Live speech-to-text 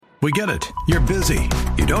We get it. You're busy.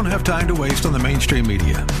 You don't have time to waste on the mainstream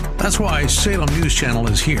media. That's why Salem News Channel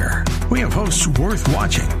is here. We have hosts worth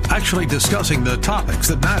watching, actually discussing the topics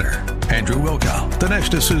that matter. Andrew Wilkow,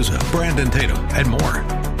 Dinesh D'Souza, Brandon Tatum, and more.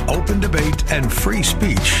 Open debate and free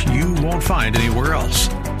speech you won't find anywhere else.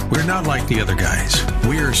 We're not like the other guys.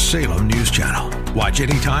 We're Salem News Channel. Watch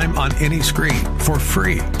anytime on any screen for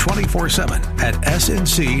free 24/7 at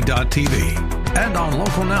snc.tv and on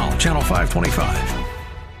Local Now, Channel 525.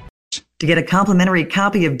 To get a complimentary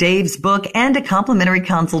copy of Dave's book and a complimentary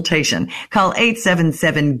consultation, call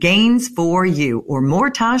 877-GAINS-4U or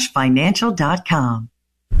mortagefinancial.com.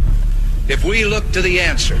 If we look to the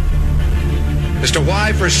answer as to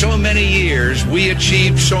why for so many years we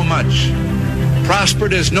achieved so much,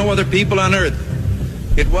 prospered as no other people on earth,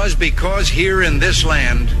 it was because here in this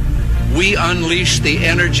land we unleashed the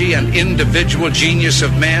energy and individual genius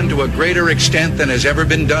of man to a greater extent than has ever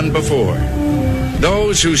been done before.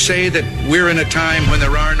 Those who say that we're in a time when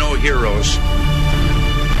there are no heroes,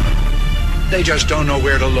 they just don't know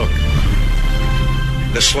where to look.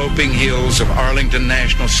 The sloping hills of Arlington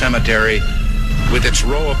National Cemetery, with its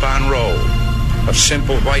row upon row of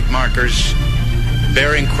simple white markers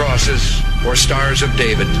bearing crosses or stars of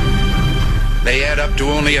David, they add up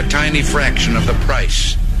to only a tiny fraction of the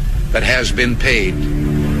price that has been paid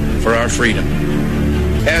for our freedom.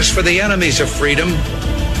 As for the enemies of freedom,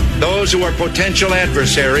 those who are potential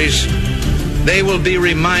adversaries, they will be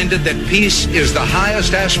reminded that peace is the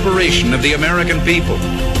highest aspiration of the American people.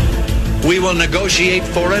 We will negotiate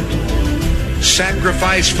for it,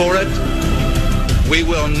 sacrifice for it. We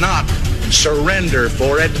will not surrender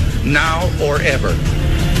for it now or ever.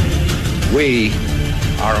 We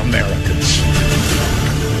are Americans.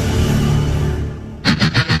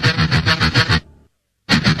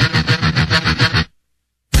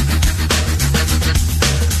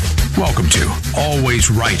 Welcome to Always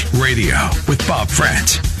Right Radio with Bob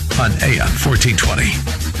Frantz on AM 1420.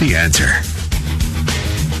 The Answer.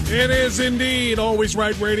 It is indeed Always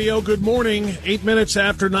Right Radio. Good morning. 8 minutes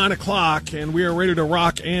after 9 o'clock, and we are ready to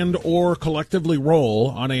rock and or collectively roll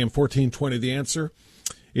on AM 1420. The Answer.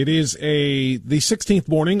 It is the 16th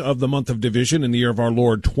morning of the month of Division in the year of our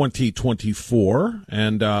Lord 2024.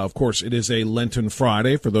 And, of course, it is a Lenten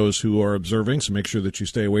Friday for those who are observing, so make sure that you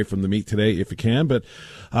stay away from the meat today if you can. But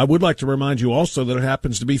I would like to remind you also that it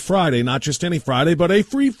happens to be Friday, not just any Friday, but a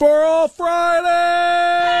free-for-all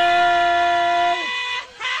Friday!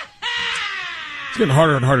 It's getting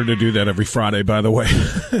harder and harder to do that every Friday, by the way,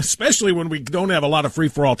 especially when we don't have a lot of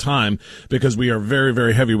free-for-all time because we are very,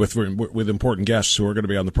 very heavy with important guests who are going to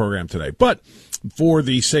be on the program today. But for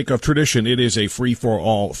the sake of tradition, it is a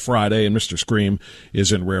free-for-all Friday, and Mr. Scream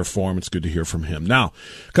is in rare form. It's good to hear from him. Now,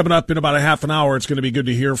 coming up in about a half an hour, it's going to be good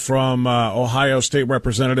to hear from Ohio State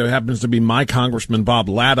Representative. It happens to be my Congressman Bob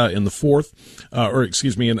Latta in the 4th,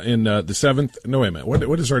 in the 7th. No, wait a minute.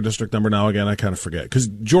 What is our district number now again? I kind of forget. Because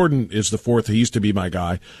Jordan is the 4th. He used to be my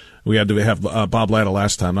guy. We had to have Bob Latta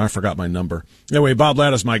last time, and I forgot my number. Anyway, Bob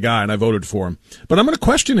Latta's my guy, and I voted for him. But I'm going to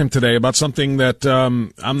question him today about something that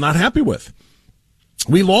I'm not happy with.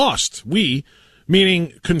 We lost. We,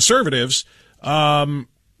 meaning conservatives,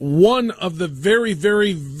 one of the very,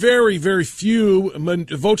 very, very, very few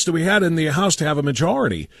votes that we had in the House to have a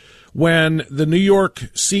majority when the New York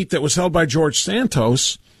seat that was held by George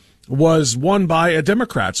Santos was won by a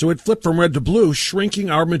Democrat. So it flipped from red to blue, shrinking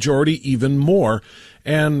our majority even more.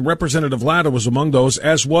 And Representative Latta was among those,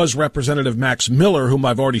 as was Representative Max Miller, whom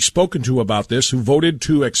I've already spoken to about this, who voted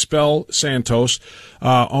to expel Santos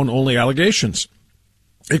on only allegations.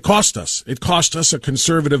 It cost us. It cost us a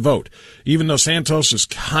conservative vote. Even though Santos is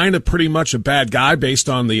kind of pretty much a bad guy based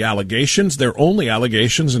on the allegations, they're only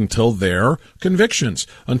allegations until they're convictions,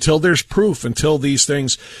 until there's proof, until these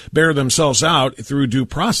things bear themselves out through due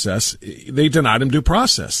process. They denied him due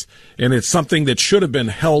process. And it's something that should have been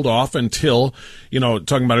held off until,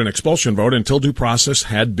 talking about an expulsion vote, until due process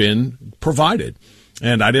had been provided.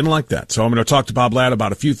 And I didn't like that. So I'm going to talk to Bob Latta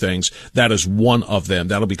about a few things. That is one of them.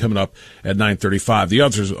 That'll be coming up at 9:35. The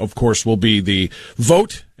others, of course, will be the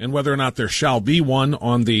vote and whether or not there shall be one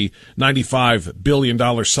on the $95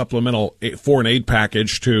 billion supplemental foreign aid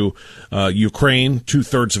package to Ukraine,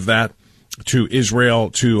 2/3 of that, to Israel,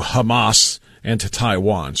 to Hamas, and to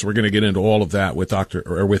Taiwan. So we're going to get into all of that with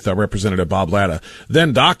Representative Bob Latta.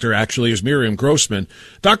 Then is Miriam Grossman.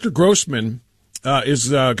 Dr. Grossman is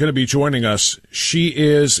going to be joining us. She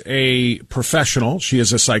is a professional. She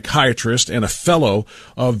is a psychiatrist and a fellow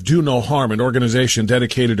of Do No Harm, an organization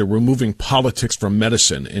dedicated to removing politics from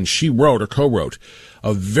medicine. And she wrote or co-wrote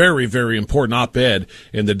a very, very important op-ed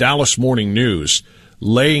in the Dallas Morning News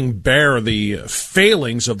laying bare the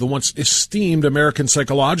failings of the once esteemed American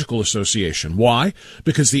Psychological Association. Why?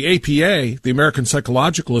 Because the APA, the American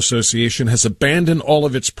Psychological Association, has abandoned all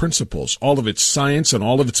of its principles, all of its science, and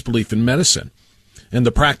all of its belief in medicine and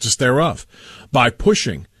the practice thereof by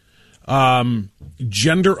pushing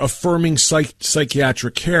gender-affirming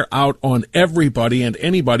psychiatric care out on everybody and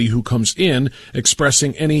anybody who comes in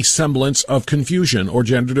expressing any semblance of confusion or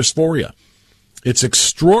gender dysphoria. It's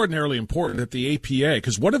extraordinarily important that the APA,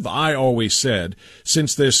 because what have I always said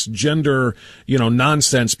since this gender,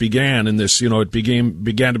 nonsense began and this, it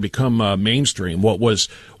began to become mainstream, what was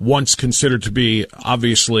once considered to be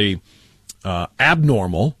obviously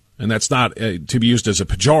abnormal, and that's not to be used as a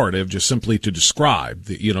pejorative, just simply to describe,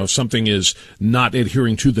 something is not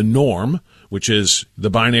adhering to the norm, which is the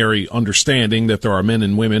binary understanding that there are men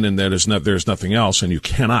and women and there's nothing else, and you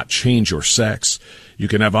cannot change your sex. You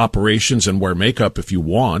can have operations and wear makeup if you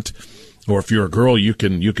want, or if you're a girl, you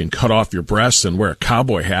can cut off your breasts and wear a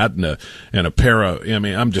cowboy hat and a pair of.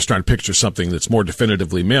 I'm just trying to picture something that's more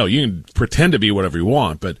definitively male. You can pretend to be whatever you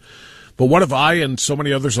want, but what have I and so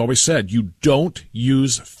many others always said? You don't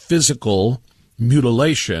use physical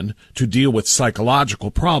mutilation to deal with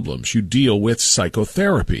psychological problems. You deal with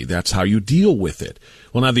psychotherapy. That's how you deal with it.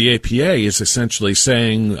 Well, now the APA is essentially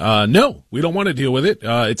saying, no, we don't want to deal with it.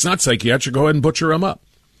 It's not psychiatric. Go ahead and butcher them up.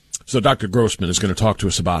 So Dr. Grossman is going to talk to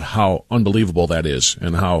us about how unbelievable that is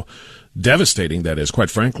and how devastating that is,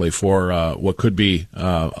 quite frankly, for what could be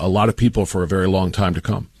a lot of people for a very long time to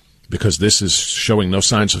come, because this is showing no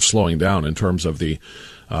signs of slowing down in terms of the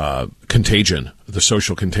contagion, the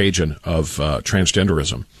social contagion of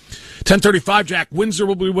transgenderism. 10:35, Jack Windsor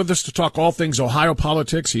will be with us to talk all things Ohio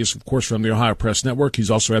politics. He is, of course, from the Ohio Press Network. He's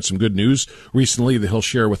also had some good news recently that he'll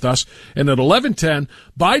share with us. And at 11:10,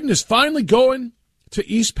 Biden is finally going to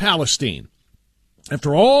East Palestine.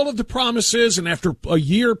 After all of the promises and after a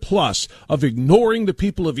year plus of ignoring the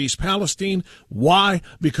people of East Palestine. Why?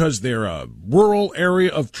 Because they're a rural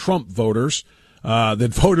area of Trump voters that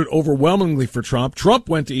voted overwhelmingly for Trump. Trump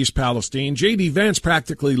went to East Palestine. J.D. Vance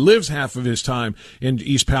practically lives half of his time in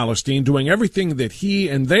East Palestine, doing everything that he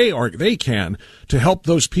and they can to help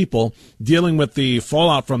those people dealing with the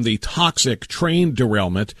fallout from the toxic train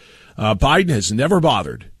derailment. Biden has never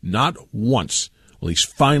bothered, not once. Well, he's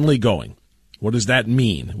finally going. What does that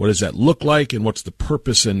mean? What does that look like? And what's the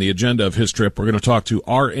purpose and the agenda of his trip? We're going to talk to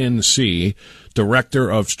RNC,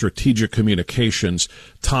 Director of Strategic Communications,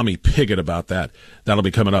 Tommy Pigott, about that. That'll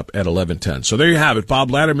be coming up at 11:10. So there you have it.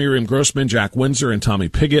 Bob Latter, Miriam Grossman, Jack Windsor, and Tommy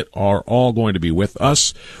Pigott are all going to be with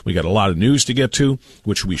us. We got a lot of news to get to,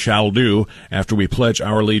 which we shall do after we pledge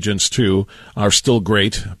our allegiance to our still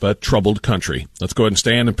great but troubled country. Let's go ahead and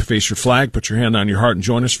stand and face your flag. Put your hand on your heart and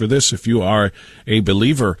join us for this. If you are a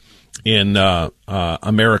believer in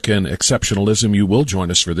American exceptionalism, you will join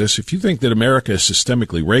us for this. If you think that America is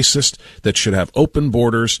systemically racist, that should have open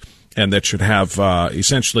borders, and that should have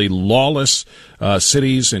essentially lawless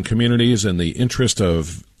cities and communities in the interest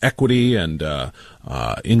of equity and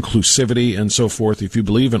inclusivity and so forth, if you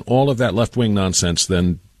believe in all of that left-wing nonsense,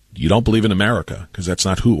 then you don't believe in America, because that's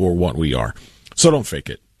not who or what we are. So don't fake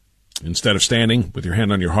it. Instead of standing with your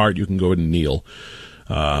hand on your heart, you can go ahead and kneel.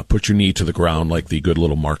 Put your knee to the ground like the good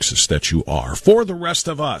little Marxist that you are. For the rest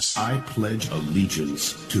of us, I pledge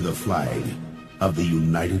allegiance to the flag of the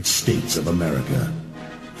United States of America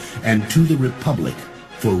and to the republic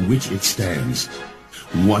for which it stands,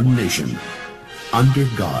 one nation, under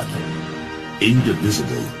God,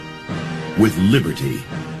 indivisible, with liberty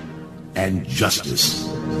and justice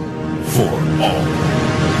for all.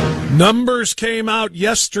 Numbers came out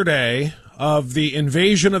yesterday of the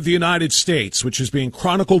invasion of the United States, which is being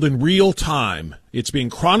chronicled in real time. It's being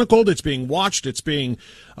chronicled, it's being watched, it's being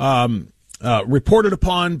reported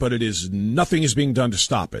upon, but nothing is being done to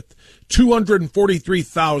stop it.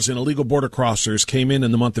 243,000 illegal border crossers came in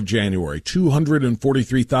the month of January.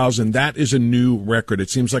 243,000. That is a new record. It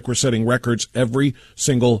seems like we're setting records every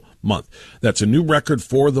single month. That's a new record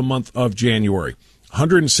for the month of January.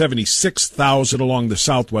 176,000 along the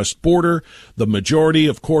southwest border. The majority,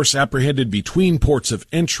 of course, apprehended between ports of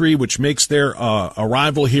entry, which makes their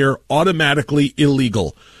arrival here automatically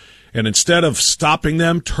illegal. And instead of stopping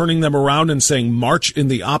them, turning them around and saying march in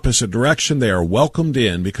the opposite direction, they are welcomed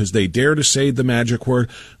in because they dare to say the magic word,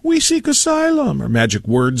 we seek asylum, or magic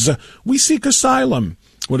words, we seek asylum.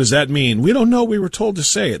 What does that mean? We don't know. We were told to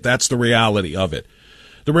say it. That's the reality of it.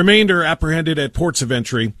 The remainder apprehended at ports of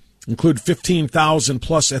entry include 15,000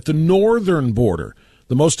 plus at the northern border,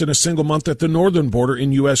 the most in a single month at the northern border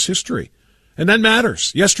in U.S. history. And that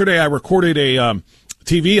matters. Yesterday I recorded a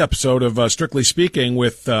TV episode of Strictly Speaking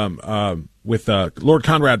with Lord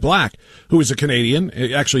Conrad Black, who is a Canadian,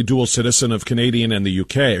 actually dual citizen of Canada and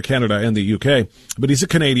the UK, but he's a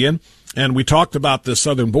Canadian, and we talked about the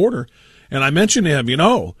southern border, and I mentioned to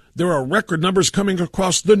him, there are record numbers coming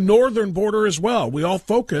across the northern border as well. We all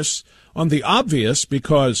focus on the obvious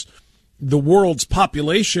because the world's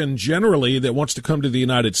population generally that wants to come to the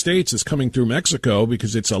United States is coming through Mexico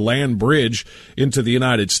because it's a land bridge into the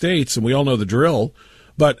United States, and we all know the drill.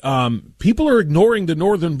 But people are ignoring the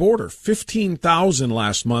northern border. 15,000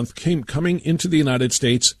 last month coming into the United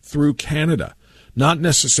States through Canada. Not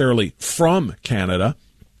necessarily from Canada,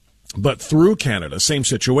 but through Canada. Same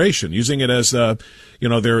situation, using it as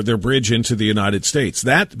their bridge into the United States.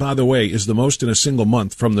 That, by the way, is the most in a single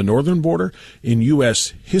month from the northern border in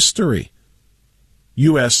U.S. history.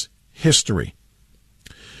 U.S. history.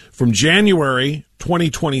 From January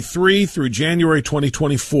 2023 through January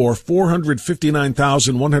 2024,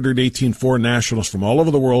 459,118 foreign nationals from all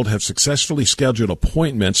over the world have successfully scheduled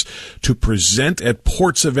appointments to present at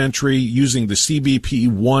ports of entry using the CBP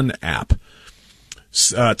One app.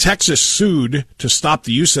 Texas sued to stop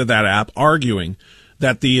the use of that app, arguing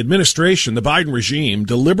that the administration, the Biden regime,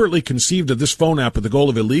 deliberately conceived of this phone app with the goal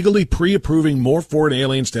of illegally pre-approving more foreign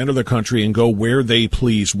aliens to enter the country and go where they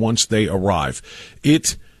please once they arrive.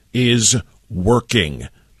 It is working.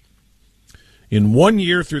 In 1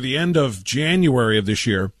 year through the end of January of this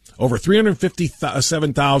year, over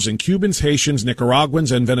 357,000 Cubans, Haitians,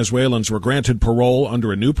 Nicaraguans, and Venezuelans were granted parole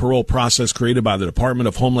under a new parole process created by the Department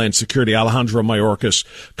of Homeland Security, Alejandro Mayorkas,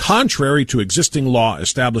 contrary to existing law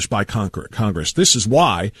established by Congress. This is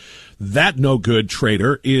why that no-good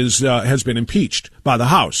traitor has been impeached by the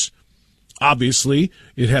House. Obviously,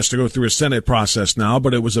 it has to go through a Senate process now,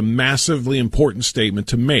 but it was a massively important statement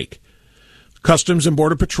to make. Customs and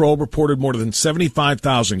Border Patrol reported more than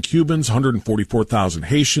 75,000 Cubans, 144,000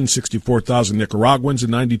 Haitians, 64,000 Nicaraguans,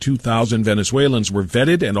 and 92,000 Venezuelans were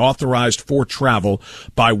vetted and authorized for travel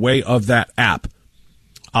by way of that app.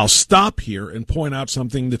 I'll stop here and point out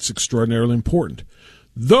something that's extraordinarily important.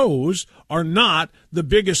 Those are not the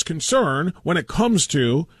biggest concern when it comes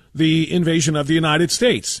to the invasion of the United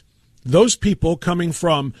States. Those people coming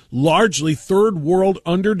from largely third world,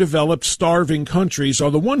 underdeveloped, starving countries are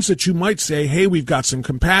the ones that you might say, hey, we've got some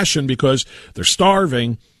compassion because they're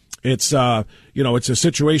starving. It's, it's a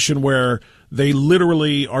situation where they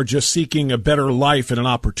literally are just seeking a better life and an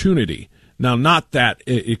opportunity. Now, not that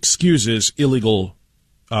it excuses illegal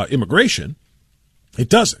immigration. It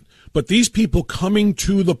doesn't. But these people coming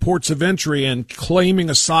to the ports of entry and claiming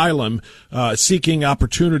asylum, seeking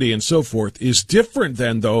opportunity and so forth is different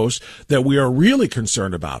than those that we are really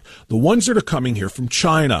concerned about. The ones that are coming here from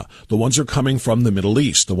China, the ones that are coming from the Middle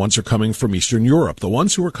East, the ones that are coming from Eastern Europe, the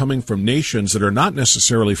ones who are coming from nations that are not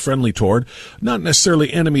necessarily friendly toward, not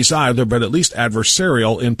necessarily enemies either, but at least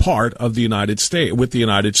adversarial in part of the United States, with the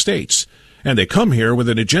United States. And they come here with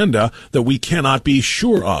an agenda that we cannot be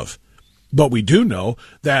sure of. But we do know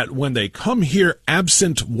that when they come here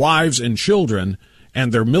absent wives and children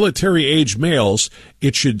and they're military-age males,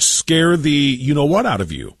 it should scare the you-know-what out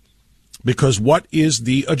of you. Because what is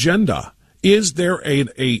the agenda? Is there a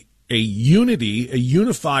unity, a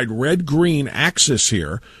unified red-green axis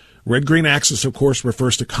here? Red-green axis, of course,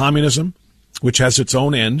 refers to communism, which has its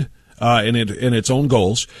own end and its own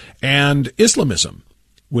goals, and Islamism,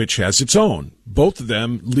 which has its own. Both of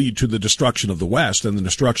them lead to the destruction of the West and the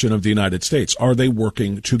destruction of the United States. Are they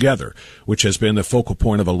working together? Which has been the focal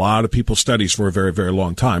point of a lot of people's studies for a very, very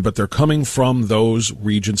long time. But they're coming from those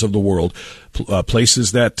regions of the world,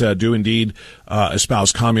 places that do indeed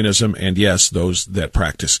espouse communism, and yes, those that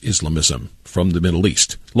practice Islamism from the Middle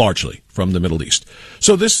East, largely from the Middle East.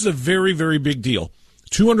 So this is a very, very big deal.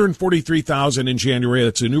 243,000 in January.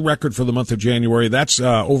 That's a new record for the month of January. That's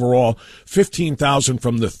overall 15,000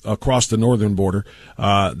 from across the northern border.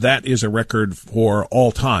 That is a record for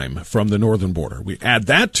all time from the northern border. We add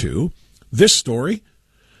that to this story.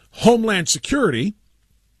 Homeland Security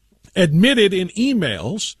admitted in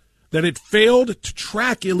emails that it failed to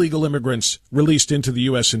track illegal immigrants released into the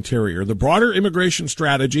U.S. interior. The broader immigration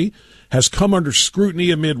strategy has come under scrutiny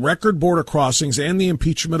amid record border crossings, and the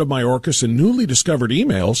impeachment of Mayorkas and newly discovered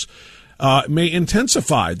emails may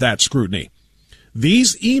intensify that scrutiny.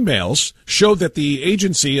 These emails show that the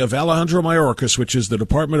agency of Alejandro Mayorkas, which is the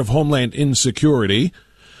Department of Homeland Insecurity,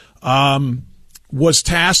 was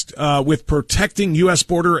tasked with protecting U.S.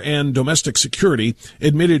 border and domestic security,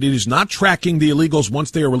 admitted it is not tracking the illegals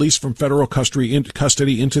once they are released from federal custody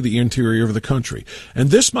into the interior of the country. And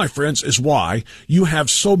this, my friends, is why you have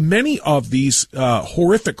so many of these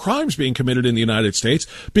horrific crimes being committed in the United States,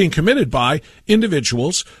 being committed by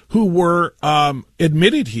individuals who were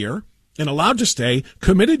admitted here and allowed to stay,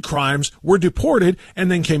 committed crimes, were deported,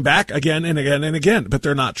 and then came back again and again and again. But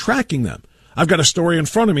they're not tracking them. I've got a story in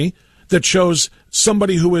front of me that shows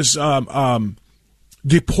somebody who was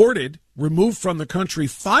deported, removed from the country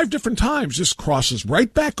 5 different times, just crosses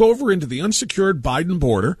right back over into the unsecured Biden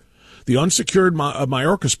border, the unsecured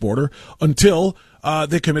Mayorkas border, until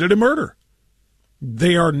they committed a murder.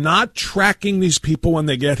 They are not tracking these people when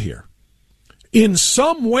they get here. In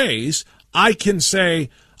some ways, I can say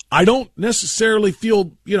I don't necessarily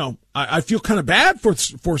feel, I feel kind of bad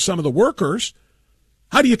for some of the workers.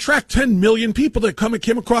 How do you track 10 million people that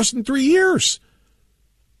came across in 3 years?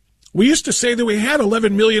 We used to say that we had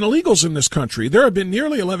 11 million illegals in this country. There have been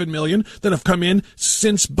nearly 11 million that have come in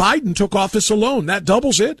since Biden took office alone. That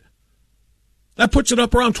doubles it. That puts it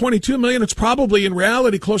up around 22 million. It's probably in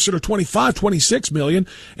reality closer to 25, 26 million,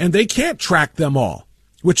 and they can't track them all,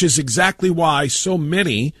 which is exactly why so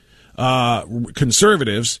many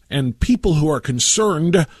conservatives and people who are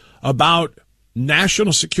concerned about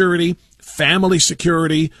national security, family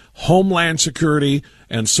security, homeland security,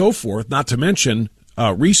 and so forth, not to mention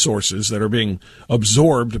resources that are being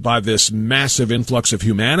absorbed by this massive influx of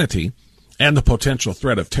humanity and the potential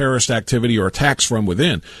threat of terrorist activity or attacks from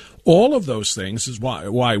within. All of those things is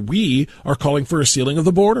why we are calling for a sealing of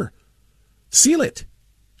the border. Seal it.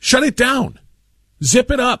 Shut it down. Zip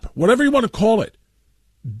it up. Whatever you want to call it.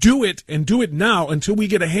 Do it, and do it now until we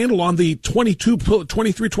get a handle on the 22,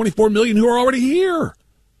 23, 24 million who are already here.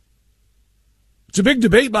 It's a big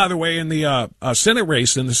debate, by the way, in the Senate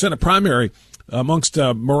race, in the Senate primary, amongst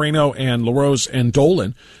Moreno and LaRose and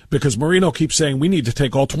Dolan, because Moreno keeps saying we need to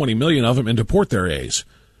take all 20 million of them and deport their A's.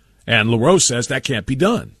 And LaRose says that can't be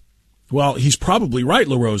done. Well, he's probably right,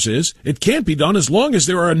 LaRose is. It can't be done as long as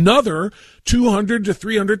there are another 200 to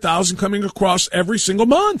 300,000 coming across every single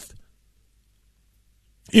month.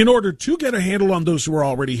 In order to get a handle on those who are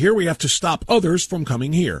already here, we have to stop others from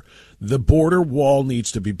coming here. The border wall needs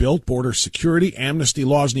to be built, border security, amnesty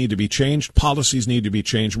laws need to be changed, policies need to be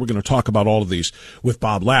changed. We're going to talk about all of these with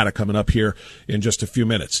Bob Latta coming up here in just a few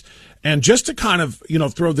minutes. And just to kind of,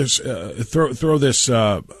 throw this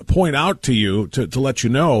point out to you to let you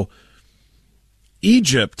know,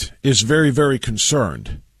 Egypt is very, very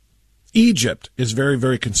concerned. Egypt is very,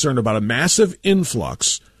 very concerned about a massive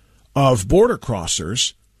influx of border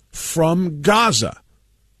crossers from Gaza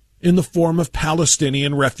in the form of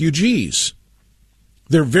Palestinian refugees.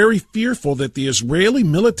 They're very fearful that the Israeli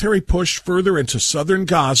military push further into southern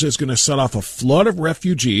Gaza is going to set off a flood of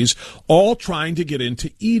refugees, all trying to get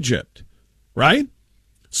into Egypt, right?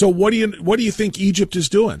 So what do you think Egypt is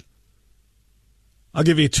doing? I'll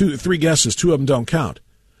give you 3 guesses. 2 of them don't count.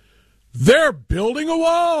 They're building a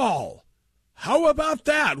wall. How about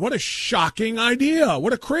that? What a shocking idea.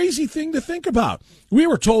 What a crazy thing to think about. We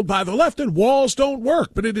were told by the left that walls don't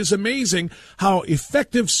work, but it is amazing how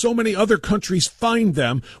effective so many other countries find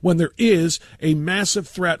them when there is a massive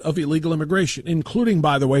threat of illegal immigration, including,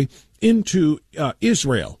 by the way, into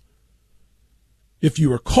Israel. If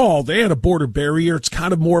you recall, they had a border barrier. It's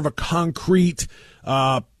kind of more of a concrete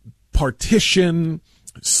partition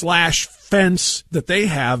 / fence that they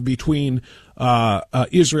have between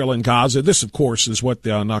Israel and Gaza. This, of course, is what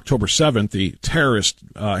on October 7th the terrorists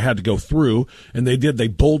had to go through, and they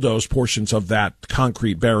bulldozed portions of that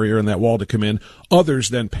concrete barrier and that wall to come in. Others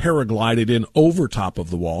then paraglided in over top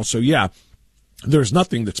of the wall. So, yeah, there's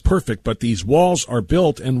nothing that's perfect, but these walls are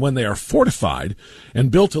built, and when they are fortified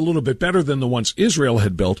and built a little bit better than the ones Israel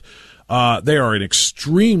had built, they are an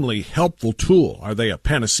extremely helpful tool. Are they a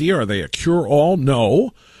panacea? Are they a cure-all?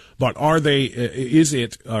 No. But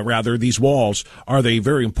these walls, are they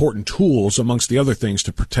very important tools amongst the other things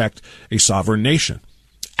to protect a sovereign nation?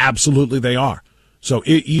 Absolutely they are. So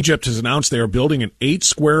Egypt has announced they are building an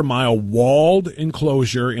 8-square-mile walled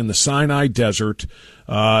enclosure in the Sinai Desert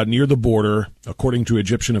near the border, according to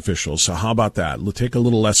Egyptian officials. So how about that? We'll take a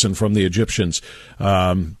little lesson from the Egyptians,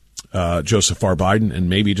 Joseph R. Biden, and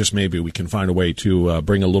maybe, just maybe, we can find a way to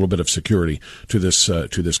bring a little bit of security to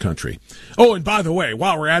this country. Oh, and by the way,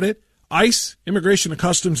 while we're at it, ICE, Immigration and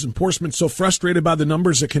Customs Enforcement, so frustrated by the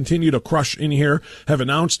numbers that continue to crush in here, have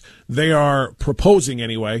announced they are proposing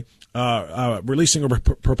anyway, releasing a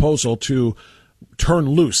proposal to turn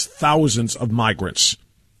loose thousands of migrants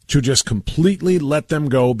to just completely let them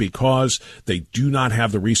go because they do not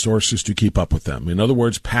have the resources to keep up with them. In other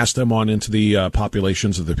words, pass them on into the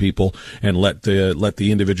populations of the people and let the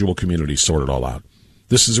individual communities sort it all out.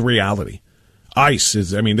 This is a reality. ICE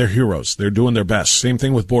they're heroes. They're doing their best. Same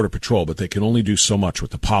thing with Border Patrol, but they can only do so much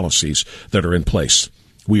with the policies that are in place.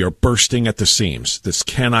 We are bursting at the seams. This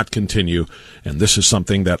cannot continue, and this is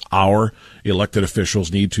something that our elected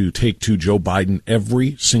officials need to take to Joe Biden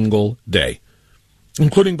every single day,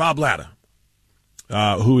 including Bob Latta,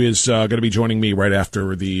 who is going to be joining me right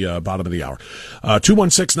after the bottom of the hour.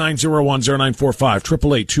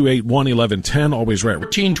 216-901-0945, 888-281-1110, always right.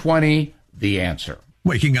 1320, The Answer.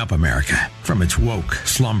 Waking up America from its woke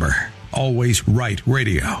slumber. Always Right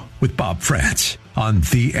Radio with Bob Frantz on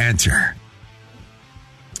The Answer.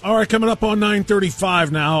 All right, coming up on 9:35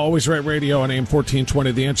 now, Always Right Radio on AM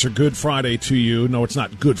 1420. The Answer. Good Friday to you. No, it's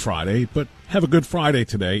not Good Friday, but have a good Friday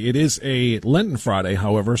today. It is a Lenten Friday,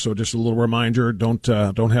 however, so just a little reminder: don't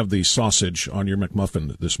have the sausage on your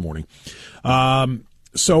McMuffin this morning.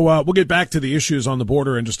 So we'll get back to the issues on the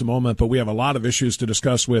border in just a moment, but we have a lot of issues to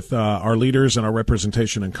discuss with our leaders and our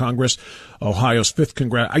representation in Congress. Ohio's 5th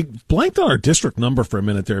Congress. I blanked on our district number for a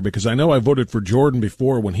minute there because I know I voted for Jordan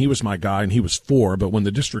before when he was my guy and he was 4, but when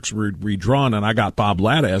the districts were redrawn and I got Bob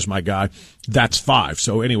Latta as my guy, that's 5.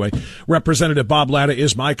 So anyway, Representative Bob Latta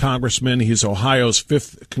is my congressman. He's Ohio's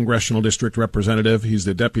 5th Congressional District representative. He's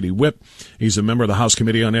the deputy whip. He's a member of the House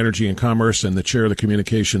Committee on Energy and Commerce and the chair of the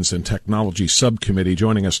Communications and Technology Subcommittee.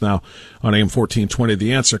 Joining us now on AM 1420,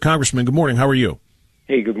 The Answer. Congressman, good morning. How are you?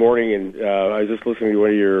 Hey, good morning. And I was just listening to one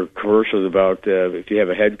of your commercials about if you have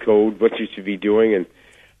a head code, what you should be doing. And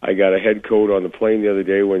I got a head code on the plane the other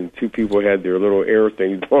day when 2 people had their little air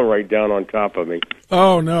things going right down on top of me.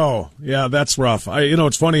 Oh, no. Yeah, that's rough.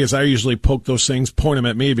 What's funny is I usually poke those things, point them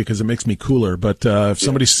at me because it makes me cooler. But if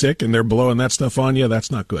somebody's sick and they're blowing that stuff on you, that's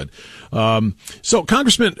not good. So,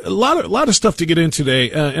 Congressman, a lot of stuff to get in today.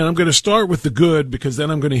 And I'm going to start with the good because then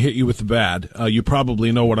I'm going to hit you with the bad. You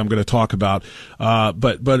probably know what I'm going to talk about.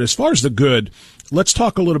 But as far as the good, let's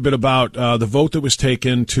talk a little bit about the vote that was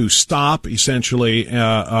taken to stop, essentially,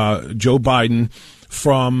 Joe Biden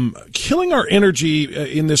from killing our energy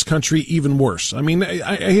in this country even worse. I mean,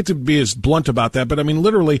 I hate to be as blunt about that, but I mean,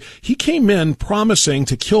 literally, he came in promising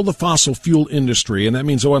to kill the fossil fuel industry, and that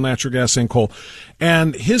means oil, natural gas, and coal.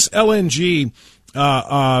 And his LNG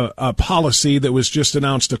policy that was just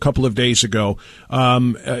announced a couple of days ago,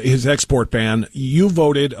 his export ban, you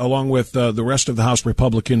voted along with the rest of the House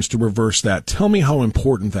Republicans to reverse that. Tell me how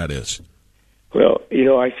important that is. Well,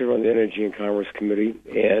 I serve on the Energy and Commerce Committee,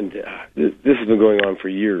 and this has been going on for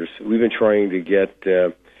years. We've been trying to get,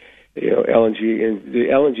 LNG, and the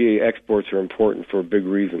LNG exports are important for a big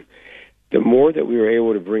reason. The more that we are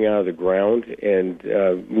able to bring out of the ground and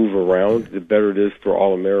move around, the better it is for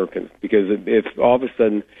all Americans. Because if all of a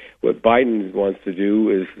sudden what Biden wants to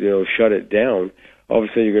do is, shut it down, all of a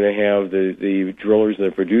sudden you're going to have the drillers and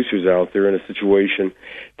the producers out there in a situation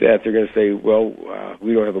that they're going to say, well,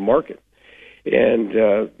 we don't have a market. And,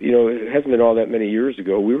 it hasn't been all that many years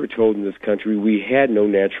ago. We were told in this country we had no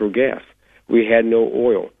natural gas. We had no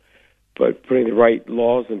oil. But putting the right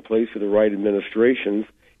laws in place for the right administrations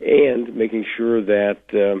and making sure that,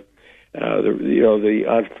 the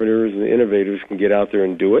entrepreneurs and the innovators can get out there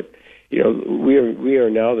and do it. We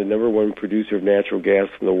are now the number 1 producer of natural gas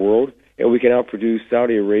in the world, and we can outproduce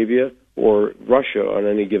Saudi Arabia or Russia on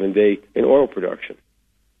any given day in oil production.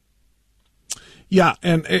 Yeah,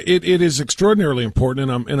 and it is extraordinarily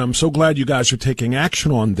important, and I'm so glad you guys are taking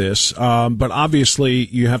action on this. But obviously,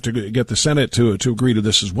 you have to get the Senate to agree to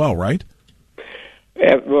this as well, right?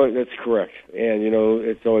 Well, that's correct. And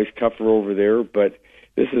it's always tougher over there, but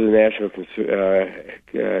this is a national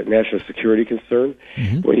security concern.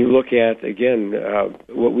 Mm-hmm. When you look at again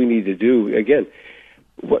what we need to do again.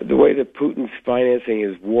 The way that Putin's financing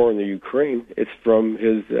his war in the Ukraine, it's from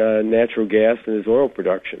his natural gas and his oil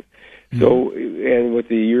production. So, and what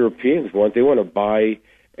the Europeans want, they want to buy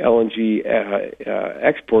LNG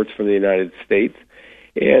exports from the United States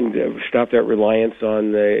and stop that reliance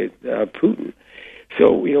on Putin.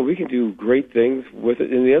 So, we can do great things with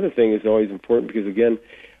it. And the other thing is always important because, again,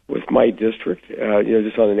 with my district,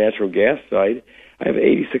 just on the natural gas side, I have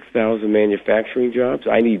 86,000 manufacturing jobs.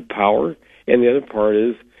 I need power. And the other part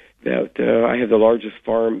is that I have the largest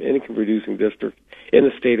farm income-producing district in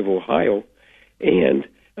the state of Ohio, and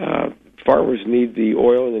farmers need the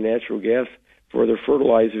oil and the natural gas for their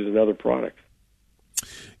fertilizers and other products.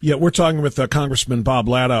 Yeah, we're talking with Congressman Bob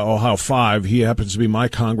Latta, Ohio 5. He happens to be my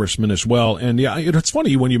congressman as well. And yeah, it's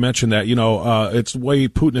funny when you mention that, it's the way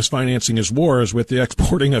Putin is financing his war is with the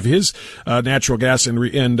exporting of his natural gas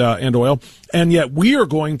and oil. And yet we are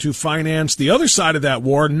going to finance the other side of that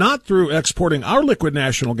war, not through exporting our liquid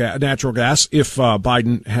natural gas, if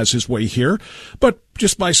Biden has his way here, but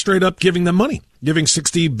just by straight up giving them money, giving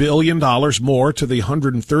 $60 billion more to the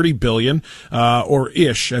 $130 billion, or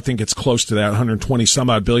ish. I think it's close to that, 120 some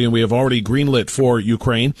odd billion we have already greenlit for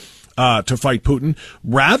Ukraine. To fight Putin,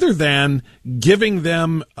 rather than giving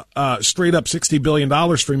them straight up $60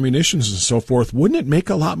 billion for munitions and so forth. Wouldn't it make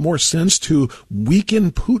a lot more sense to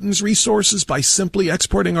weaken Putin's resources by simply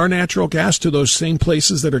exporting our natural gas to those same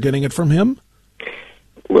places that are getting it from him?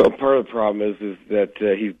 Well, part of the problem is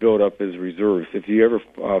that he's built up his reserves. If you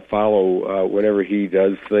ever follow whenever he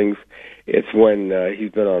does things, it's when he's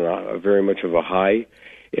been on a very much of a high.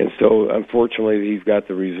 And so, unfortunately, he's got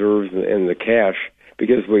the reserves and the cash.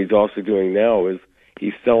 Because what he's also doing now is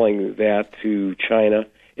he's selling that to China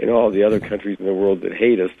and all the other countries in the world that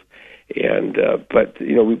hate us. And but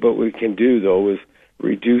what we can do though is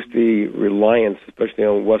reduce the reliance, especially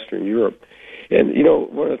on Western Europe. And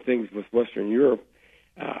one of the things with Western Europe,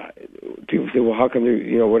 people say, well, how come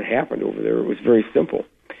what happened over there? It was very simple.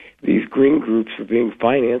 These green groups are being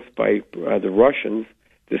financed by the Russians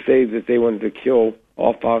to say that they wanted to kill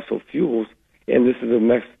all fossil fuels, and this is a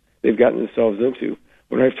mess they've gotten themselves into.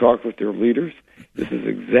 When I've talked with their leaders, this is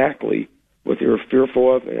exactly what they were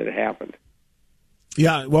fearful of, and it happened.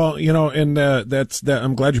 Yeah, well, and that's that.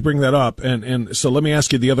 I'm glad you bring that up. And so let me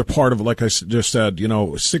ask you the other part of it. Like I just said,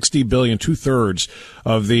 $60 billion, 2/3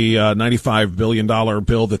 of the $95 billion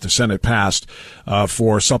bill that the Senate passed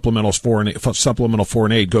for supplemental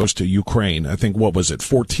foreign aid goes to Ukraine. I think what was it,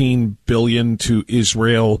 $14 billion to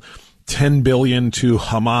Israel. $10 billion to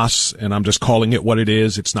Hamas, and I'm just calling it what it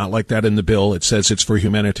is. It's not like that in the bill. It says it's for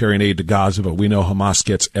humanitarian aid to Gaza, but we know Hamas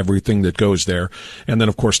gets everything that goes there. And then,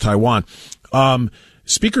 of course, Taiwan.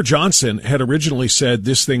 Speaker Johnson had originally said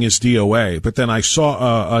this thing is DOA, but then I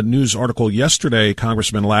saw a news article yesterday,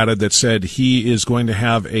 Congressman Latta, that said he is going to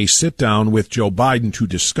have a sit-down with Joe Biden to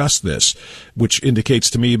discuss this, which indicates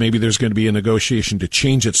to me maybe there's going to be a negotiation to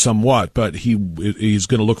change it somewhat, but he's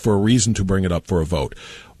going to look for a reason to bring it up for a vote.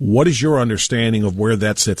 What is your understanding of where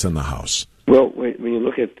that sits in the House? Well, when you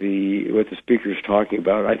look at what the Speaker is talking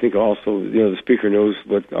about, I think also the Speaker knows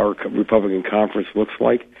what our Republican conference looks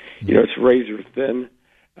like. It's razor thin.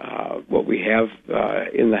 What we have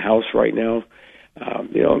in the House right now,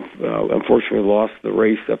 unfortunately lost the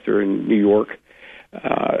race up there in New York.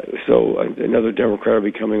 So another Democrat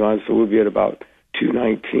will be coming on, so we'll be at about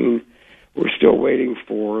 219. We're still waiting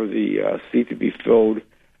for the seat to be filled.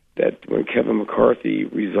 That when Kevin McCarthy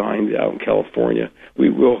resigned out in California, we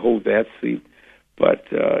will hold that seat. But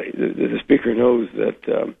the Speaker knows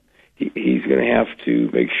that he's going to have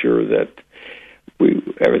to make sure that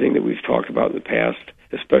everything that we've talked about in the past,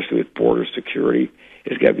 especially with border security,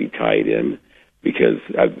 has got to be tied in. Because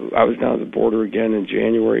I was down at the border again in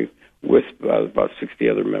January with about 60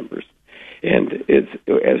 other members. And it's,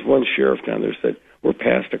 as one sheriff down there said, we're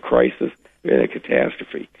past a crisis and a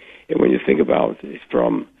catastrophe. And when you think about it,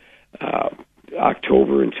 from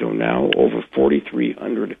October until now, over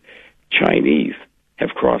 4,300 Chinese have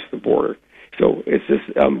crossed the border. So it's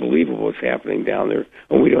just unbelievable what's happening down there.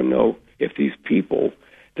 And we don't know if these people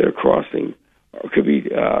that are crossing could be,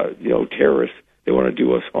 terrorists that want to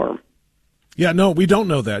do us harm. Yeah, no, we don't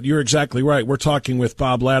know that. You're exactly right. We're talking with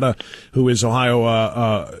Bob Latta, who is Ohio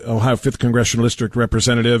 5th Congressional District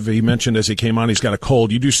Representative. He mentioned as he came on he's got a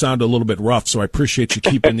cold. You do sound a little bit rough, so I appreciate you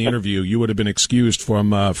keeping the interview. You would have been excused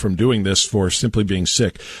from doing this for simply being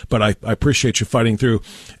sick, but I appreciate you fighting through.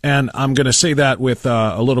 And I'm going to say that with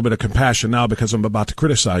a little bit of compassion now because I'm about to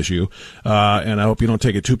criticize you, and I hope you don't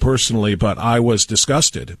take it too personally, but I was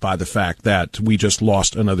disgusted by the fact that we just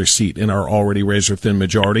lost another seat in our already razor-thin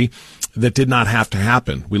majority. That did not have to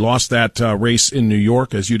happen. We lost that race in New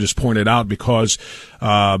York, as you just pointed out, because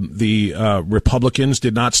the Republicans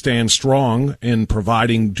did not stand strong in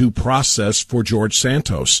providing due process for George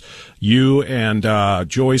Santos. You and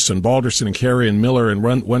Joyce and Balderson and Kerry and Miller and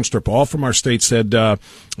Wenstrup, all from our state, said we're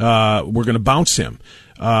going to bounce him.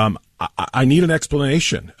 I need an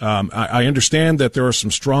explanation. I understand that there are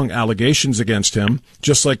some strong allegations against him,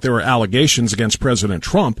 just like there were allegations against President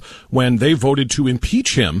Trump when they voted to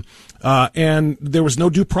impeach him. And there was no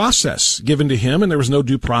due process given to him, and there was no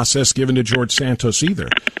due process given to George Santos either.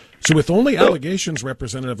 So with only allegations,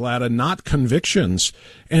 Representative Latta, not convictions,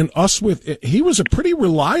 and he was a pretty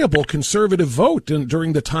reliable conservative vote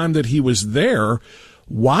during the time that he was there.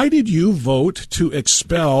 Why did you vote to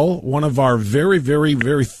expel one of our very, very,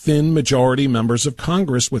 very thin majority members of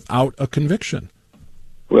Congress without a conviction?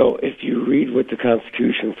 Well, if you read what the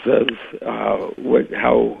Constitution says, how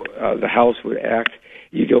the House would act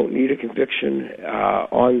You don't need a conviction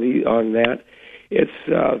on that. It's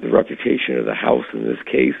the reputation of the House in this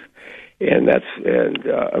case, and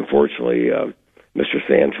unfortunately, Mr.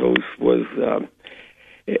 Santos was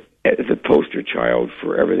the poster child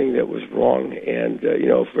for everything that was wrong, and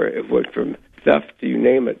from theft to you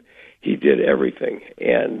name it, he did everything.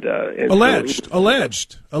 And alleged.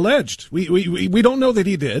 We don't know that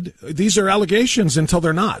he did. These are allegations until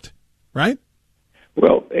they're not, right?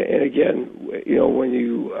 Well, and again, when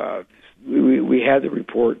we had the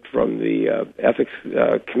report from the Ethics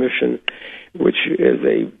Commission, which is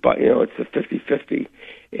it's a 50-50,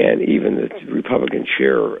 and even the Republican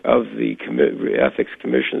chair of the Ethics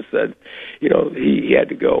Commission said, he had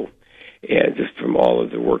to go, and just from all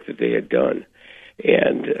of the work that they had done.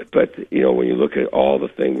 But when you look at all the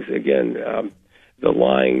things, again, the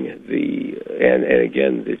lying, and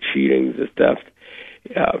again the cheating, the theft,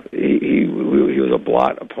 he was a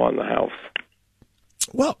blot upon the House.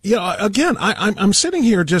 Well, again, I'm sitting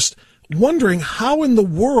here just wondering how in the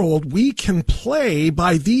world we can play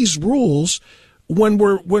by these rules when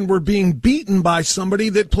we're being beaten by somebody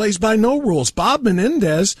that plays by no rules. Bob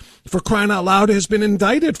Menendez, for crying out loud, has been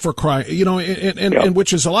indicted for crime, and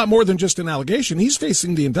which is a lot more than just an allegation. He's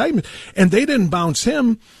facing the indictment, and they didn't bounce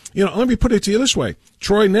him. Let me put it to you this way.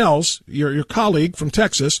 Troy Nehls, your colleague from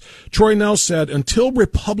Texas, Troy Nehls said, until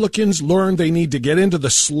Republicans learn they need to get into the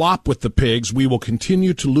slop with the pigs, we will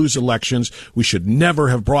continue to lose elections. We should never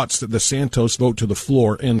have brought the Santos vote to the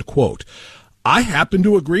floor, end quote. I happen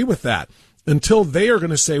to agree with that. Until they are going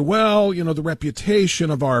to say, well, the reputation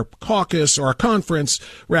of our caucus or our conference,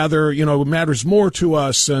 rather, matters more to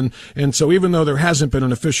us. And so even though there hasn't been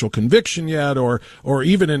an official conviction yet, or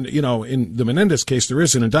even in the Menendez case, there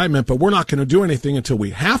is an indictment, but we're not going to do anything until we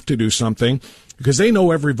have to do something because they know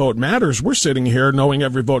every vote matters. We're sitting here knowing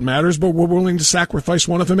every vote matters, but we're willing to sacrifice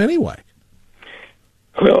one of them anyway.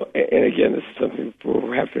 Well, and again, this is something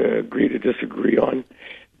we'll have to agree to disagree on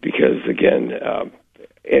because, again,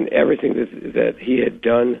 and everything that he had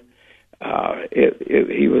done,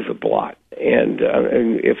 he was a blot. And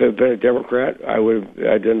if I'd been a Democrat,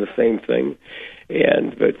 I'd done the same thing.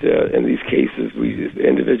 But in these cases,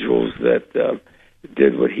 individuals that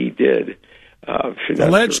did what he did should not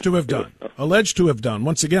alleged to have done.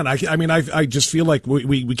 Once again, I just feel like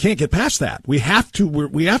we can't get past that. We have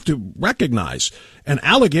to recognize an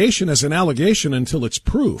allegation as an allegation until it's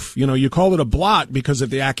proof. You call it a blot because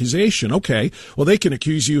of the accusation. Okay, well, they can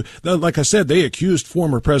accuse you. Like I said, they accused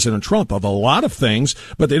former President Trump of a lot of things,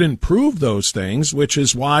 but they didn't prove those things, which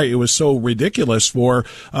is why it was so ridiculous for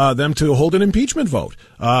them to hold an impeachment vote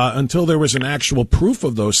until there was an actual proof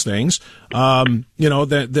of those things. Then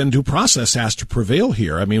due process has to prevail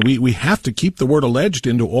here. I mean, we have to keep the word alleged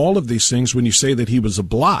into all of these things when you say that he was a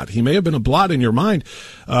blot. He may have been a blot in your mind,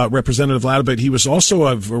 Representative Ladd, but he was also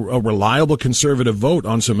a reliable conservative vote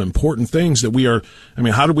on some important things that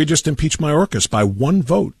how did we just impeach Mayorkas? By one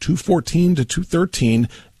vote, 214 to 213,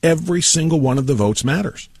 every single one of the votes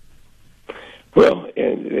matters. Well,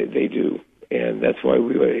 and they do. And that's why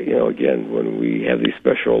again, when we have these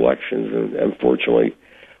special elections, and unfortunately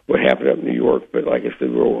what happened up in New York, but like I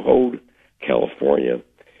said, we'll hold California.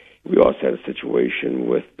 We also had a situation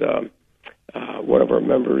with one of our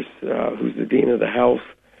members, who's the dean of the House,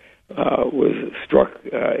 was struck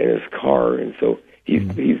in his car, and so he's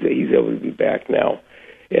able to be back now.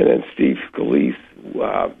 And then Steve Scalise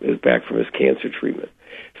is back from his cancer treatment.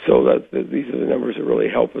 So these are the numbers that really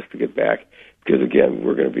help us to get back, because again,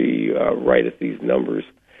 we're going to be right at these numbers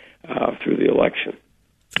through the election.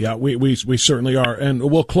 Yeah, we certainly are. And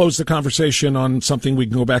we'll close the conversation on something we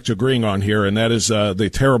can go back to agreeing on here, and that is the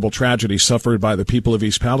terrible tragedy suffered by the people of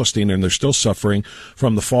East Palestine, and they're still suffering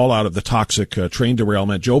from the fallout of the toxic train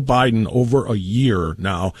derailment. Joe Biden, over a year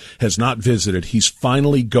now, has not visited. He's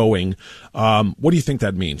finally going. What do you think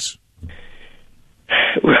that means?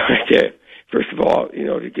 Well, yeah, first of all,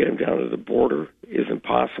 to get him down to the border is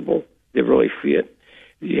impossible. They really see it.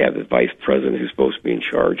 You have the vice president who's supposed to be in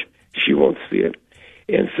charge. She won't see it.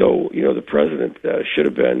 And so, the president should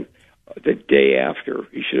have been, the day after,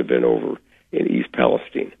 he should have been over in East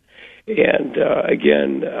Palestine. And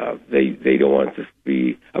again, they don't want this to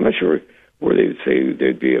be, I'm not sure where they would say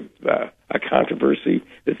there'd be a controversy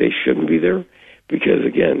that they shouldn't be there, because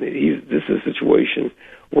again, this is a situation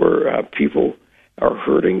where people are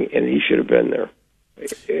hurting, and he should have been there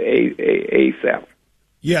ASAP.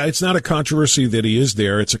 Yeah, it's not a controversy that he is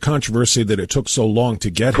there. It's a controversy that it took so long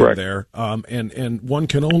to get him there. And one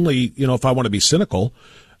can only, if I want to be cynical,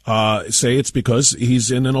 say it's because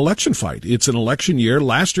he's in an election fight. It's an election year.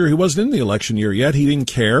 Last year, he wasn't in the election year yet. He didn't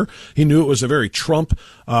care. He knew it was a very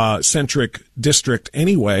Trump-centric district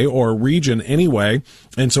anyway, or region anyway,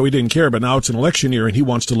 and so he didn't care. But now it's an election year, and he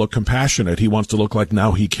wants to look compassionate. He wants to look like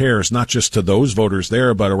now he cares, not just to those voters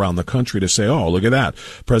there, but around the country, to say, oh, look at that.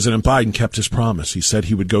 President Biden kept his promise. He said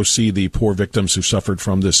he would go see the poor victims who suffered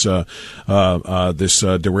from this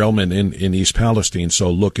derailment in East Palestine.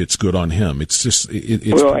 So, look, it's good on him. It's just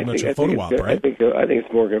it's pretty much a photo op, right? I think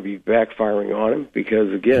it's more going to be backfiring on him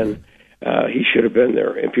because, again, he should have been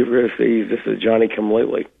there. And people are going to say he's just a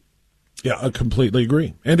Johnny-come-lately. Yeah, I completely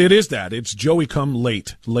agree. And it is that. It's Joey come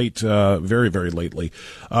late, very, very lately.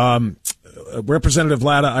 Representative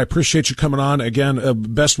Latta, I appreciate you coming on. Again,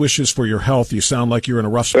 best wishes for your health. You sound like you're in a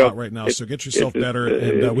rough spot right now, so get yourself better,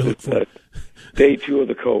 and we look forward. Day 2 of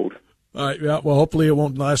the cold. All right, yeah, well, hopefully it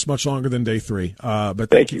won't last much longer than day 3.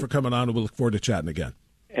 But thank you for coming on, and we'll look forward to chatting again.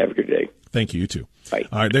 Have a good day. Thank you, you too. Bye.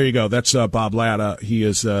 All right, there you go. That's Bob Latta. He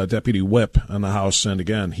is Deputy Whip on the House, and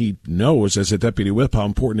again, he knows as a Deputy Whip how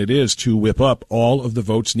important it is to whip up all of the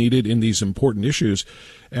votes needed in these important issues.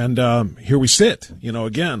 And here we sit. You know,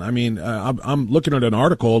 again, I mean, I'm looking at an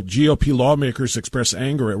article. GOP lawmakers express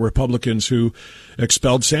anger at Republicans who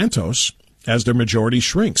expelled Santos as their majority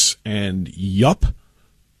shrinks. And yup.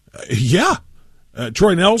 Yeah.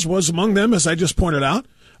 Troy Nehls was among them, as I just pointed out.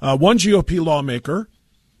 One GOP lawmaker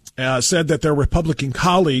said that their Republican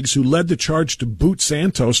colleagues who led the charge to boot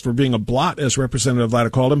Santos for being a blot, as Representative Latta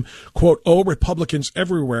called him, quote, owe Republicans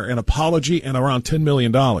everywhere an apology and around $10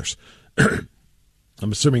 million.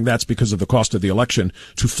 I'm assuming that's because of the cost of the election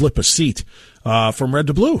to flip a seat from red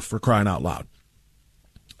to blue, for crying out loud.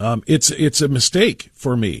 It's a mistake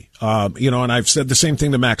for me. And I've said the same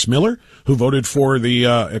thing to Max Miller, who voted for the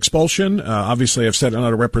expulsion. Obviously, I've said it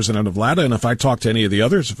to Representative Latta, and if I talk to any of the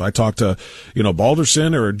others, if I talk to,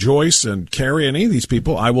 Balderson or Joyce and Kerry, any of these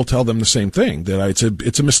people, I will tell them the same thing, that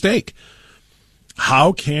it's a mistake.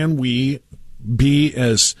 How can we be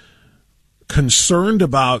as concerned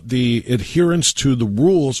about the adherence to the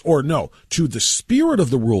rules, to the spirit of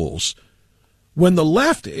the rules, when the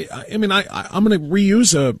left, I'm going to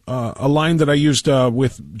reuse a line that I used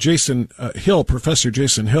with Jason Hill, Professor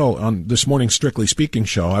Jason Hill, on this morning's Strictly Speaking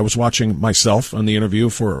show. I was watching myself on the interview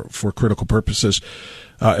for critical purposes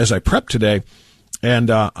as I prepped today, and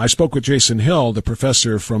I spoke with Jason Hill, the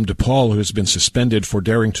professor from DePaul who has been suspended for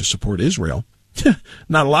daring to support Israel.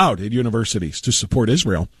 Not allowed at universities to support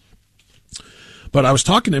Israel. But I was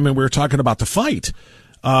talking to him, and we were talking about the fight.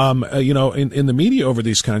 In the media over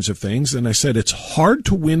these kinds of things. And I said, it's hard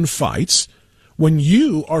to win fights when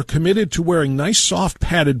you are committed to wearing nice, soft,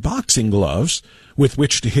 padded boxing gloves with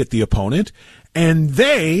which to hit the opponent, and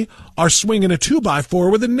they are swinging a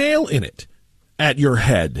 2x4 with a nail in it at your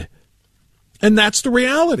head. And that's the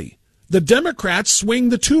reality. The Democrats swing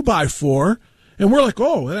the 2x4, and we're like,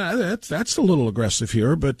 oh, that's a little aggressive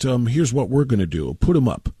here, but here's what we're going to do. Put them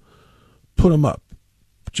up. Put them up.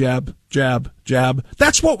 Jab, jab, jab.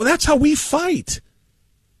 That's how we fight.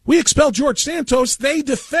 We expel George Santos. They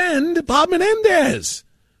defend Bob Menendez.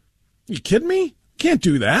 You kidding me? Can't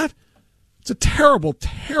do that. It's a terrible,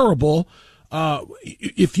 terrible.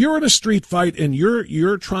 If you're in a street fight and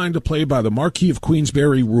you're trying to play by the Marquis of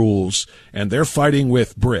Queensberry rules, and they're fighting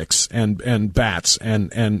with bricks and bats and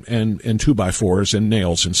 2x4s and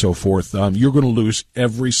nails and so forth, you're going to lose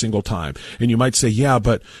every single time. And you might say, yeah,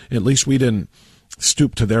 but at least we didn't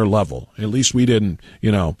stoop to their level. At least we didn't,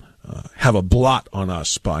 have a blot on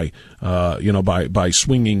us by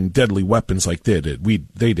swinging deadly weapons like they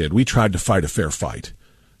did. We tried to fight a fair fight.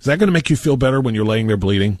 Is that going to make you feel better when you're laying there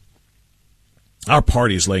bleeding? Our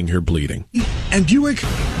party's laying here bleeding. And Buick,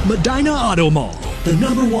 Medina Auto Mall, the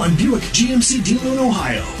 #1 Buick GMC dealer in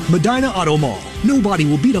Ohio. Medina Auto Mall. Nobody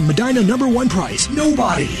will beat a Medina #1 price.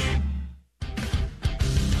 Nobody.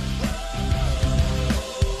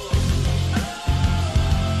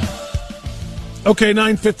 Okay,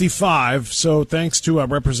 9:55. So thanks to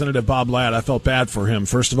Representative Bob Ladd. I felt bad for him,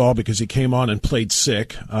 first of all, because he came on and played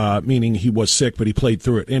sick, meaning he was sick, but he played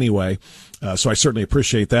through it anyway. So I certainly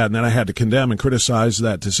appreciate that. And then I had to condemn and criticize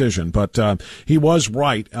that decision. But he was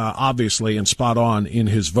right, obviously, and spot on in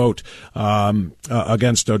his vote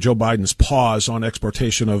against Joe Biden's pause on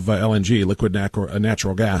exportation of LNG, liquid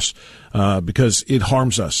natural gas, because it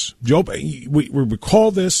harms us. We recall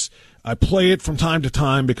this. I play it from time to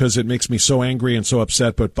time because it makes me so angry and so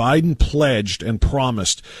upset. But Biden pledged and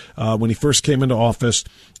promised when he first came into office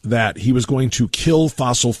that he was going to kill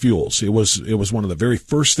fossil fuels. It was one of the very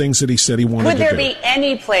first things that he said he wanted to do. Would there be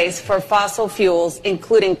any place for fossil fuels,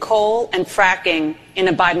 including coal and fracking, in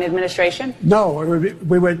a Biden administration? No,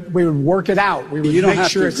 we would work it out. We would make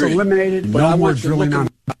sure it's eliminated. But I want you to look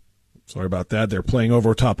at. Sorry about that. They're playing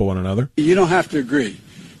over top of one another. You don't have to agree,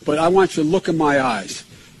 but I want you to look in my eyes.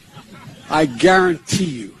 I guarantee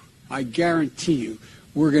you,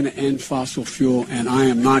 we're going to end fossil fuel, and I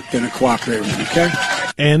am not going to cooperate with you, okay?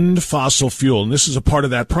 End fossil fuel, and this is a part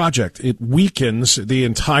of that project. It weakens the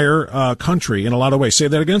entire country in a lot of ways. Say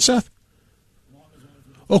that again, Seth?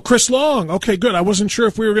 Oh, Chris Long. Okay, good. I wasn't sure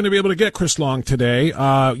if we were going to be able to get Chris Long today.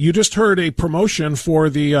 You just heard a promotion for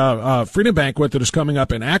the Freedom Banquet that is coming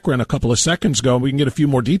up in Akron a couple of seconds ago. We can get a few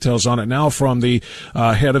more details on it now from the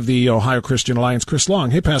head of the Ohio Christian Alliance, Chris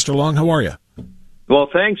Long. Hey, Pastor Long, how are you? Well,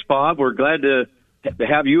 thanks, Bob. We're glad to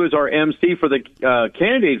have you as our MC for the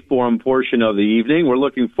candidate forum portion of the evening. We're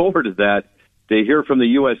looking forward to that, to hear from the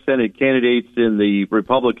U.S. Senate candidates in the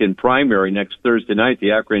Republican primary next Thursday night,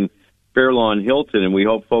 the Akron Fairlawn Hilton, and we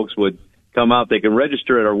hope folks would come out. They can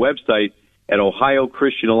register at our website at Ohio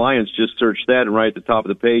Christian Alliance. Just search that, and right at the top of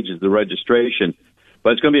the page is the registration.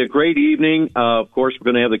 But it's going to be a great evening. Of course,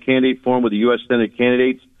 we're going to have the candidate forum with the U.S. Senate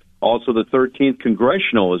candidates. Also, the 13th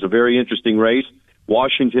Congressional is a very interesting race.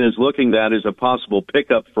 Washington is looking at that as a possible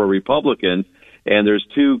pickup for a Republican, and there's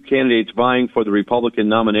two candidates vying for the Republican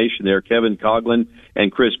nomination there, Kevin Coughlin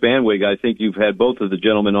and Chris Banwig. I think you've had both of the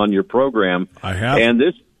gentlemen on your program. I have. And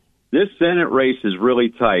this Senate race is really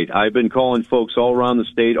tight. I've been calling folks all around the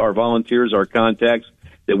state, our volunteers, our contacts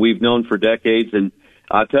that we've known for decades, and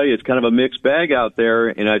I'll tell you, it's kind of a mixed bag out there,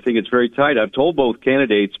 and I think it's very tight. I've told both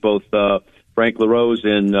candidates, both Frank LaRose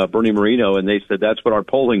and Bernie Moreno, and they said that's what our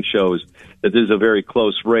polling shows, that this is a very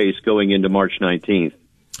close race going into March 19th.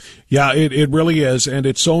 Yeah, it really is, and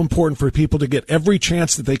it's so important for people to get every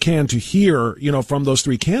chance that they can to hear, from those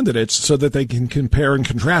three candidates so that they can compare and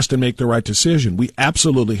contrast and make the right decision. We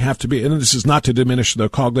absolutely have to be, and this is not to diminish the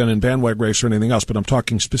Coughlin and Banwag race or anything else, but I'm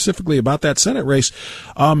talking specifically about that Senate race,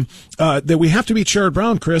 that we have to beat Sherrod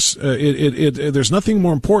Brown, Chris. There's nothing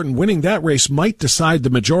more important. Winning that race might decide the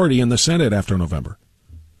majority in the Senate after November.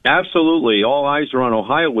 Absolutely. All eyes are on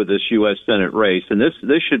Ohio with this U.S. Senate race, and this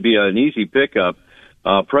should be an easy pickup.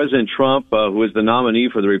 President Trump, who is the nominee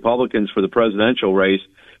for the Republicans for the presidential race,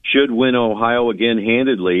 should win Ohio again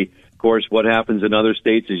handedly. Of course, what happens in other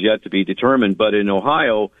states is yet to be determined. But in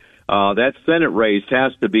Ohio, that Senate race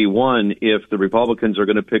has to be won if the Republicans are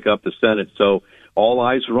going to pick up the Senate. So all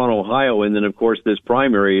eyes are on Ohio. And then, of course, this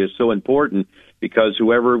primary is so important because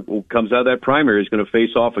whoever comes out of that primary is going to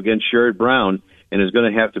face off against Sherrod Brown and is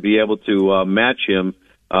going to have to be able to match him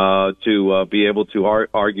to be able to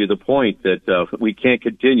argue the point that we can't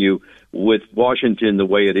continue with Washington the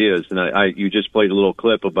way it is. And you just played a little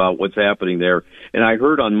clip about what's happening there. And I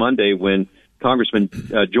heard on Monday when Congressman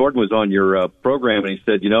Jordan was on your program, and he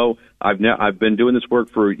said, I've been doing this work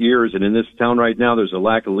for years, and in this town right now, there's a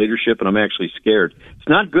lack of leadership, and I'm actually scared. It's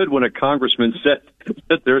not good when a congressman said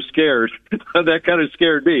that they're scared. That kind of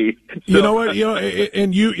scared me. So, you know what?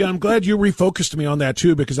 I'm glad you refocused me on that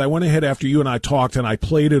too, because I went ahead after you and I talked, and I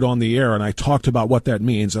played it on the air, and I talked about what that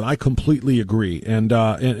means, and I completely agree. And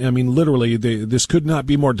I mean, literally, this could not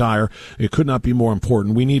be more dire. It could not be more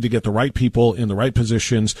important. We need to get the right people in the right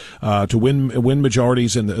positions to win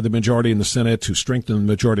majorities in the majority in the Senate, to strengthen the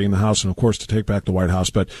majority in the House, and of course to take back the White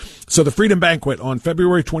House. But so the Freedom Banquet on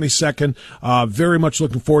February 22nd, very much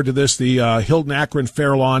looking forward to this. The Hilton Akron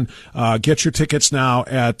Fairlawn. Get your tickets now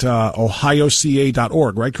at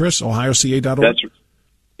ohioca.org, right, Chris? ohioca.org.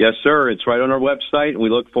 Yes, sir. It's right on our website, and we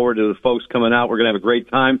look forward to the folks coming out. We're going to have a great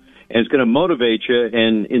time, and it's going to motivate you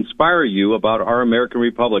and inspire you about our American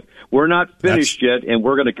Republic. We're not finished yet, and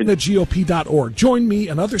we're going to continue. GOP.org. Join me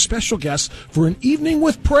and other special guests for an evening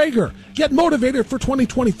with Prager. Get motivated for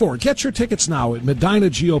 2024. Get your tickets now at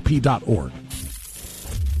medinagop.org.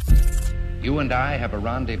 You and I have a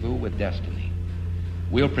rendezvous with destiny.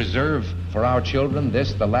 We'll preserve for our children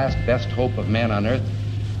this, the last best hope of man on earth,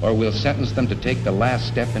 or we'll sentence them to take the last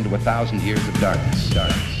step into 1,000 years of darkness.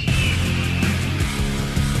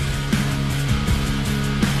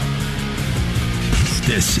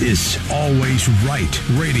 This is Always Right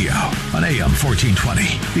Radio on AM 1420.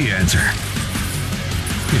 The Answer.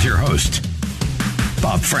 With your host,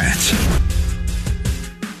 Bob Frantz.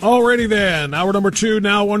 Alrighty then, hour number 2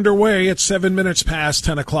 now underway. It's 7 minutes past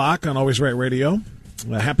 10 o'clock on Always Right Radio.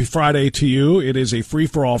 Happy Friday to you. It is a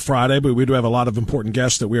free-for-all Friday, but we do have a lot of important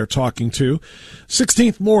guests that we are talking to.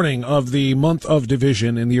 16th morning of the month of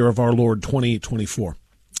division in the year of our Lord 2024.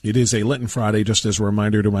 It is a Lenten Friday, just as a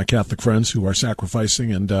reminder to my Catholic friends who are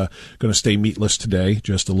sacrificing and going to stay meatless today.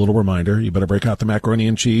 Just a little reminder, you better break out the macaroni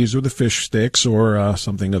and cheese or the fish sticks or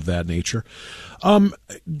something of that nature.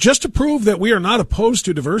 Just to prove that we are not opposed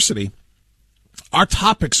to diversity, our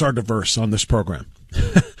topics are diverse on this program.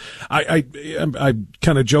 I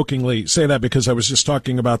kind of jokingly say that because I was just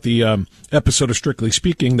talking about the episode of Strictly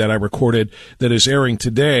Speaking that I recorded that is airing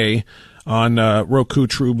today on Roku,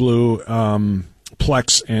 True Blue,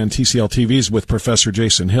 Plex, and TCL TVs with Professor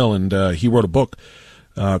Jason Hill, and he wrote a book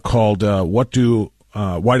called What Do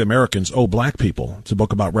White Americans Owe Black People? It's a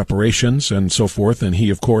book about reparations and so forth, and he,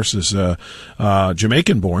 of course, is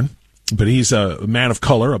Jamaican-born. But he's a man of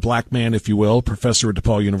color, a black man, if you will, professor at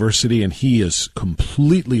DePaul University, and he is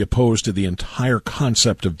completely opposed to the entire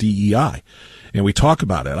concept of DEI. And we talk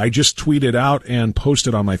about it. I just tweeted out and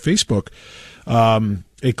posted on my Facebook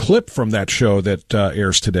a clip from that show that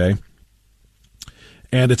airs today.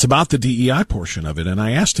 And it's about the DEI portion of it. And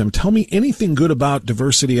I asked him, tell me anything good about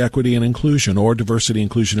diversity, equity, and inclusion, or diversity,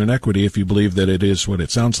 inclusion, and equity, if you believe that it is what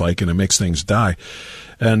it sounds like and it makes things die.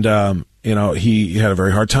 And, he had a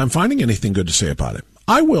very hard time finding anything good to say about it.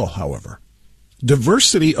 I will, however.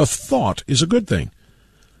 Diversity of thought is a good thing.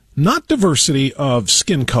 Not diversity of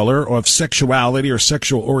skin color or of sexuality or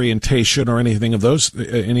sexual orientation or anything of those,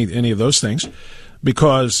 any of those things,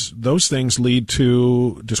 because those things lead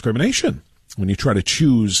to discrimination. When you try to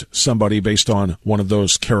choose somebody based on one of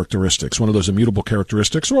those characteristics, one of those immutable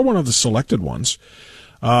characteristics, or one of the selected ones,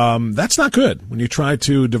 that's not good. When you try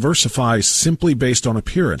to diversify simply based on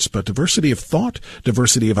appearance, but diversity of thought,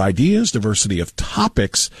 diversity of ideas, diversity of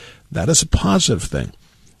topics, that is a positive thing.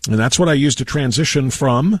 And that's what I use to transition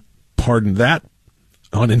from, pardon that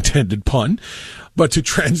unintended pun, but to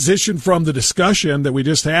transition from the discussion that we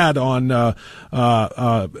just had on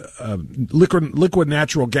liquid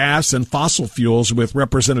natural gas and fossil fuels with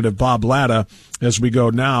Representative Bob Latta as we go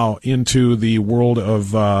now into the world of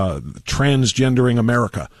transgendering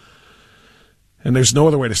America. And there's no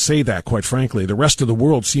other way to say that, quite frankly. The rest of the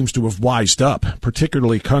world seems to have wised up,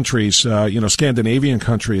 particularly countries, Scandinavian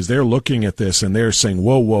countries. They're looking at this and they're saying,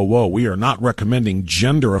 whoa, whoa, whoa, we are not recommending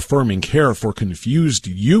gender-affirming care for confused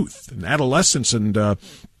youth and adolescents and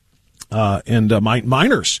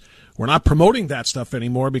minors. We're not promoting that stuff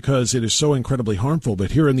anymore because it is so incredibly harmful. But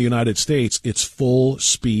here in the United States, it's full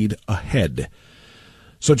speed ahead.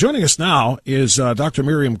 So joining us now is Dr.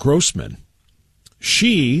 Miriam Grossman.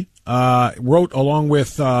 She wrote, along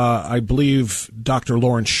with, I believe, Dr.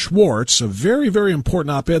 Lawrence Schwartz, a very, very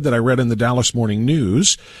important op-ed that I read in the Dallas Morning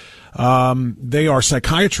News. They are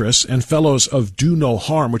psychiatrists and fellows of Do No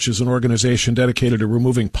Harm, which is an organization dedicated to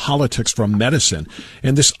removing politics from medicine.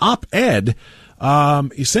 And this op-ed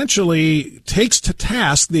essentially takes to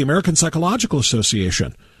task the American Psychological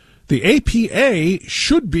Association. The APA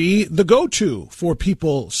should be the go-to for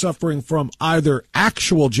people suffering from either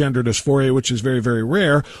actual gender dysphoria, which is very, very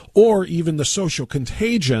rare, or even the social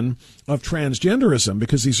contagion of transgenderism,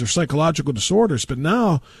 because these are psychological disorders. But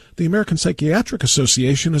now the American Psychiatric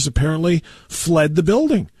Association has apparently fled the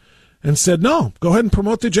building and said, no, go ahead and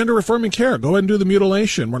promote the gender-affirming care. Go ahead and do the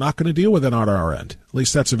mutilation. We're not going to deal with it on our end. At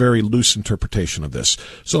least that's a very loose interpretation of this.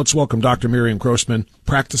 So let's welcome Dr. Miriam Grossman,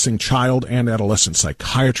 practicing child and adolescent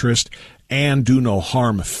psychiatrist and Do No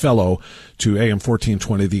Harm fellow, to AM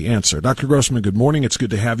 1420 The Answer. Dr. Grossman, good morning. It's good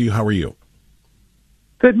to have you. How are you?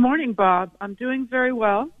 Good morning, Bob. I'm doing very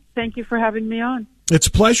well. Thank you for having me on. It's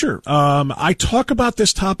a pleasure. I talk about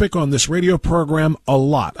this topic on this radio program a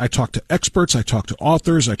lot. I talk to experts, I talk to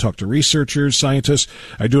authors, I talk to researchers, scientists.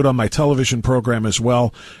 I do it on my television program as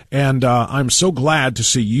well. And I'm so glad to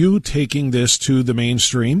see you taking this to the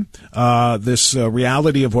mainstream, this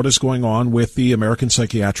reality of what is going on with the American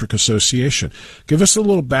Psychiatric Association. Give us a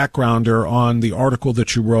little backgrounder on the article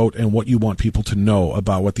that you wrote and what you want people to know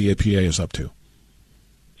about what the APA is up to.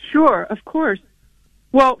 Sure, of course.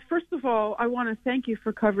 Well, first of all, I want to thank you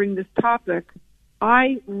for covering this topic.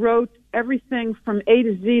 I wrote everything from A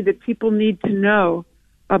to Z that people need to know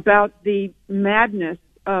about the madness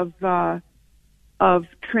of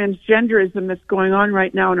transgenderism that's going on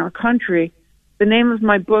right now in our country. The name of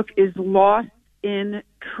my book is Lost in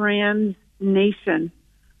Trans Nation,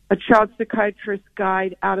 a child psychiatrist's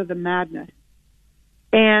guide out of the madness.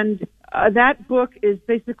 And that book is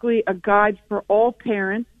basically a guide for all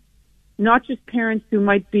parents, not just parents who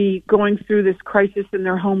might be going through this crisis in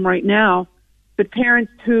their home right now, but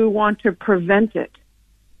parents who want to prevent it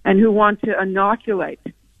and who want to inoculate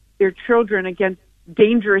their children against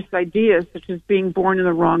dangerous ideas, such as being born in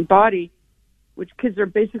the wrong body, which kids are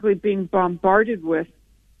basically being bombarded with,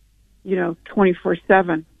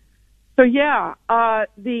 24/7. So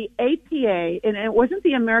the APA, and it wasn't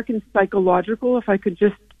the American Psychological, if I could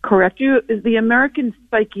just correct you, is the American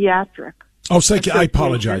Psychiatric. Oh, I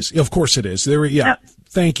apologize. Of course it is.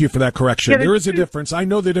 Thank you for that correction. There is a difference. I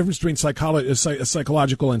know the difference between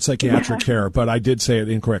psychological and psychiatric care, but I did say it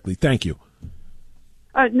incorrectly. Thank you.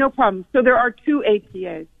 No problem. So there are two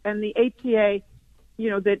APAs, and the APA,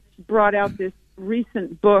 that brought out this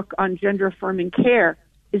recent book on gender-affirming care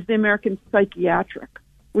is the American Psychiatric,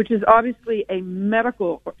 which is obviously a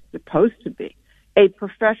medical, or supposed to be, a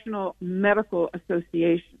professional medical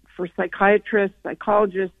association for psychiatrists,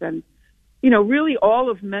 psychologists, and, really all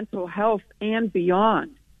of mental health and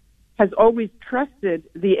beyond, has always trusted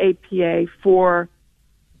the APA for,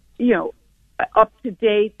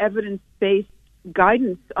 up-to-date, evidence-based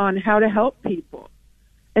guidance on how to help people.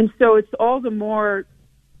 And so it's all the more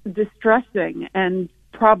distressing and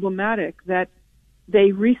problematic that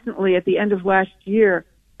they recently, at the end of last year,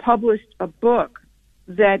 published a book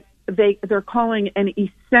that they're calling an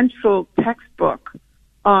essential textbook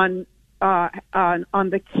on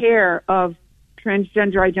the care of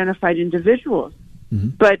transgender identified individuals. Mm-hmm.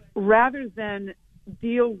 But rather than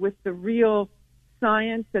deal with the real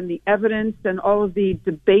science and the evidence and all of the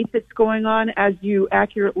debate that's going on, as you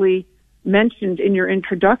accurately mentioned in your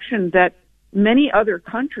introduction, that many other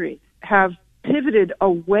countries have pivoted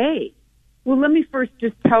away. Well, let me first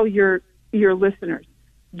just tell your listeners,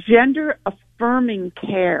 gender affirming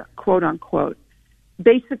care, quote unquote,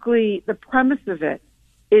 basically the premise of it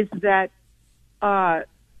is that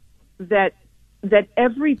that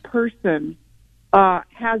every person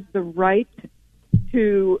has the right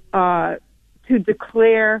to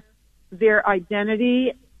declare their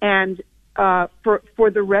identity, and for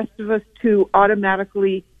the rest of us to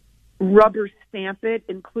automatically rubber stamp it,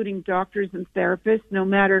 including doctors and therapists, no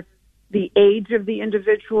matter the age of the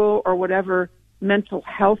individual or whatever mental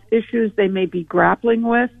health issues they may be grappling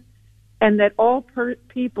with, and that all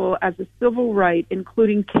people, as a civil right,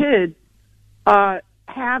 including kids,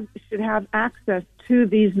 should have access to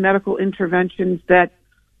these medical interventions that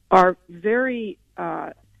are very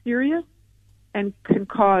serious and can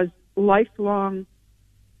cause lifelong,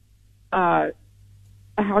 how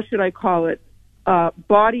should I call it,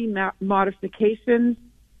 body modifications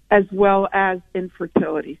as well as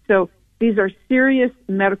infertility. So these are serious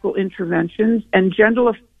medical interventions, and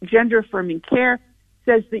gender-affirming care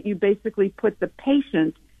says that you basically put the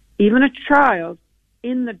patient, even a child,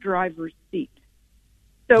 in the driver's seat.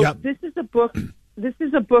 So This is a book. This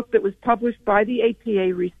is a book that was published by the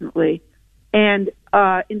APA recently, and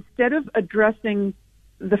instead of addressing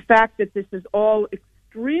the fact that this is all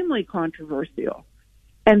extremely controversial,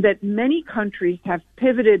 and that many countries have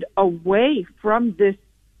pivoted away from this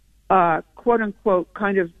quote-unquote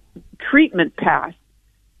kind of treatment path,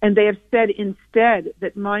 and they have said instead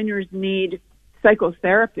that minors need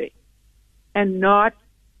psychotherapy and not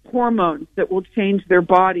hormones that will change their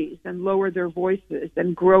bodies and lower their voices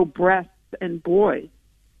and grow breasts and boys.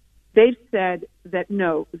 They've said that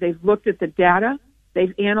no, they've looked at the data,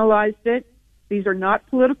 they've analyzed it. These are not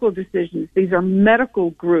political decisions. These are medical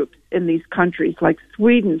groups in these countries like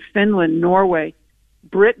Sweden, Finland, Norway,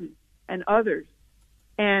 Britain, and others.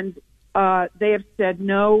 And they have said,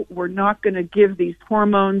 no, we're not going to give these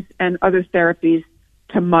hormones and other therapies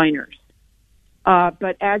to minors.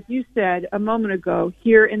 But as you said a moment ago,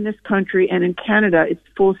 here in this country and in Canada, it's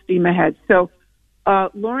full steam ahead. So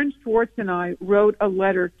Lauren Schwartz and I wrote a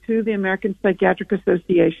letter to the American Psychiatric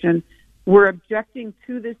Association. We're objecting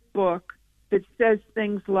to this book that says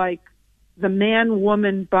things like the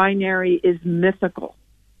man-woman binary is mythical.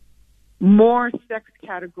 More sex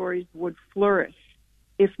categories would flourish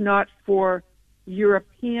if not for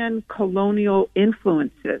European colonial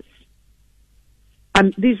influences.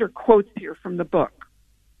 These are quotes here from the book.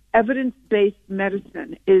 Evidence-based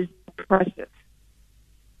medicine is oppressive.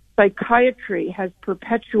 Psychiatry has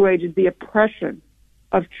perpetuated the oppression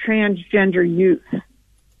of transgender youth.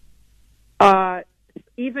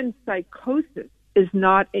 Even psychosis is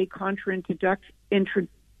not a contraindication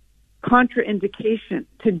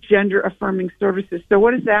to gender-affirming services. So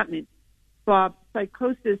what does that mean, Bob?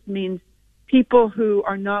 Psychosis means people who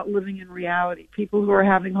are not living in reality, people who are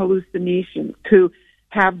having hallucinations, who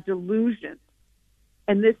have delusions.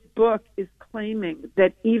 And this book is claiming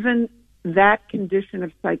that even that condition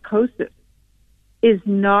of psychosis is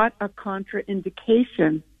not a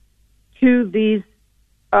contraindication to these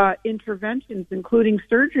interventions, including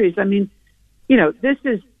surgeries. I mean, this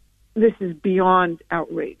is beyond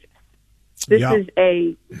outrageous. This is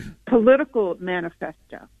a political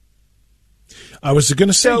manifesto. I was going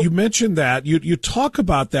to say, you mentioned that. You talk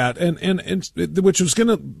about that, and which was going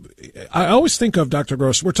to, I always think of Dr.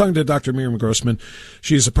 Gross. We're talking to Dr. Miriam Grossman.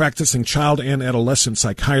 She's a practicing child and adolescent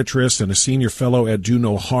psychiatrist and a senior fellow at Do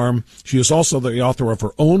No Harm. She is also the author of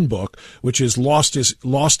her own book, which is Lost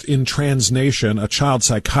in Transnation, a child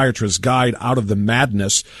psychiatrist's guide out of the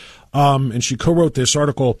madness. And she co-wrote this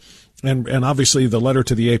article and obviously the letter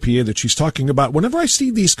to the APA that she's talking about. Whenever I see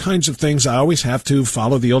these kinds of things, I always have to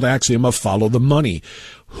follow the old axiom of follow the money.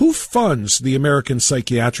 Who funds the American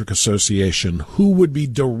Psychiatric Association? Who would be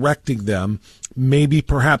directing them, maybe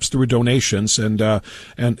perhaps through donations and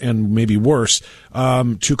maybe worse,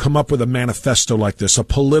 to come up with a manifesto like this, a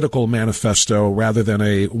political manifesto rather than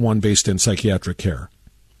a one based in psychiatric care?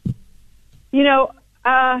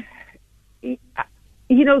 The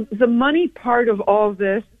money part of all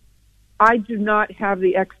this, I do not have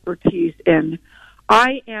the expertise in.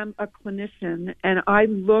 I am a clinician, and I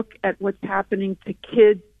look at what's happening to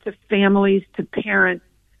kids, to families, to parents,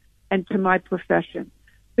 and to my profession.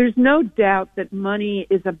 There's no doubt that money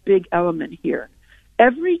is a big element here.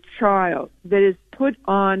 Every child that is put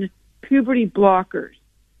on puberty blockers,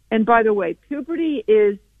 and by the way, puberty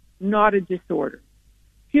is not a disorder.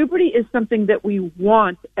 Puberty is something that we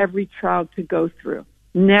want every child to go through,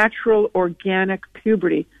 natural, organic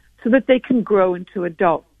puberty, so that they can grow into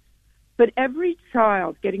adults. But every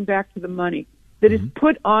child, getting back to the money, that is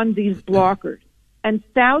put on these blockers, and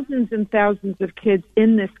thousands of kids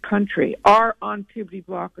in this country are on puberty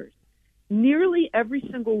blockers, nearly every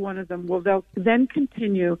single one of them will then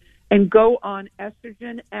continue and go on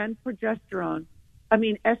estrogen and testosterone.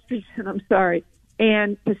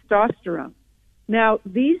 Now,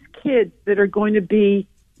 these kids that are going to be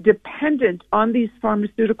dependent on these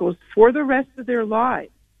pharmaceuticals for the rest of their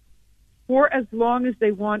lives, for as long as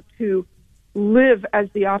they want to live as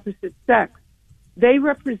the opposite sex, they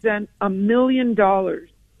represent $1 million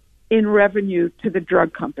in revenue to the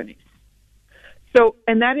drug companies. So,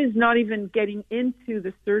 and that is not even getting into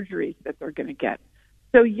the surgeries that they're going to get.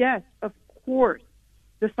 So yes, of course,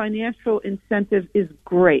 the financial incentive is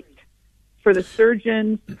great for the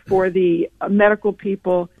surgeons, for the medical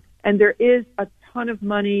people, and there is a ton of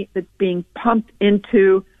money that's being pumped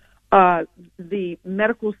into the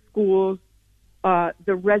medical schools,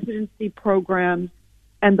 the residency programs,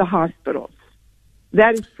 and the hospitals.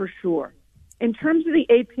 That is for sure. In terms of the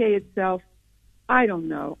APA itself, I don't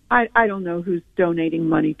know. I don't know who's donating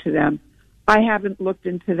money to them. I haven't looked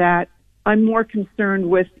into that. I'm more concerned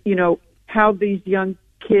with, how these young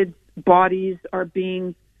kids' bodies are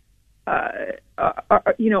being,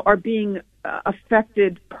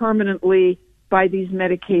 affected permanently by these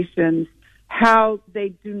medications, how they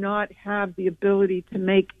do not have the ability to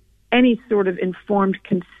make any sort of informed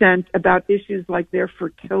consent about issues like their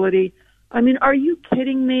fertility. I mean, are you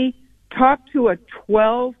kidding me? Talk to a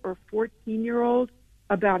 12 or 14-year-old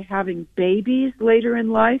about having babies later in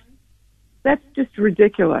life? That's just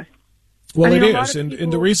ridiculous. Well, it is, and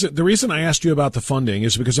the reason I asked you about the funding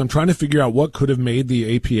is because I'm trying to figure out what could have made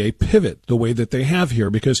the APA pivot the way that they have here.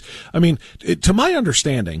 Because, to my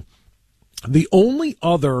understanding, the only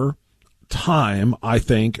other time, I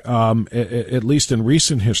think, at least in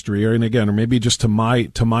recent history, or maybe just to my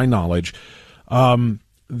knowledge,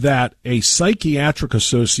 that a psychiatric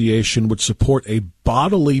association would support a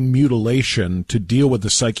bodily mutilation to deal with the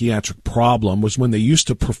psychiatric problem was when they used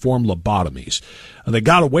to perform lobotomies. They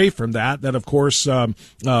got away from that. That, of course,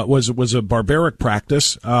 was a barbaric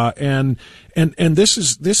practice, and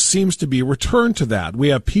this seems to be a return to that. We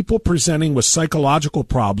have people presenting with psychological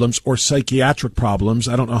problems or psychiatric problems.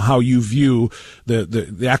 I don't know how you view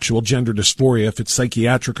the actual gender dysphoria, if it's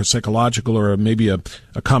psychiatric or psychological or maybe a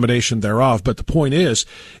combination thereof. But the point is,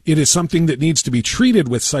 it is something that needs to be treated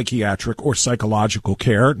with psychiatric or psychological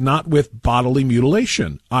care, not with bodily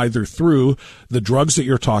mutilation, either through the drugs that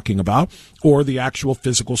you're talking about or the actual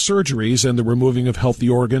physical surgeries and the removing of healthy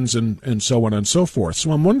organs and so on and so forth.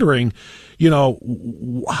 So I'm wondering,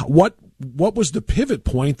 what was the pivot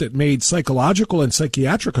point that made psychological and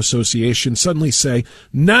psychiatric associations suddenly say,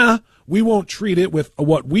 nah, we won't treat it with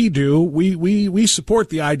what we do. We support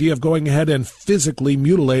the idea of going ahead and physically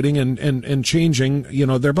mutilating and changing,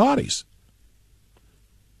 their bodies.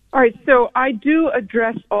 All right, so I do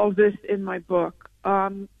address all this in my book.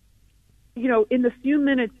 In the few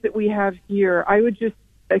minutes that we have here, I would just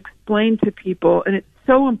explain to people, and it's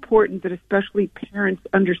so important that especially parents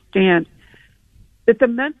understand that the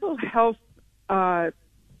mental health, the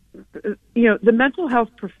mental health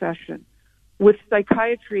profession with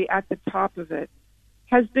psychiatry at the top of it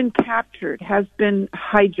has been captured, has been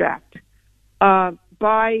hijacked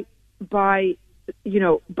by by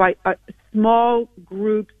small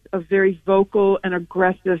groups of very vocal and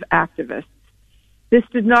aggressive activists. This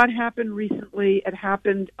did not happen recently. It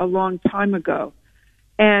happened a long time ago.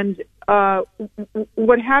 And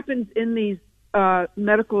what happens in these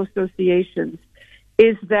medical associations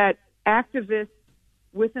is that activists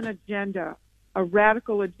with an agenda, a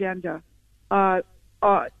radical agenda,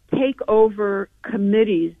 take over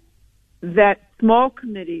small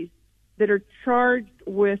committees that are charged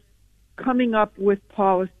with coming up with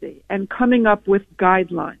policy and coming up with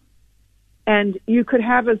guidelines. And you could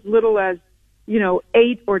have as little as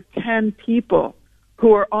 8 or 10 people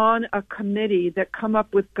who are on a committee that come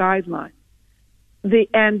up with guidelines.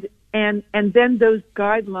 And then those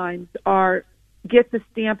guidelines get the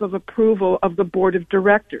stamp of approval of the board of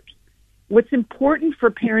directors. What's important for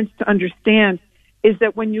parents to understand is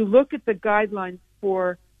that when you look at the guidelines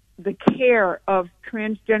for the care of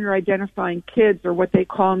transgender identifying kids, or what they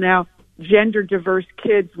call now gender diverse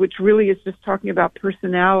kids, which really is just talking about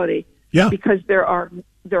personality, because there are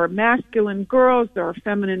masculine girls, there are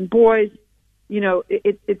feminine boys.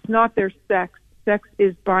 It's not their sex. Sex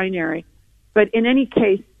is binary. But in any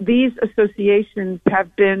case, these associations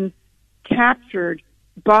have been captured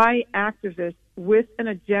by activists with an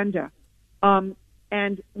agenda.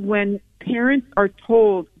 And when parents are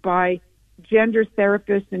told by gender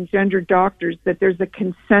therapists and gender doctors that there's a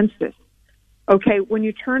consensus, okay, when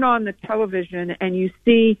you turn on the television and you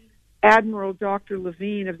see Admiral Dr.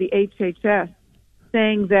 Levine of the HHS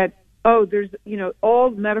saying that, all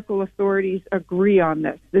medical authorities agree on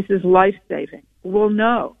this. This is life-saving. Well,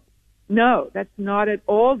 no, that's not at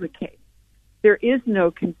all the case. There is no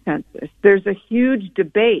consensus. There's a huge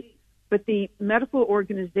debate, but the medical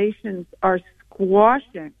organizations are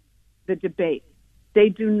squashing the debate. They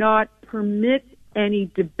do not permit any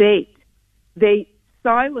debate. They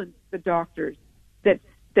silence the doctors that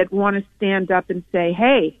want to stand up and say,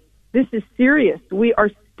 hey, this is serious. We are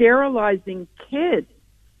sterilizing kids.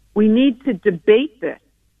 We need to debate this.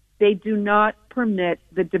 They do not permit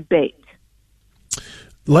the debate.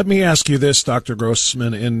 Let me ask you this, Dr.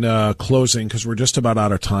 Grossman, in closing, because we're just about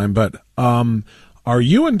out of time, but are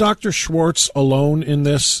you and Dr. Schwartz alone in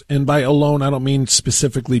this? And by alone, I don't mean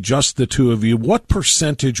specifically just the two of you. What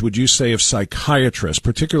percentage would you say of psychiatrists,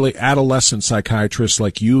 particularly adolescent psychiatrists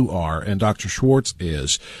like you are and Dr. Schwartz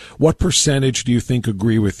is, what percentage do you think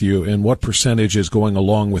agree with you, and what percentage is going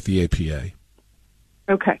along with the APA?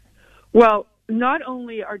 Okay. Well, not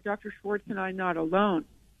only are Dr. Schwartz and I not alone,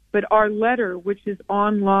 but our letter, which is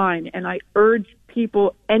online, and I urge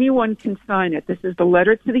people, anyone can sign it. This is the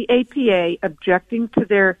letter to the APA objecting to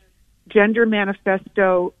their gender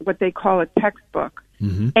manifesto, what they call a textbook.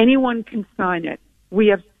 Mm-hmm. Anyone can sign it. We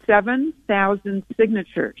have 7,000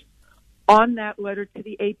 signatures on that letter to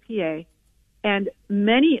the APA, and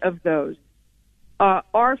many of those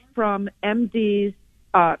are from MDs,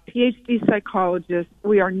 PhD psychologists.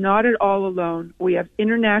 We are not at all alone. We have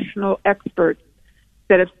international experts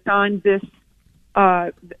that have signed this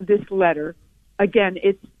letter. Again,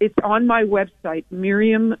 it's on my website,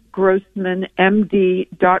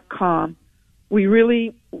 MiriamGrossmanMD.com. We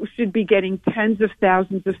really should be getting tens of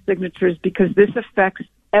thousands of signatures because this affects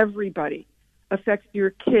everybody, affects your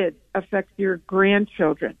kids, affects your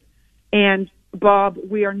grandchildren. And Bob,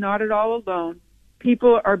 we are not at all alone.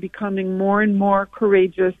 People are becoming more and more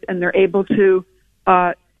courageous, and they're able to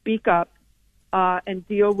speak up and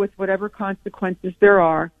deal with whatever consequences there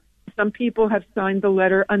are. Some people have signed the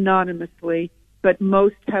letter anonymously, but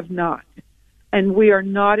most have not. And we are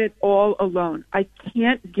not at all alone. I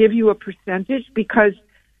can't give you a percentage because,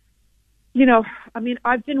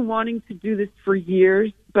 I've been wanting to do this for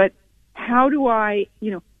years, but how do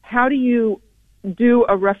you do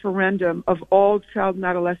a referendum of all child and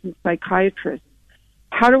adolescent psychiatrists?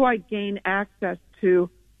 How do I gain access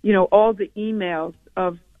to, all the emails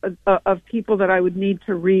of people that I would need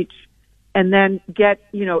to reach, and then get,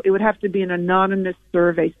 it would have to be an anonymous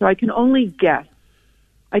survey. So I can only guess.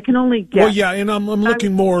 Well, yeah, and I'm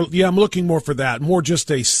looking more for that, more just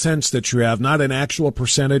a sense that you have, not an actual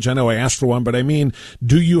percentage. I know I asked for one, but I mean,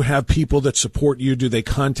 do you have people that support you? Do they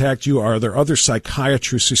contact you? Are there other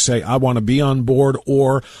psychiatrists who say, I want to be on board,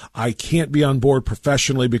 or I can't be on board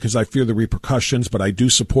professionally because I fear the repercussions, but I do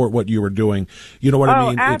support what you are doing? You know what I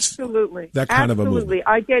mean? Absolutely. It's that kind of a movement.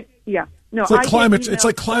 I get No, it's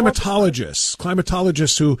like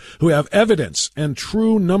climatologists who have evidence and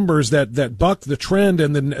true numbers that buck the trend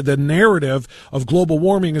and the narrative of global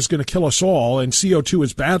warming is going to kill us all, and CO2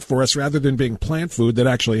 is bad for us rather than being plant food that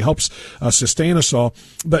actually helps sustain us all.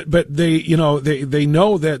 But they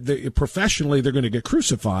know that professionally they're going to get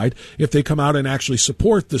crucified if they come out and actually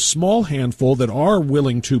support the small handful that are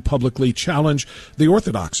willing to publicly challenge the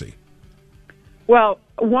orthodoxy. Well,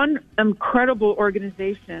 one incredible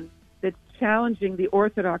organization that's challenging the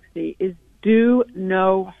orthodoxy is Do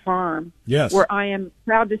No Harm, yes, where I am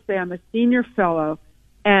proud to say I'm a senior fellow,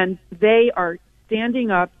 and they are standing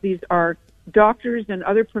up. These are doctors and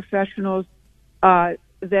other professionals that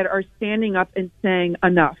are standing up and saying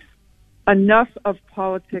enough of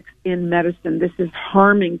politics in medicine. This is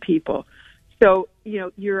harming people. So,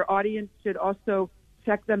 your audience should also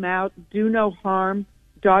check them out,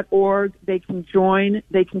 donoharm.org. They can join.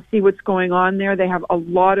 They can see what's going on there. They have a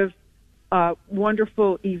lot of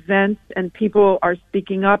wonderful events, and people are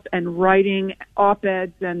speaking up and writing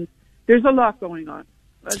op-eds, and there's a lot going on.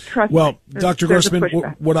 Trust me. Dr. Grossman,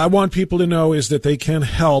 what I want people to know is that they can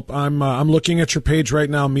help. I'm looking at your page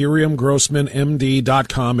right now,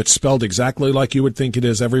 MiriamGrossmanMD.com. It's spelled exactly like you would think it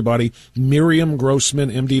is, everybody.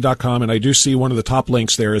 MiriamGrossmanMD.com. And I do see one of the top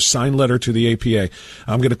links there is sign letter to the APA.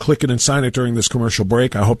 I'm going to click it and sign it during this commercial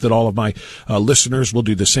break. I hope that all of my listeners will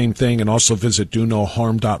do the same thing, and also visit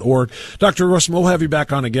donoharm.org. Dr. Grossman, we'll have you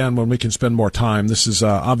back on again when we can spend more time. This is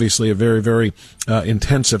obviously a very, very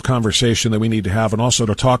intensive conversation that we need to have, and also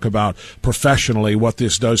to talk about professionally what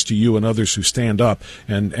this does to you and others who stand up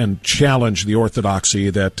and challenge the orthodoxy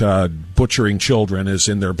that butchering children is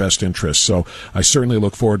in their best interest. So I certainly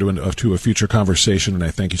look forward to a future conversation, and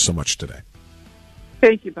I thank you so much today.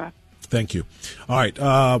 Thank you, Bob. Thank you. All right,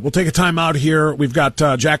 we'll take a time out here. We've got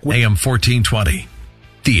Jack. AM 1420,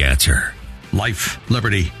 The Answer. Life,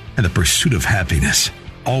 liberty, and the pursuit of happiness.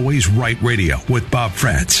 Always Right Radio with Bob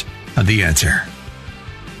Frantz on The Answer.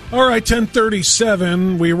 All right,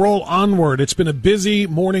 10:37. We roll onward. It's been a busy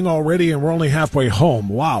morning already, and we're only halfway home.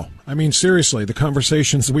 Wow. I mean, seriously, the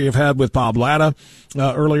conversations we have had with Bob Latta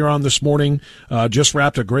earlier on this morning, just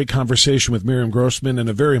wrapped a great conversation with Miriam Grossman, and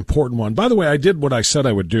a very important one. By the way, I did what I said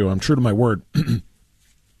I would do. I'm true to my word.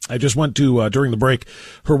 I just went to, during the break,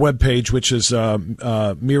 her webpage, which is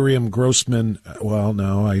Miriam Grossman. Well,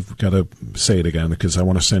 no, I've got to say it again because I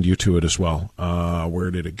want to send you to it as well.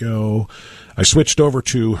 Where did it go? I switched over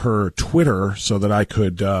to her Twitter so that I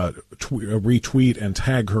could retweet and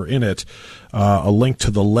tag her in it, a link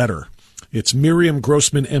to the letter. It's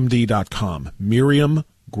MiriamGrossmanMD.com.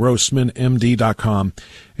 MiriamGrossmanMD.com.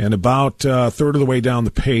 And about a third of the way down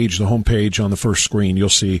the page, the home page on the first screen, you'll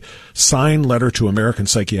see signed letter to American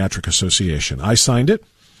Psychiatric Association. I signed it,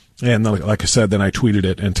 and like I said, then I tweeted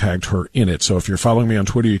it and tagged her in it. So if you're following me on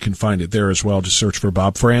Twitter, you can find it there as well. Just search for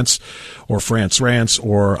Bob Frantz or Frantz Rants,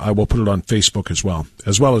 or I will put it on Facebook as well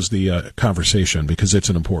as the conversation, because it's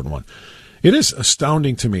an important one. It is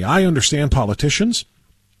astounding to me. I understand politicians,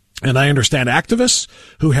 and I understand activists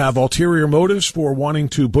who have ulterior motives for wanting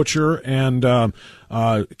to butcher and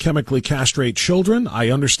chemically castrate children.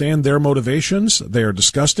 I understand their motivations. They are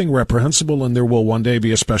disgusting, reprehensible, and there will one day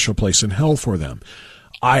be a special place in hell for them.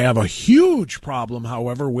 I have a huge problem,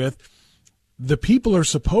 however, with the people who are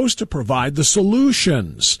supposed to provide the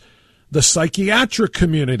solutions. The psychiatric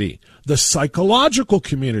community, the psychological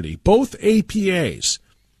community, both APAs.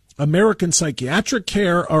 American Psychiatric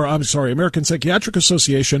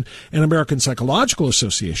Association and American Psychological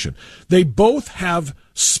Association. They both have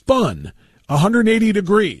spun 180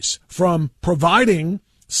 degrees from providing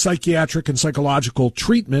psychiatric and psychological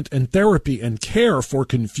treatment and therapy and care for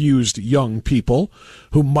confused young people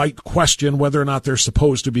who might question whether or not they're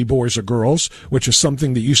supposed to be boys or girls, which is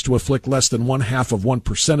something that used to afflict less than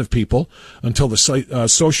 0.5% of people until the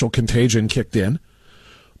social contagion kicked in.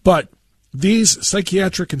 But these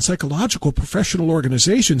psychiatric and psychological professional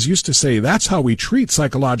organizations used to say that's how we treat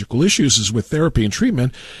psychological issues, is with therapy and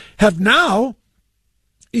treatment, have now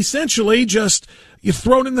essentially just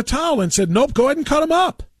thrown in the towel and said, nope, go ahead and cut them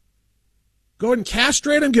up. Go ahead and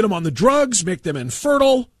castrate them, get them on the drugs, make them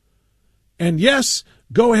infertile. And yes,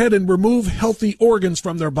 go ahead and remove healthy organs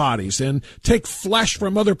from their bodies and take flesh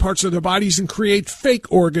from other parts of their bodies and create fake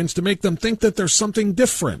organs to make them think that there's something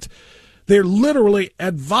different. They're literally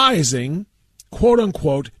advising, quote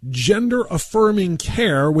unquote, gender affirming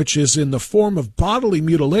care, which is in the form of bodily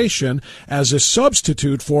mutilation, as a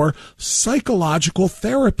substitute for psychological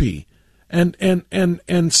therapy and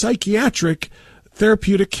psychiatric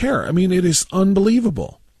therapeutic care. I mean, it is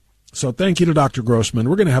unbelievable. So thank you to Dr. Grossman.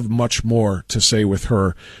 We're going to have much more to say with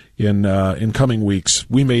her in coming weeks.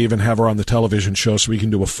 We may even have her on the television show so we can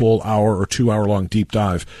do a full hour or 2 hour long deep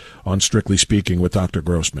dive on Strictly Speaking with Dr.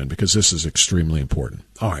 Grossman, because this is extremely important.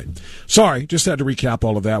 All right. Sorry, just had to recap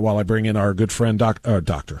all of that while I bring in our good friend,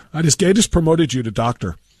 Doctor. I just promoted you to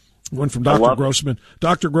Doctor. Went from Dr.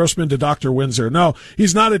 Grossman to Dr. Windsor. No,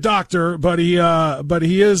 he's not a doctor, but he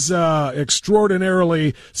is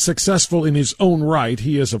extraordinarily successful in his own right.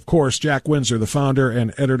 He is, of course, Jack Windsor, the founder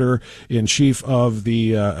and editor-in-chief of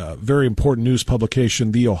the very important news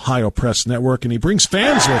publication, the Ohio Press Network, and he brings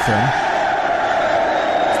fans with him.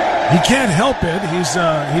 He can't help it.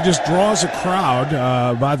 He just draws a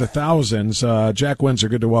crowd by the thousands. Jack Windsor,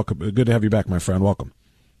 good to have you back, my friend. Welcome.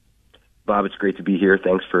 Bob, it's great to be here.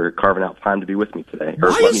 Thanks for carving out time to be with me today,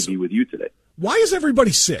 or let me be with you today. Why is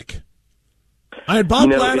everybody sick? I had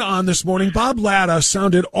Bob Latta on this morning. Bob Latta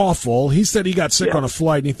sounded awful. He said he got sick on a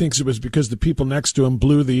flight, and he thinks it was because the people next to him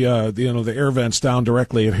blew the air vents down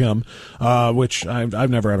directly at him, which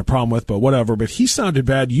I've never had a problem with, but whatever. But he sounded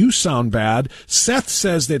bad. You sound bad. Seth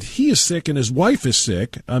says that he is sick and his wife is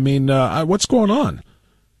sick. I mean, what's going on?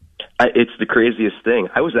 It's the craziest thing.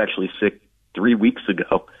 I was actually sick 3 weeks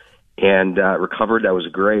ago. And recovered. That was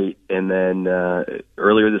great. And then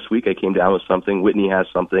earlier this week, I came down with something. Whitney has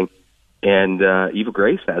something, and Eva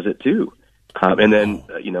Grace has it too. And then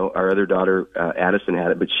our other daughter Addison had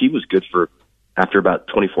it, but she was good for after about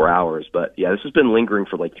 24 hours. But yeah, this has been lingering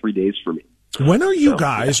for like 3 days for me. When are you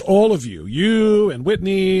guys, all of you and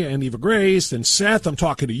Whitney and Eva Grace and Seth? I'm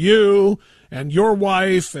talking to you and your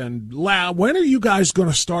wife and when are you guys going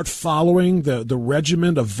to start following the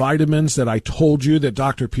regimen of vitamins that I told you, that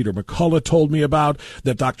Dr. Peter McCullough told me about,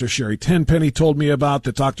 that Dr. Sherry Tenpenny told me about,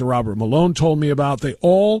 that Dr. Robert Malone told me about? They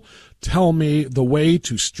all tell me the way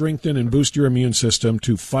to strengthen and boost your immune system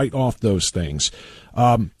to fight off those things.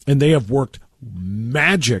 And they have worked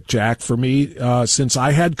magic, Jack, for me since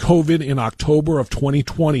I had COVID in October of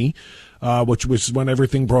 2020. Which was when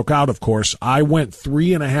everything broke out, of course. I went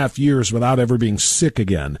 3.5 years without ever being sick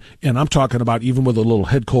again. And I'm talking about even with a little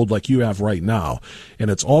head cold like you have right now.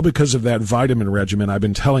 And it's all because of that vitamin regimen I've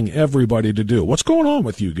been telling everybody to do. What's going on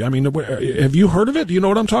with you? I mean, have you heard of it? Do you know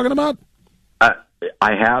what I'm talking about? I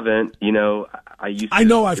haven't. I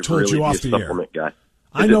know I've told you off the air. Guy.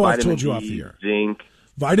 I know I've told you off the air. Zinc.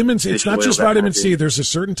 Vitamin C, it's not just vitamin C. There's a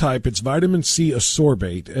certain type. It's vitamin C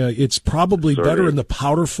ascorbate. It's probably better in the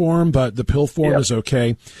powder form, but the pill form is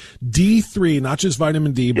okay. D3, not just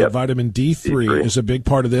vitamin D, but vitamin D3 is a big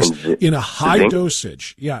part of this. In a high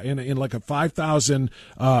dosage, in like a 5,000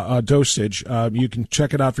 dosage, you can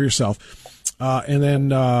check it out for yourself. And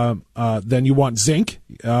then you want zinc,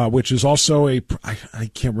 which is also I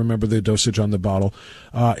can't remember the dosage on the bottle.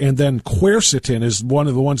 And then quercetin is one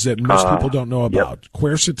of the ones that most people don't know about.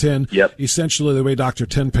 Quercetin, essentially the way Dr.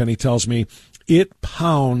 Tenpenny tells me, it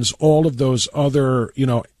pounds all of those other,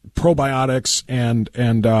 probiotics and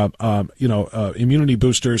immunity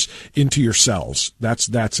boosters into your cells.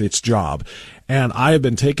 That's its job. And I have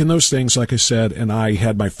been taking those things, like I said, and I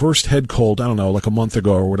had my first head cold, I don't know, like a month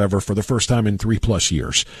ago or whatever, for the first time in 3+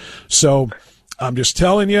 years. So I'm just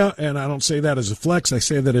telling you, and I don't say that as a flex, I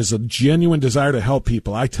say that as a genuine desire to help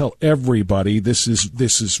people. I tell everybody this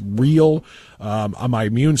is real. My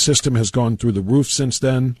immune system has gone through the roof since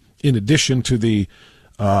then, in addition to the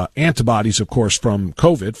antibodies, of course, from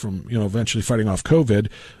COVID, from eventually fighting off COVID.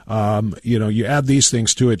 You add these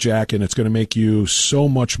things to it, Jack, and it's going to make you so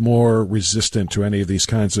much more resistant to any of these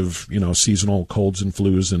kinds of seasonal colds and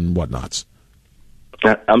flus and whatnots.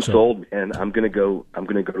 I'm sold, and I'm going to go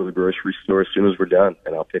to the grocery store as soon as we're done,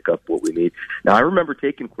 and I'll pick up what we need. Now, I remember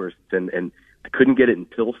taking quercetin, and I couldn't get it in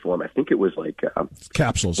pill form. I think it was like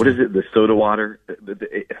capsules. What is it? The soda water.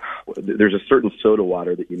 There's a certain soda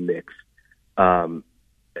water that you mix.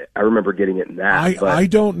 I remember getting it in that. I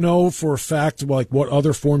don't know for a fact like what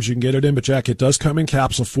other forms you can get it in, but Jack, it does come in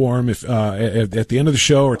capsule form. If at the end of the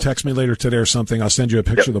show or text me later today or something, I'll send you a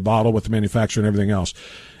picture of the bottle with the manufacturer and everything else.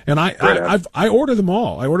 And I order them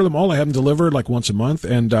all. I have them delivered like once a month,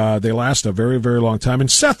 and they last a very, very long time. And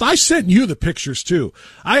Seth, I sent you the pictures too.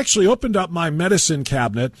 I actually opened up my medicine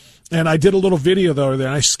cabinet, and I did a little video though. Then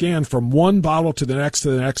I scanned from one bottle to the next, to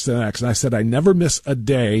the next, to the next. And I said I never miss a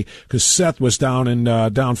day because Seth was down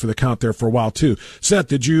for the count there for a while too. Seth,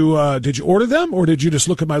 did you order them, or did you just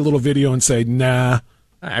look at my little video and say nah?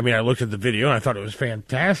 I mean, I looked at the video and I thought it was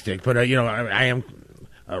fantastic, but I am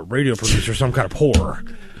a radio producer, so I'm kind of poor.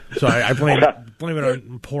 So I blame it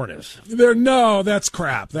on poorness. That's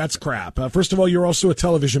crap. That's crap. First of all, you're also a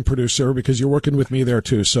television producer because you're working with me there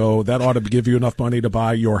too. So that ought to give you enough money to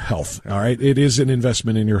buy your health. All right, it is an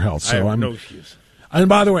investment in your health. So I have no excuse. And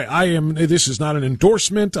by the way, this is not an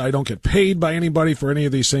endorsement. I don't get paid by anybody for any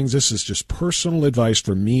of these things. This is just personal advice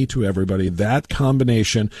from me to everybody. That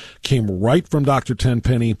combination came right from Dr.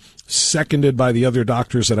 Tenpenny, seconded by the other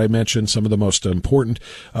doctors that I mentioned, some of the most important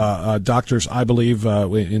doctors, I believe,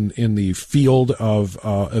 in the field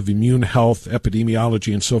of immune health,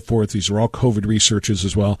 epidemiology, and so forth. These are all COVID researchers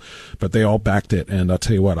as well, but they all backed it. And I'll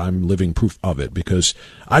tell you what, I'm living proof of it because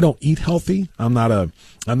I don't eat healthy. I'm not a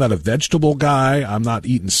vegetable guy. I'm not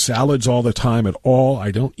eating salads all the time at all.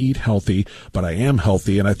 I don't eat healthy, but I am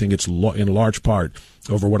healthy, and I think it's in large part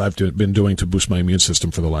over what I've been doing to boost my immune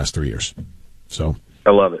system for the last 3 years. So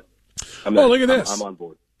I love it. Look at this. I'm on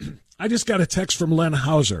board. I just got a text from Len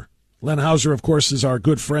Hauser. Len Hauser, of course, is our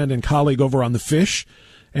good friend and colleague over on The Fish.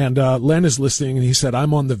 And Len is listening, and he said,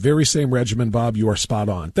 I'm on the very same regimen, Bob. You are spot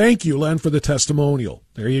on. Thank you, Len, for the testimonial.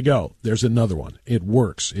 There you go. There's another one. It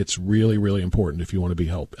works. It's really, really important if you want to be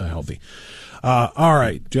healthy. All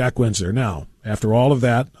right, Jack Windsor. Now, after all of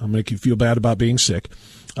that, I'm going to make you feel bad about being sick.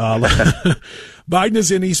 Biden is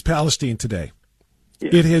in East Palestine today.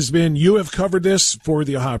 Yeah. It has been, you have covered this for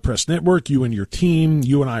the Ohio Press Network, you and your team,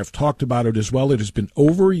 you and I have talked about it as well. It has been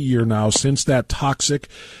over a year now since that toxic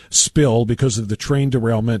spill because of the train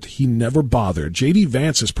derailment. He never bothered. J.D.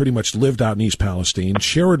 Vance has pretty much lived out in East Palestine.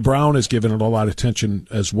 Sherrod Brown has given it a lot of attention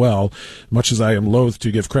as well, much as I am loath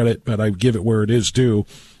to give credit, but I give it where it is due.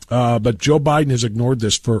 But Joe Biden has ignored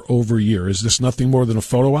this for over a year. Is this nothing more than a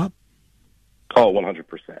photo op? Oh, 100%.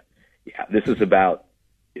 Yeah, this is about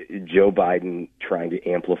Joe Biden trying to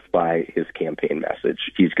amplify his campaign message.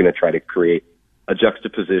 He's going to try to create a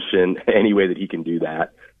juxtaposition any way that he can do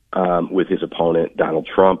that with his opponent, Donald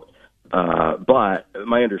Trump. But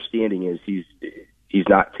my understanding is he's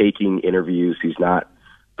not taking interviews. He's not.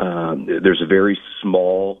 There's a very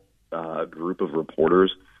small group of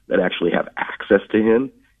reporters that actually have access to him,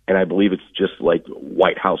 and I believe it's just like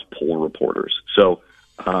White House poll reporters. So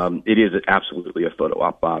it is absolutely a photo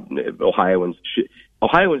op, Bob. Ohioans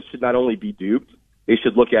should not only be duped, they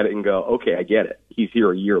should look at it and go, okay, I get it. He's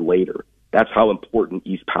here a year later. That's how important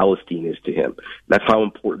East Palestine is to him. That's how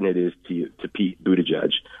important it is to Pete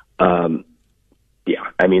Buttigieg. Yeah,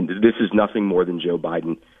 I mean, this is nothing more than Joe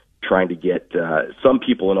Biden trying to get some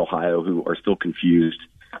people in Ohio who are still confused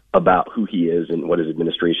about who he is and what his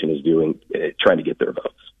administration is doing, trying to get their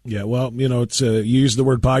votes. Yeah, well, it's you use the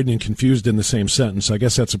word Biden and confused in the same sentence. I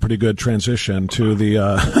guess that's a pretty good transition to the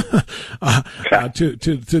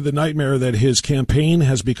to the nightmare that his campaign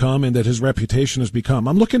has become and that his reputation has become.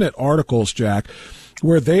 I'm looking at articles, Jack,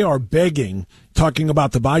 where they are begging, talking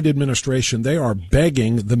about the Biden administration, they are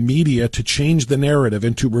begging the media to change the narrative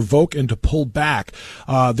and to revoke and to pull back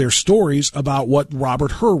their stories about what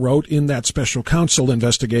Robert Hur wrote in that special counsel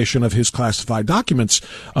investigation of his classified documents,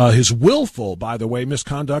 his willful, by the way,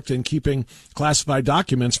 misconduct in keeping classified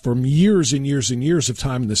documents from years and years and years of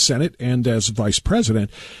time in the Senate and as vice president.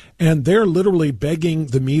 And they're literally begging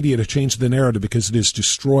the media to change the narrative because it is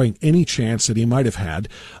destroying any chance that he might have had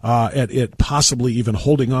at it possibly even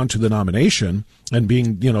holding on to the nomination and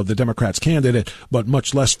being, the Democrats' candidate, but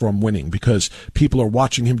much less from winning because people are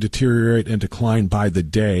watching him deteriorate and decline by the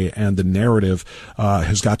day, and the narrative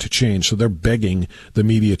has got to change. So they're begging the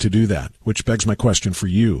media to do that, which begs my question for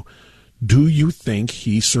you. Do you think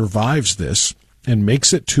he survives this and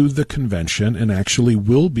makes it to the convention and actually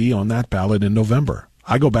will be on that ballot in November?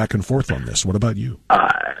 I go back and forth on this. What about you?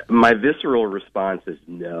 My visceral response is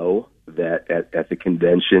no, that at the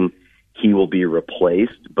convention he will be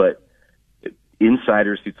replaced. But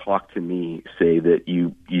insiders who talk to me say that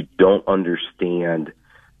you don't understand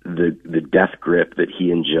the death grip that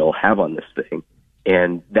he and Jill have on this thing.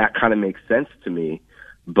 And that kind of makes sense to me.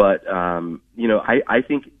 But, I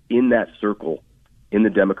think in that circle, in the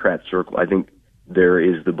Democrat circle, I think there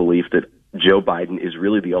is the belief that Joe Biden is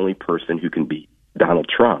really the only person who can beat Donald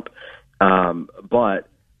Trump. But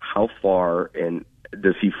how far and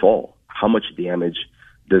does he fall? How much damage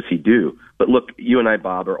does he do? But look, you and I,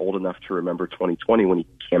 Bob, are old enough to remember 2020 when he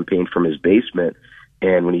campaigned from his basement,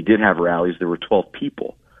 and when he did have rallies, there were 12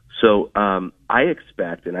 people. So I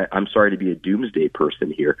expect, and I'm sorry to be a doomsday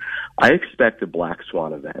person here, I expect a black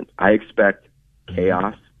swan event. I expect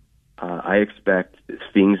chaos. I expect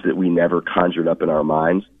things that we never conjured up in our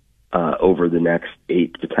minds over the next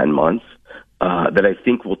 8 to 10 months. That I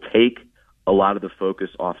think will take a lot of the focus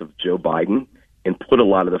off of Joe Biden and put a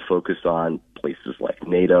lot of the focus on places like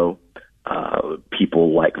NATO,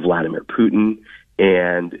 people like Vladimir Putin,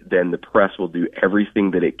 and then the press will do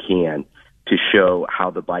everything that it can to show how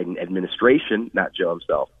the Biden administration, not Joe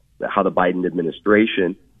himself, how the Biden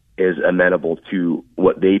administration is amenable to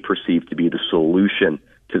what they perceive to be the solution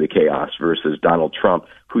to the chaos versus Donald Trump,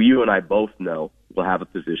 who you and I both know will have a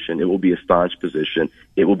position. It will be a staunch position.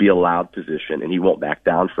 It will be a loud position, and he won't back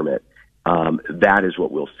down from it. That is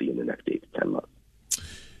what we'll see in the next 8 to 10 months.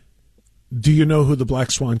 Do you know who the Black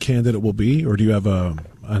Swan candidate will be, or do you have an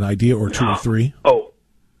idea or two or three? Oh,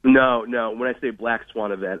 no. When I say Black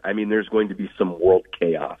Swan event, I mean there's going to be some world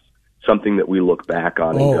chaos, something that we look back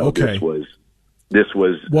on and go, okay. This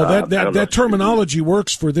was well. That terminology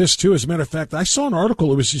works for this too. As a matter of fact, I saw an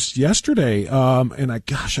article. It was just yesterday, and I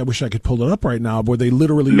wish I could pull it up right now. Where they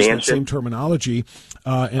literally used that same terminology.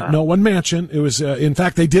 No, one Manchin. It was. In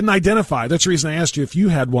fact, they didn't identify. That's the reason I asked you if you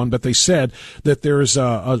had one. But they said that there is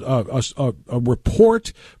a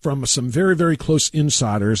report from some very, very close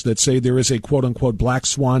insiders that say there is a quote unquote Black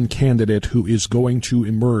Swan candidate who is going to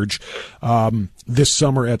emerge this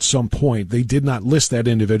summer at some point. They did not list that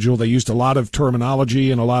individual. They used a lot of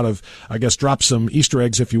terminology and a lot of, I guess, drop some Easter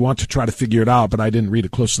eggs if you want to try to figure it out, but I didn't read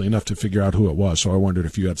it closely enough to figure out who it was, so I wondered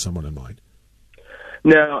if you had someone in mind.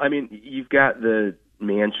 No, I mean, you've got the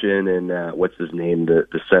Manchin and what's his name,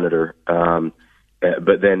 the senator,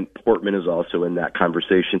 but then Portman is also in that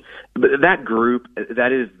conversation. But that group,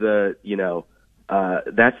 that is the,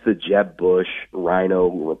 that's the Jeb Bush, Rhino,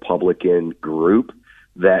 Republican group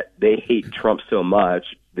that they hate Trump so much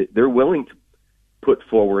that they're willing to put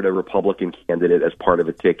forward a Republican candidate as part of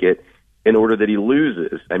a ticket in order that he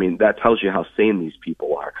loses. I mean, that tells you how sane these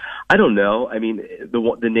people are. I don't know. I mean,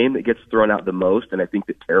 the name that gets thrown out the most, and I think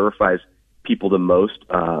that terrifies people the most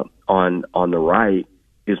on the right,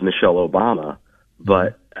 is Michelle Obama.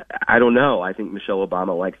 But I don't know. I think Michelle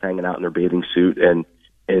Obama likes hanging out in her bathing suit and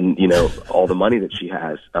all the money that she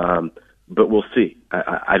has. But we'll see.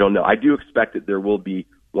 I don't know. I do expect that there will be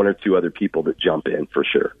one or two other people that jump in for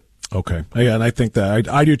sure. Okay. Yeah, and I think that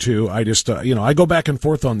I do too. I just, I go back and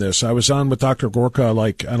forth on this. I was on with Dr. Gorka,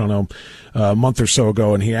 a month or so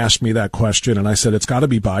ago, and he asked me that question, and I said, it's got to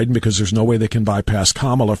be Biden because there's no way they can bypass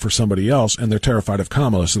Kamala for somebody else, and they're terrified of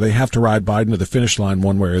Kamala, so they have to ride Biden to the finish line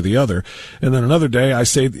one way or the other. And then another day, I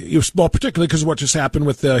say, particularly because of what just happened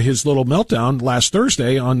with his little meltdown last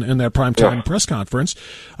Thursday in that primetime press conference,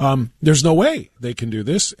 there's no way they can do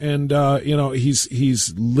this. And,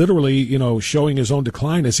 he's literally, showing his own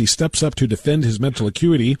decline as he steps up to defend his mental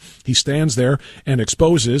acuity. He stands there and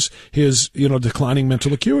exposes his, declining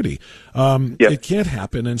mental acuity. It can't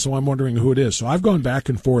happen, and so I'm wondering who it is. So I've gone back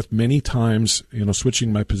and forth many times,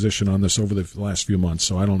 switching my position on this over the last few months,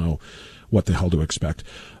 so I don't know what the hell to expect.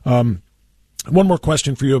 One more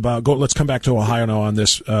question for you let's come back to Ohio now on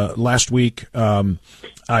this. Last week,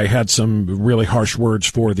 I had some really harsh words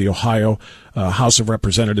for the Ohio House of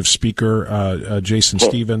Representatives Speaker, Jason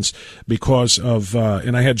Stevens, because of,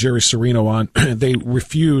 and I had Jerry Serino on, he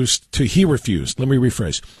refused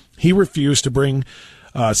to bring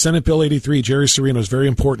Senate Bill 83, Jerry Serino's very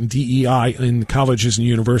important DEI in colleges and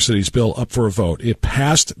universities bill, up for a vote. It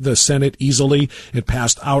passed the Senate easily. It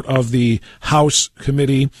passed out of the House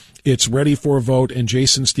committee. It's ready for a vote, and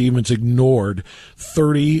Jason Stevens ignored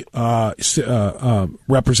 30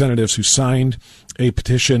 representatives who signed a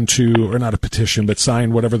petition or not a petition, but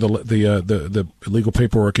signed whatever the legal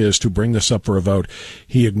paperwork is to bring this up for a vote.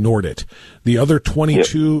 He ignored it. The other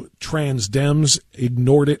 22 trans Dems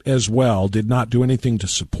ignored it as well, did not do anything to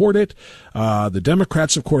support it. The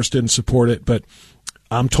Democrats, of course, didn't support it, but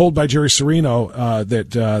I'm told by Jerry Serino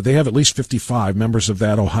that they have at least 55 members of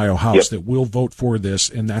that Ohio House that will vote for this,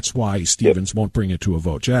 and that's why Stevens won't bring it to a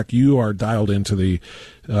vote. Jack, you are dialed into the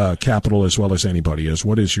Capitol as well as anybody is.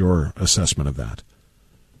 What is your assessment of that?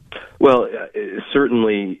 Well,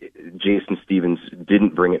 certainly Jason Stevens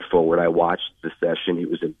didn't bring it forward. I watched the session. It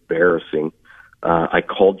was embarrassing. I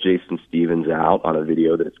called Jason Stevens out on a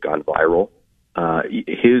video that has gone viral.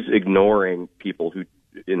 His ignoring people who,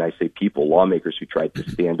 and I say people, lawmakers who tried to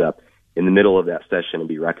stand up in the middle of that session and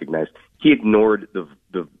be recognized. He ignored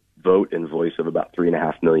the vote and voice of about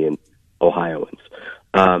 3.5 million Ohioans.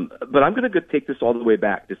 But I'm going to take this all the way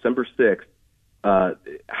back. December 6th,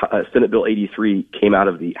 Senate Bill 83 came out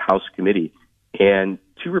of the House committee, and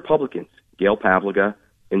two Republicans, Gail Pavliga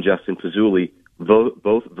and Justin Pizzulli,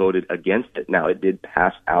 both voted against it. Now, it did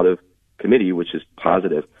pass out of committee, which is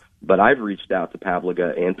positive, but I've reached out to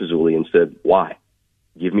Pavliga and Pizzulli and said, why?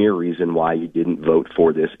 Give me a reason why you didn't vote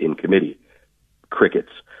for this in committee.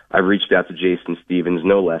 Crickets. I've reached out to Jason Stevens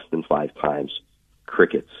no less than 5 times.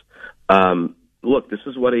 Crickets. Look, this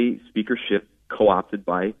is what a speakership co-opted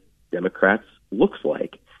by Democrats looks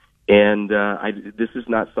like. And this is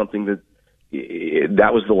not something that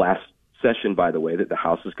was the last session, by the way, that the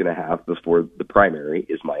House is going to have before the primary,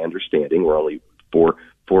 is my understanding. We're only four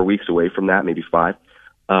weeks away from that, maybe 5.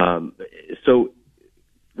 So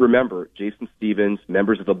remember, Jason Stevens,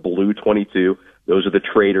 members of the Blue 22, those are the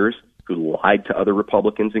traitors who lied to other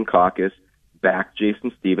Republicans in caucus, backed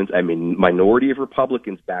Jason Stevens. I mean, minority of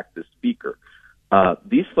Republicans backed the speaker.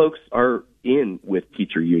 These folks are in with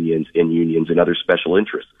teacher unions and other special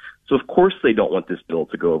interests. So of course they don't want this bill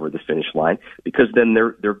to go over the finish line, because then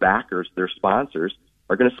their backers, their sponsors,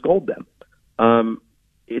 are going to scold them.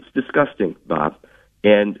 It's disgusting, Bob.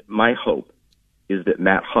 And my hope is that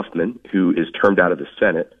Matt Huffman, who is termed out of the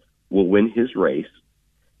Senate, will win his race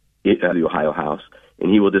at the Ohio House,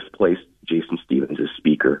 and he will displace Jason Stevens as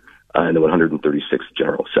Speaker in the 136th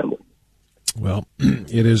General Assembly. Well,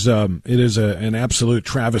 it is an absolute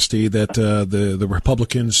travesty that the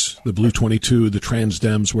Republicans, the Blue 22, the Trans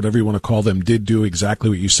Dems, whatever you want to call them, did do exactly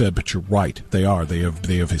what you said. But you're right; they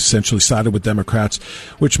have essentially sided with Democrats,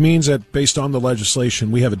 which means that based on the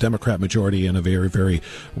legislation, we have a Democrat majority in a very, very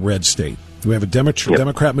red state. We have a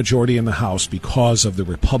Democrat majority in the House because of the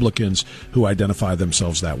Republicans who identify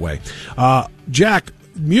themselves that way. Jack,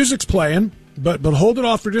 music's playing. But hold it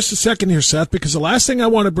off for just a second here, Seth, because the last thing I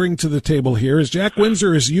want to bring to the table here is Jack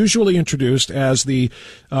Windsor is usually introduced as the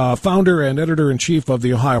founder and editor-in-chief of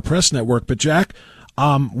the Ohio Press Network. But, Jack,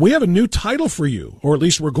 we have a new title for you, or at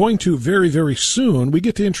least we're going to very, very soon. We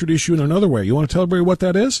get to introduce you in another way. You want to tell everybody what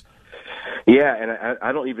that is? Yeah, and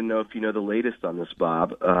I don't even know if you know the latest on this,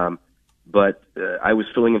 Bob, but I was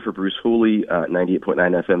filling in for Bruce Hooley,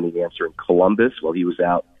 98.9 FM, The Answer in Columbus, while he was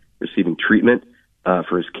out receiving treatment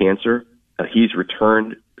for his cancer. He's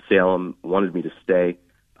returned. Salem wanted me to stay.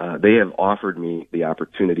 They have offered me the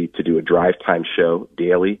opportunity to do a drive time show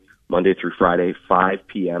daily, Monday through Friday, 5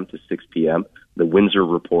 p.m. to 6 p.m. The Windsor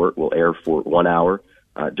Report will air for 1 hour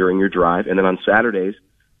during your drive. And then on Saturdays,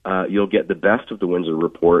 you'll get the best of the Windsor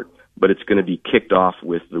Report, but it's going to be kicked off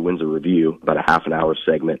with the Windsor Review, about a half an hour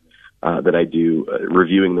segment that I do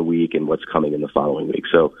reviewing the week and what's coming in the following week.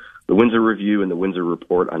 So the Windsor Review and the Windsor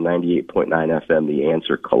Report on 98.9 FM, The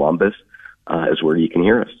Answer, Columbus, is where you can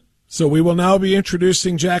hear us. So we will now be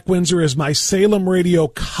introducing Jack Windsor as my Salem radio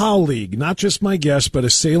colleague, not just my guest, but a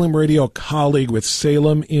Salem radio colleague with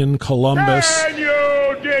Salem in Columbus. Can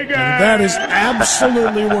you dig it? And that is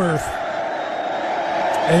absolutely worth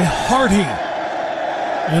a hearty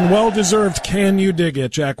and well-deserved Can You Dig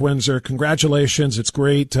It, Jack Windsor. Congratulations. It's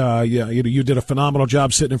great. You did a phenomenal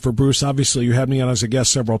job sitting in for Bruce. Obviously, you had me on as a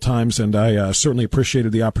guest several times, and I certainly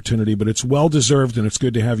appreciated the opportunity, but it's well-deserved, and it's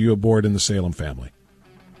good to have you aboard in the Salem family.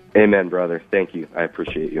 Amen, brother. Thank you. I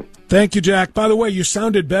appreciate you. Thank you, Jack. By the way, you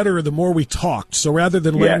sounded better the more we talked, so rather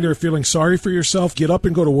than laying there feeling sorry for yourself, get up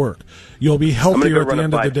and go to work. You'll be healthier at the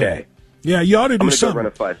end of the day. Yeah, you ought to do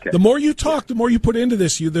something. The more you talk, the more you put into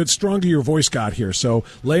this, the stronger your voice got here. So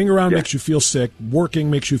laying around makes you feel sick.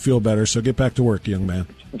 Working makes you feel better. So get back to work, young man.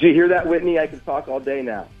 Did you hear that, Whitney? I can talk all day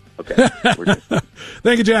now. Okay.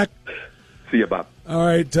 Thank you, Jack. See you, Bob. All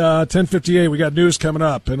right, 10:58. We got news coming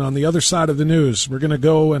up. And on the other side of the news, we're going to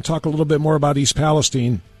go and talk a little bit more about East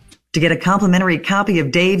Palestine. To get a complimentary copy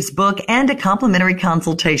of Dave's book and a complimentary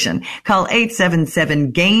consultation, call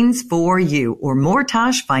 877-GAINS-4U or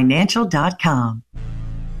mortashfinancial.com.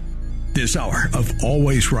 This hour of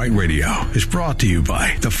Always Right Radio is brought to you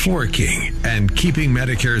by The Floor King and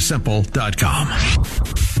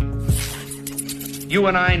KeepingMedicareSimple.com. You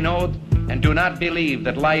and I know and do not believe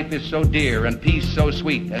that life is so dear and peace so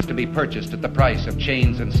sweet as to be purchased at the price of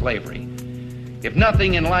chains and slavery. If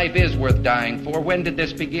nothing in life is worth dying for, when did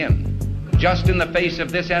this begin? Just in the face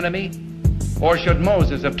of this enemy? Or should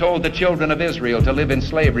Moses have told the children of Israel to live in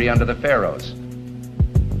slavery under the Pharaohs?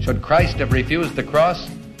 Should Christ have refused the cross?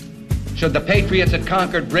 Should the patriots at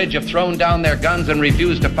Concord Bridge have thrown down their guns and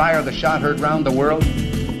refused to fire the shot heard round the world?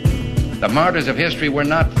 The martyrs of history were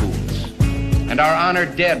not fools. And our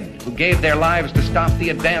honored dead, who gave their lives to stop the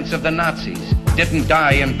advance of the Nazis, didn't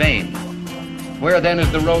die in vain. Where then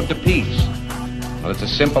is the road to peace? Well, it's a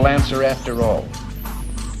simple answer after all.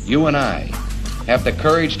 You and I have the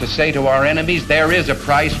courage to say to our enemies, there is a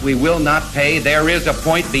price we will not pay. There is a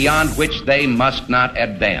point beyond which they must not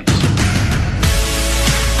advance.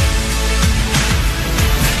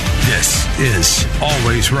 This is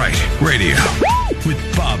Always Right Radio with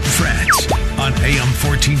Bob Frantz on AM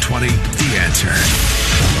 1420, The Answer.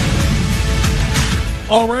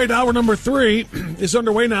 All right, hour number 3 is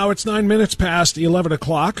underway now. It's 9 minutes past 11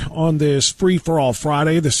 o'clock on this Free-for-All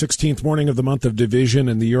Friday, the 16th morning of the month of Division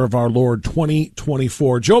in the year of our Lord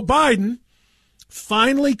 2024. Joe Biden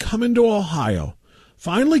finally coming to Ohio,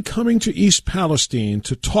 finally coming to East Palestine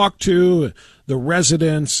to talk to the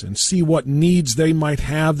residents and see what needs they might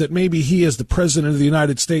have that maybe he, as the President of the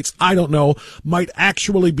United States, I don't know, might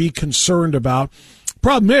actually be concerned about.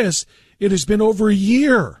 Problem is, it has been over a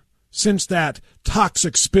year since that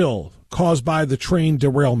toxic spill caused by the train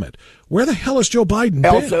derailment. Where the hell has Joe Biden been? I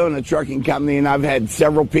also own a trucking company, and I've had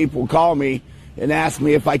several people call me and ask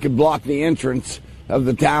me if I could block the entrance of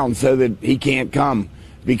the town so that he can't come,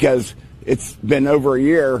 because it's been over a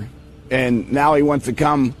year, and now he wants to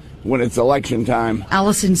come when it's election time.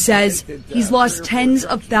 Allison says he's lost tens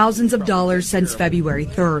of thousands of dollars since February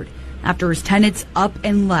 3rd, after his tenants up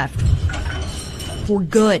and left for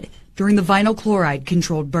good during the vinyl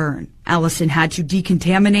chloride-controlled burn. Allison had to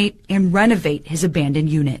decontaminate and renovate his abandoned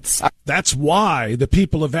units. That's why the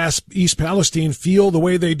people of East Palestine feel the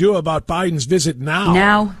way they do about Biden's visit now.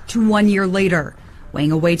 Now to 1 year later,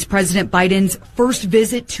 Wang awaits President Biden's first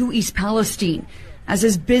visit to East Palestine as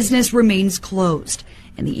his business remains closed,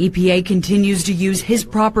 and the EPA continues to use his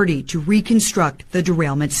property to reconstruct the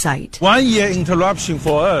derailment site. 1 year interruption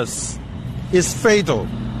for us is fatal.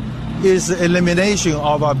 Is elimination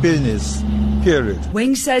of our business, period.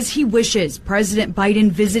 Wang says he wishes President Biden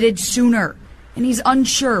visited sooner, and he's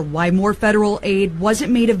unsure why more federal aid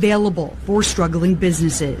wasn't made available for struggling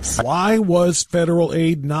businesses. Why was federal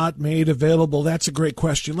aid not made available? That's a great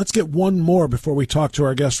question. Let's get one more before we talk to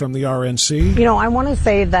our guest from the RNC. You know, I want to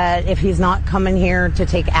say that if he's not coming here to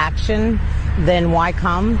take action, then why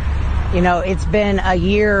come? You know, it's been a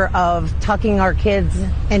year of tucking our kids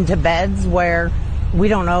into beds where we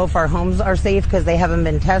don't know if our homes are safe because they haven't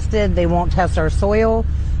been tested. They won't test our soil.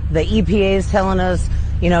 The EPA is telling us,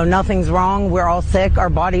 you know, nothing's wrong. We're all sick. Our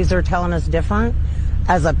bodies are telling us different.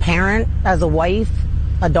 As a parent, as a wife,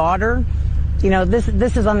 a daughter, you know, this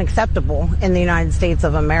is unacceptable in the United States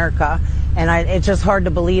of America. And it's just hard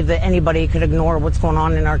to believe that anybody could ignore what's going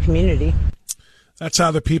on in our community. That's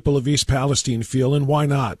how the people of East Palestine feel, and why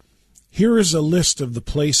not? Here is a list of the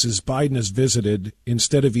places Biden has visited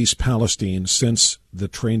instead of East Palestine since the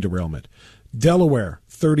train derailment. Delaware,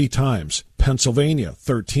 30 times. Pennsylvania,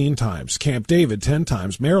 13 times. Camp David, 10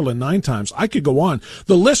 times. Maryland, 9 times. I could go on.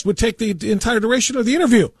 The list would take the entire duration of the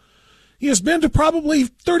interview. He has been to probably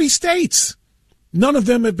 30 states. None of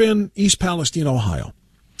them have been East Palestine, Ohio.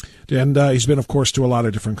 And he's been, of course, to a lot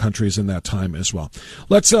of different countries in that time as well.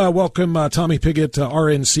 Let's welcome Tommy Pigott,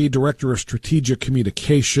 RNC Director of Strategic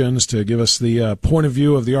Communications, to give us the point of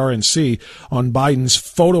view of the RNC on Biden's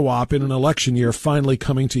photo op in an election year finally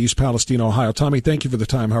coming to East Palestine, Ohio. Tommy, thank you for the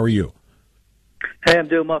time. How are you? Hey, I'm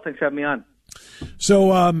doing well. Thanks for having me on.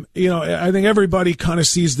 So, I think everybody kind of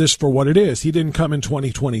sees this for what it is. He didn't come in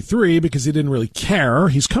 2023 because he didn't really care.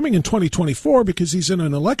 He's coming in 2024 because he's in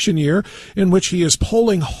an election year in which he is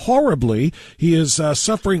polling horribly. He is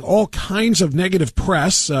suffering all kinds of negative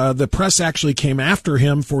press. The press actually came after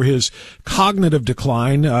him for his cognitive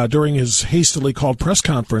decline during his hastily called press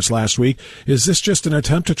conference last week. Is this just an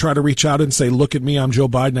attempt to try to reach out and say, look at me, I'm Joe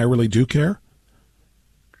Biden, I really do care?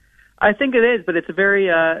 I think it is, but it's a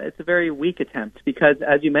very weak attempt because,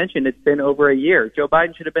 as you mentioned, it's been over a year. Joe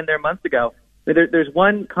Biden should have been there months ago. There's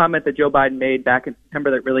one comment that Joe Biden made back in September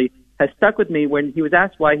that really has stuck with me when he was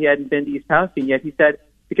asked why he hadn't been to East Palestine yet. He said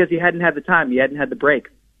because he hadn't had the time, he hadn't had the break.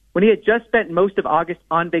 When he had just spent most of August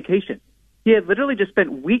on vacation. He had literally just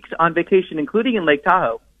spent weeks on vacation, including in Lake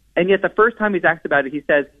Tahoe, and yet the first time he's asked about it, he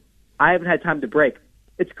says, I haven't had time to break.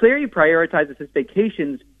 It's clear he prioritizes his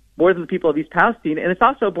vacations more than the people of East Palestine, and it's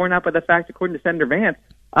also borne out by the fact, according to Senator Vance,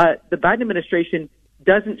 the Biden administration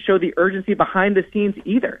doesn't show the urgency behind the scenes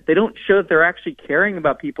either. They don't show that they're actually caring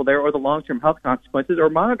about people there or the long-term health consequences or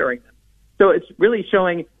monitoring them. So it's really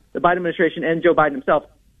showing the Biden administration and Joe Biden himself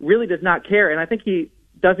really does not care, and I think he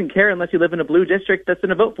doesn't care unless you live in a blue district that's going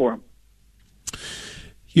to vote for him.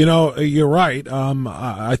 You know, you're right.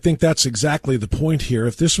 I think that's exactly the point here.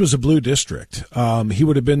 If this was a blue district, he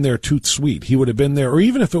would have been there toot sweet. He would have been there, or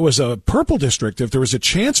even if it was a purple district, if there was a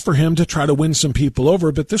chance for him to try to win some people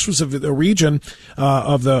over. But this was a region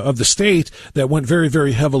of the state that went very,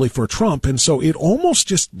 very heavily for Trump, and so it almost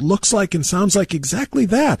just looks like and sounds like exactly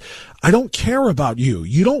that. I don't care about you.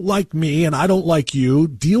 You don't like me, and I don't like you.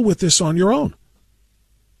 Deal with this on your own.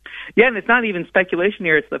 Yeah, and it's not even speculation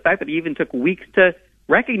here. It's the fact that he even took weeks to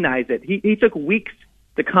recognize it. He took weeks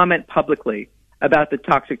to comment publicly about the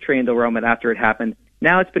toxic train derailment after it happened.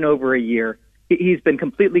 Now it's been over a year. He's been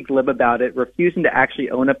completely glib about it, refusing to actually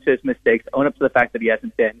own up to his mistakes, own up to the fact that he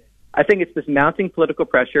hasn't been. I think it's this mounting political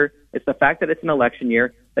pressure. It's the fact that it's an election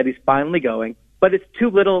year, that he's finally going. But it's too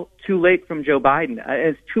little, too late from Joe Biden.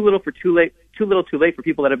 It's too little, too late for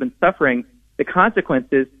people that have been suffering the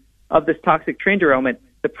consequences of this toxic train derailment.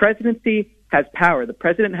 The presidency has power. The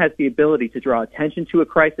president has the ability to draw attention to a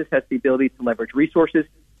crisis, has the ability to leverage resources.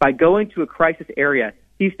 By going to a crisis area,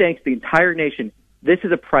 he's saying to the entire nation, this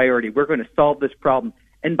is a priority. We're going to solve this problem.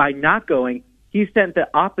 And by not going, he sent the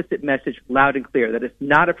opposite message loud and clear, that it's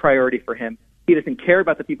not a priority for him. He doesn't care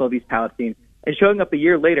about the people of East Palestine. And showing up a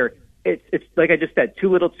year later, it's like I just said, too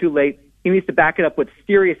little, too late. He needs to back it up with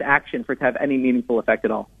serious action for it to have any meaningful effect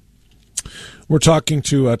at all. We're talking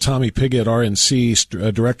to Tommy Pigott,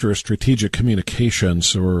 RNC, Director of Strategic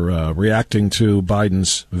Communications. We're reacting to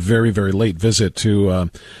Biden's very, very late visit to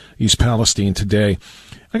East Palestine today.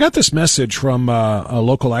 I got this message from a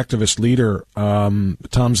local activist leader, Tom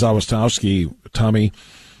Zawistowski, Tommy,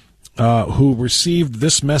 who received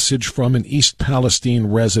this message from an East Palestine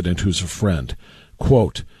resident who's a friend.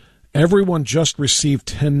 Quote, everyone just received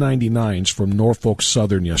 1099s from Norfolk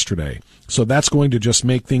Southern yesterday. So that's going to just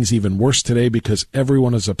make things even worse today because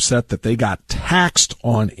everyone is upset that they got taxed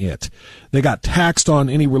on it. They got taxed on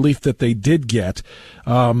any relief that they did get.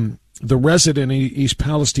 The resident in East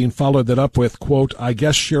Palestine followed that up with, quote, I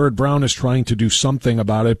guess Sherrod Brown is trying to do something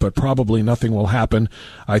about it, but probably nothing will happen.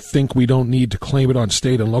 I think we don't need to claim it on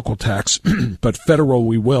state and local tax, but federal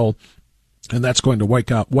we will. And that's going to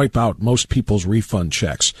wipe out most people's refund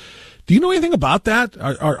checks. Do you know anything about that?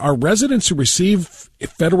 Are residents who receive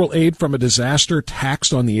federal aid from a disaster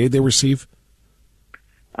taxed on the aid they receive?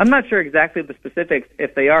 I'm not sure exactly the specifics.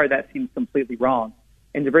 If they are, that seems completely wrong.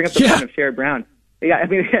 And to bring up the point of Sherrod Brown,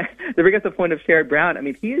 to bring up the point of Sherrod Brown, I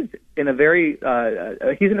mean, he is in a very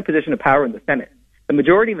he's in a position of power in the Senate. The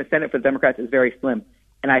majority in the Senate for the Democrats is very slim,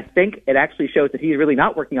 and I think it actually shows that he's really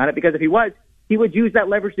not working on it because if he was, he would use that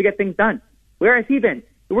leverage to get things done. Where has he been?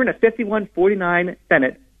 We're in a 51-49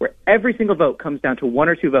 Senate where every single vote comes down to one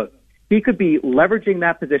or two votes. He could be leveraging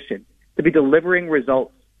that position to be delivering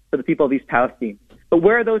results for the people of East Palestine. But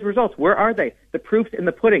where are those results? Where are they? The proof's in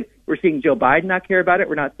the pudding. We're seeing Joe Biden not care about it.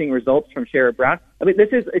 We're not seeing results from Sherrod Brown. I mean,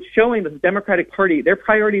 it's showing that the Democratic Party, their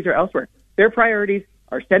priorities are elsewhere. Their priorities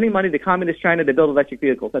are sending money to communist China to build electric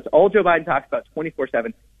vehicles. That's all Joe Biden talks about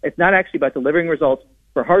 24/7. It's not actually about delivering results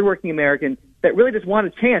for hardworking Americans that really just want a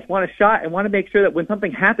chance, want a shot, and want to make sure that when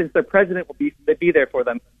something happens, their president will be there for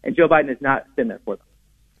them. And Joe Biden has not been there for them.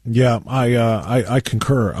 Yeah, I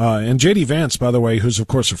concur. And J.D. Vance, by the way, who's of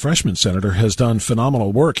course a freshman senator, has done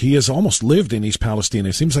phenomenal work. He has almost lived in East Palestine.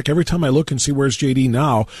 It seems like every time I look and see where's J.D.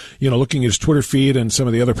 now, looking at his Twitter feed and some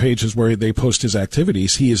of the other pages where they post his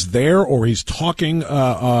activities, he is there or he's talking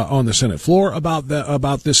on the Senate floor about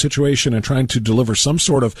this situation and trying to deliver some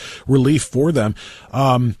sort of relief for them.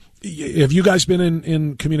 Have you guys been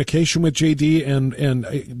in communication with JD?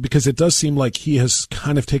 And because it does seem like he has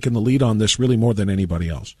kind of taken the lead on this really more than anybody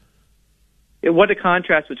else. What a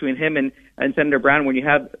contrast between him and Senator Brown when you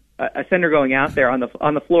have a senator going out there on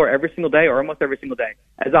the floor every single day or almost every single day,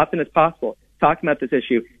 as often as possible, talking about this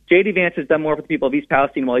issue. J.D. Vance has done more for the people of East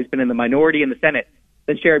Palestine while he's been in the minority in the Senate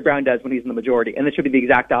than Sherrod Brown does when he's in the majority. And this should be the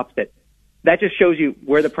exact opposite. That just shows you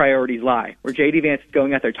where the priorities lie, where J.D. Vance is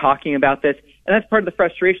going out there talking about this. And that's part of the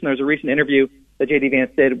frustration. There was a recent interview that J.D.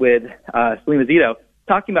 Vance did with Salima Zito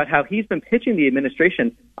talking about how he's been pitching the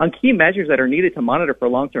administration on key measures that are needed to monitor for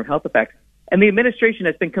long-term health effects. And the administration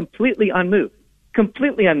has been completely unmoved.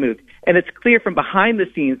 And it's clear from behind the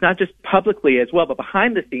scenes, not just publicly as well, but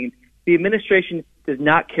behind the scenes, the administration does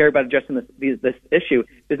not care about addressing this issue,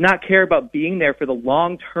 does not care about being there for the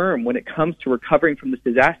long term when it comes to recovering from this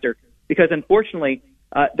disaster. Because unfortunately,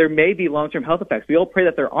 there may be long-term health effects. We all pray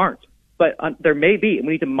that there aren't, but there may be, and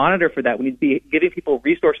we need to monitor for that. We need to be giving people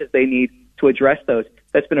resources they need to address those.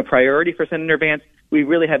 That's been a priority for Senator Vance. We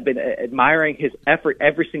really have been admiring his effort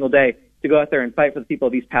every single day to go out there and fight for the people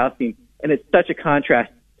of East Palestine, and it's such a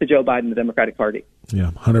contrast to Joe Biden and the Democratic Party.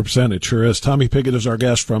 Yeah, 100%. It sure is. Tommy Pigott is our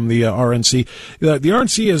guest from the RNC. The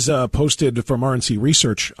RNC has posted from RNC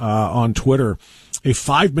Research on Twitter a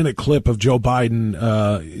 5-minute clip of Joe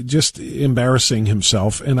Biden just embarrassing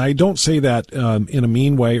himself. And I don't say that in a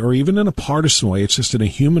mean way or even in a partisan way. It's just in a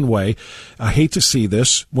human way. I hate to see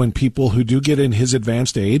this when people who do get in his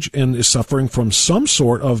advanced age and is suffering from some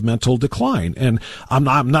sort of mental decline. And I'm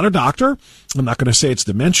not a doctor. I'm not going to say it's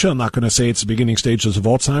dementia. I'm not going to say it's the beginning stages of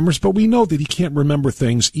Alzheimer's, but we know that he can't remember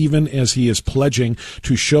things even as he is pledging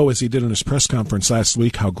to show, as he did in his press conference last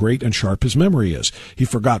week, how great and sharp his memory is. He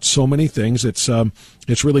forgot so many things. It's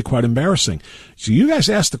really quite embarrassing. So you guys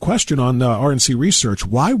asked the question on RNC Research,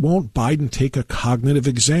 why won't Biden take a cognitive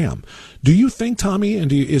exam? Do you think, Tommy,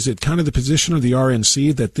 and is it kind of the position of the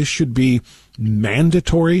RNC that this should be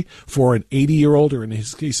mandatory for an 80-year-old or in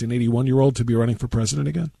his case an 81-year-old to be running for president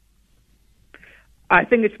again? I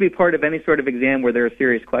think it should be part of any sort of exam where there are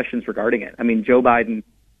serious questions regarding it. I mean, Joe Biden,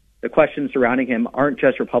 the questions surrounding him aren't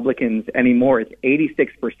just Republicans anymore. It's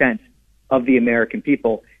 86% of the American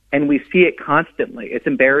people. And we see it constantly. It's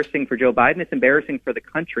embarrassing for Joe Biden. It's embarrassing for the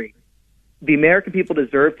country. The American people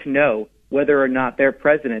deserve to know whether or not their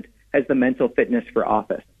president has the mental fitness for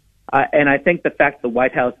office. And I think the fact the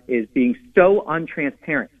White House is being so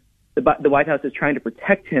untransparent, the White House is trying to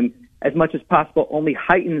protect him as much as possible, only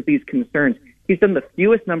heightens these concerns. He's done the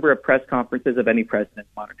fewest number of press conferences of any president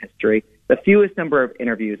in modern history, the fewest number of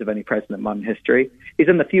interviews of any president in modern history. He's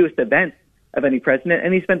done the fewest events of any president,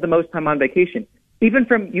 and he spent the most time on vacation. Even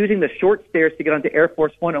from using the short stairs to get onto Air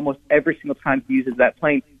Force One almost every single time he uses that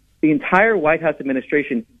plane, the entire White House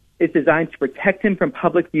administration is designed to protect him from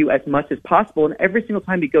public view as much as possible. And every single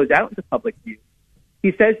time he goes out into public view,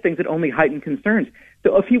 he says things that only heighten concerns.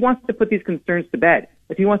 So if he wants to put these concerns to bed,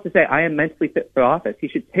 if he wants to say, I am mentally fit for office, he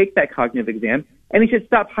should take that cognitive exam and he should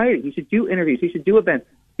stop hiding. He should do interviews. He should do events.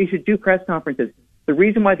 He should do press conferences. The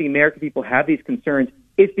reason why the American people have these concerns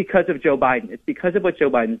is because of Joe Biden. It's because of what Joe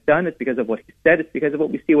Biden's done. It's because of what he said. It's because of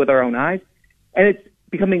what we see with our own eyes. And it's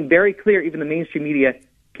becoming very clear, even the mainstream media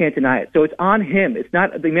can't deny it. So it's on him. It's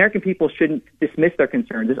not, the American people shouldn't dismiss their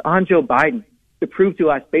concerns. It's on Joe Biden to prove to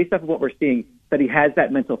us, based off of what we're seeing, that he has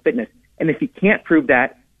that mental fitness. And if he can't prove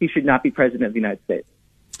that, he should not be president of the United States.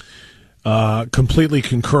 Completely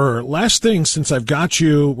concur. Last thing, since I've got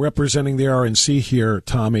you representing the RNC here,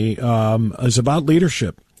 Tommy, is about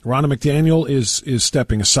leadership. Ronna McDaniel is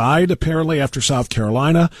stepping aside, apparently, after South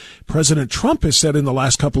Carolina. President Trump has said in the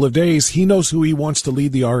last couple of days he knows who he wants to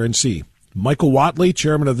lead the RNC. Michael Whatley,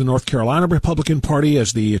 chairman of the North Carolina Republican Party,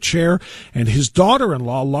 as the chair, and his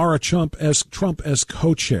daughter-in-law, Laura Trump, as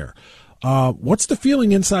co-chair. What's the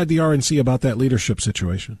feeling inside the RNC about that leadership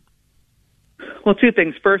situation? Well, two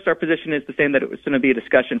things. First, our position is the same, that it was going to be a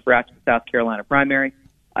discussion for after the South Carolina primary.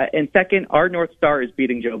 And second, our North Star is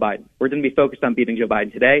beating Joe Biden. We're going to be focused on beating Joe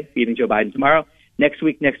Biden today, beating Joe Biden tomorrow, next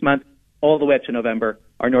week, next month, all the way up to November.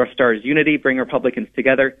 Our North Star is unity, bring Republicans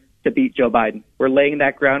together to beat Joe Biden. We're laying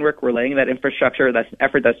that groundwork. We're laying that infrastructure. That's an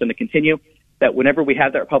effort that's going to continue, that whenever we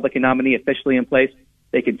have that Republican nominee officially in place,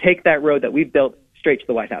 they can take that road that we've built straight to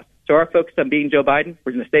the White House. So our focus on beating Joe Biden,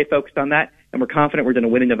 we're going to stay focused on that, and we're confident we're going to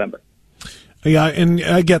win in November. Yeah, and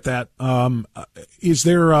I get that. Is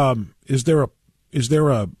there a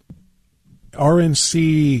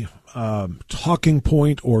RNC talking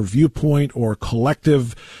point or viewpoint or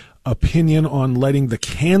collective opinion on letting the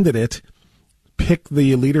candidate pick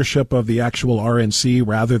the leadership of the actual RNC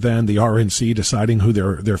rather than the RNC deciding who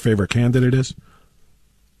their favorite candidate is?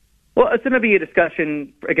 Well, it's going to be a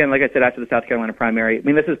discussion, again, like I said, after the South Carolina primary. I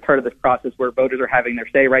mean, this is part of this process where voters are having their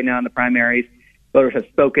say right now in the primaries. Voters have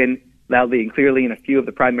spoken loudly and clearly in a few of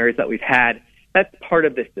the primaries that we've had. That's part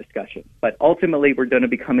of this discussion. But ultimately, we're going to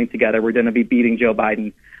be coming together. We're going to be beating Joe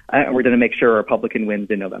Biden, and we're going to make sure a Republican wins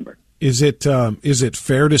in November. Is it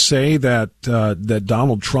fair to say that that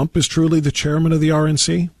Donald Trump is truly the chairman of the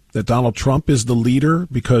RNC? That Donald Trump is the leader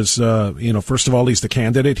because, first of all, he's the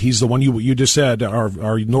candidate. He's the one you just said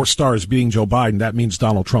our North Star is beating Joe Biden. That means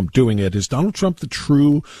Donald Trump doing it. Is Donald Trump the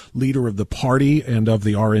true leader of the party and of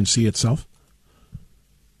the RNC itself?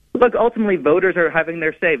 Look, ultimately, voters are having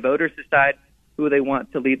their say. Voters decide who they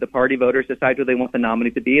want to lead the party. Voters decide who they want the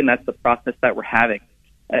nominee to be, and that's the process that we're having.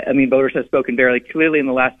 I mean, voters have spoken very clearly in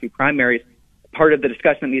the last few primaries. Part of the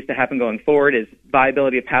discussion that needs to happen going forward is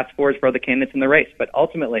viability of paths forwards for other candidates in the race. But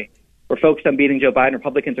ultimately, we're focused on beating Joe Biden.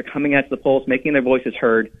 Republicans are coming out to the polls, making their voices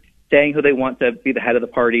heard, saying who they want to be the head of the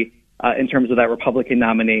party in terms of that Republican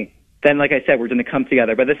nominee. Then, like I said, we're going to come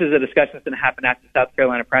together. But this is a discussion that's going to happen after the South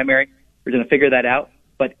Carolina primary. We're going to figure that out.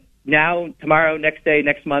 But now, tomorrow, next day,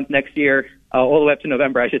 next month, next year, all the way up to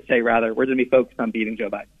November, I should say, rather, we're going to be focused on beating Joe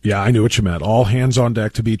Biden. Yeah, I knew what you meant. All hands on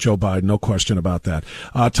deck to beat Joe Biden. No question about that.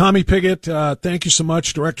 Tommy Pigott, thank you so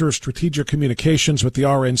much. Director of Strategic Communications with the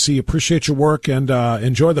RNC. Appreciate your work and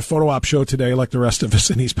enjoy the photo op show today like the rest of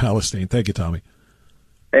us in East Palestine. Thank you, Tommy.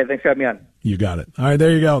 Hey, thanks for having me on. You got it. All right,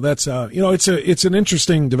 there you go. That's, it's an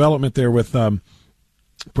interesting development there with,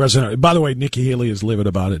 President. By the way, Nikki Haley is livid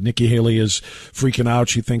about it. Nikki Haley is freaking out.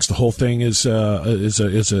 She thinks the whole thing is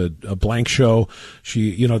a blank show.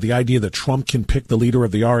 She, the idea that Trump can pick the leader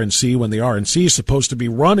of the RNC when the RNC is supposed to be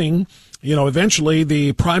running, eventually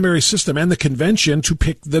the primary system and the convention to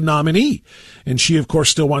pick the nominee, and she, of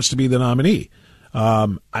course, still wants to be the nominee.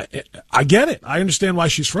 I get it. I understand why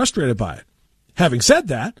she's frustrated by it. Having said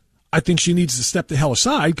that, I think she needs to step the hell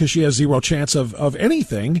aside because she has zero chance of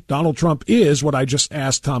anything. Donald Trump is, what I just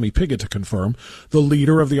asked Tommy Pigott to confirm, the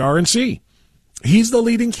leader of the RNC. He's the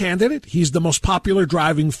leading candidate. He's the most popular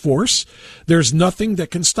driving force. There's nothing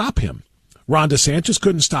that can stop him. Ron DeSantis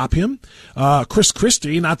couldn't stop him. Chris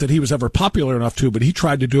Christie, not that he was ever popular enough to, but he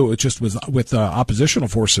tried to do it just with oppositional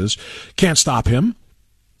forces, can't stop him.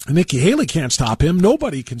 Nikki Haley can't stop him.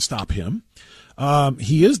 Nobody can stop him.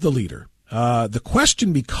 He is the leader. The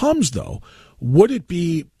question becomes, though, would it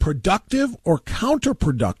be productive or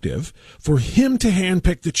counterproductive for him to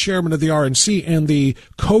handpick the chairman of the RNC and the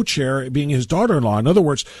co-chair being his daughter-in-law? In other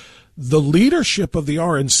words, the leadership of the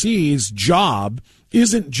RNC's job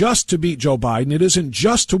isn't just to beat Joe Biden. It isn't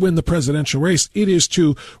just to win the presidential race. It is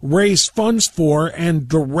to raise funds for and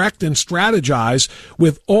direct and strategize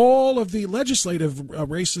with all of the legislative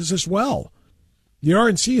races as well. The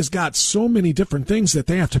RNC has got so many different things that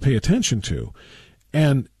they have to pay attention to.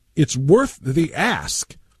 And it's worth the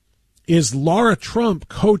ask. Is Laura Trump,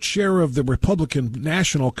 co-chair of the Republican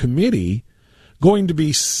National Committee, going to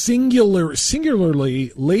be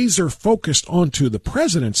singularly laser focused onto the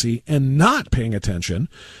presidency and not paying attention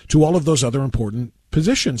to all of those other important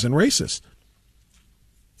positions and races?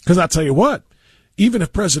 Because I'll tell you what, even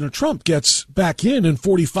if President Trump gets back in and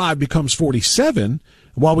 45 becomes 47,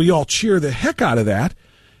 while we all cheer the heck out of that,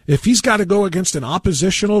 if he's got to go against an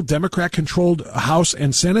oppositional Democrat-controlled House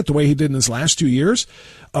and Senate the way he did in his last 2 years,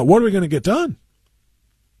 what are we going to get done?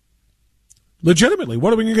 Legitimately,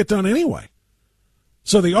 what are we going to get done anyway?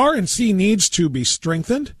 So the RNC needs to be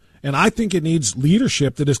strengthened, and I think it needs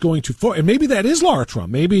leadership that is going to and maybe that is Laura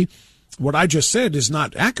Trump. Maybe what I just said is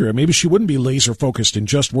not accurate. Maybe she wouldn't be laser focused and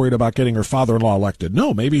just worried about getting her father-in-law elected.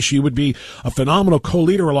 No, maybe she would be a phenomenal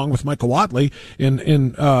co-leader along with Michael Whatley in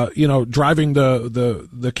driving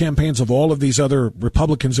the campaigns of all of these other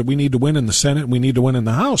Republicans that we need to win in the Senate and we need to win in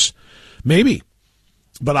the House. Maybe.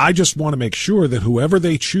 But I just want to make sure that whoever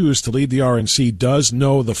they choose to lead the RNC does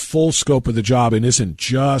know the full scope of the job and isn't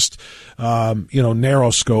just,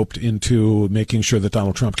 narrow scoped into making sure that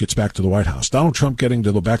Donald Trump gets back to the White House. Donald Trump getting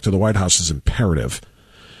back to the White House is imperative,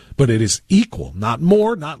 but it is equal, not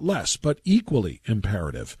more, not less, but equally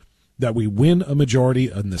imperative that we win a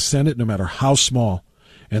majority in the Senate, no matter how small,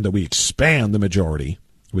 and that we expand the majority,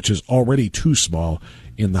 which is already too small,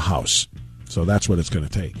 in the House. So that's what it's going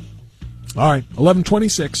to take. All right,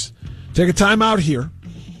 11:26. Take a time out here.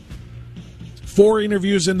 4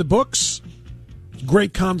 interviews in the books.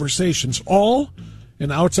 Great conversations, all. And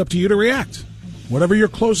now it's up to you to react. Whatever your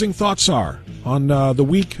closing thoughts are on the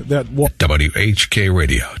week that will.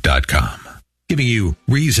 WHKRadio.com. Giving you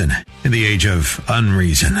reason in the age of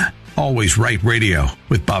unreason. Always right radio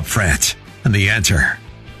with Bob Frantz and The Answer.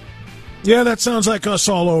 Yeah, that sounds like us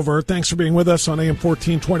all over. Thanks for being with us on AM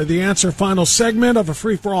 1420. The Answer, final segment of a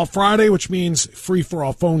Free-for-All Friday, which means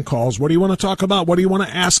free-for-all phone calls. What do you want to talk about? What do you want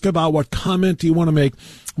to ask about? What comment do you want to make?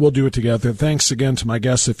 We'll do it together. Thanks again to my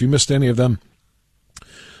guests. If you missed any of them,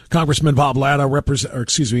 Congressman Bob Latta,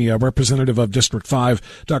 Representative of District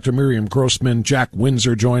 5, Dr. Miriam Grossman, Jack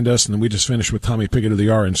Windsor joined us, and then we just finished with Tommy Pickett of the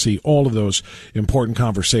RNC. All of those important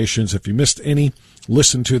conversations. If you missed any,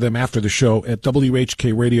 listen to them after the show at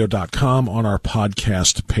WHKRadio.com on our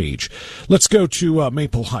podcast page. Let's go to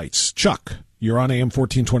Maple Heights. Chuck, you're on AM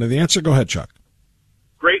 1420. The Answer. Go ahead, Chuck.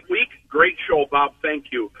 Great week. Great show, Bob.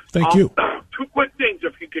 Thank you. Thank you. 2 quick things,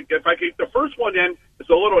 if I could. The first one is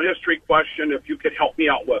a little history question, if you could help me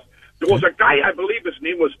out with. There was a guy, I believe his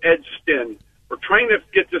name was Ed Stinn. We're trying to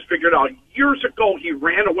get this figured out. Years ago, he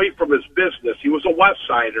ran away from his business. He was a West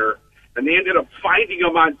Sider, and they ended up finding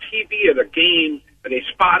him on TV at a game, and they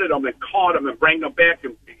spotted him and caught him and brought him back.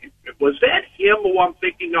 And was that him who I'm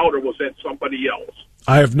thinking out, or was that somebody else?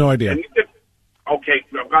 I have no idea. Okay,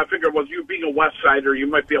 I figured was you being a West Sider, you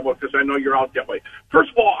might be able, because I know you're out that way.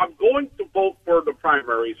 First of all, I'm going to vote for the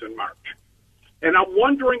primaries in March. And I'm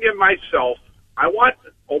wondering in myself, I want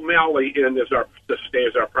O'Malley to stay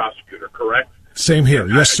as our prosecutor, correct? Same here.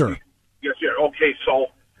 Yes, sir. Yes, sir. Okay, so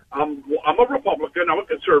I'm a Republican, I'm a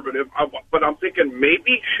conservative, but I'm thinking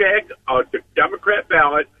maybe shag the Democrat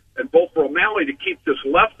ballot and vote for O'Malley to keep this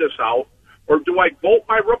leftist out, or do I vote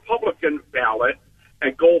my Republican ballot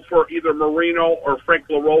and go for either Marino or Frank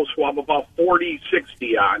LaRose, who I'm about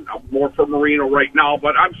 40-60 on. I'm more for Marino right now,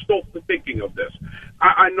 but I'm still thinking of this.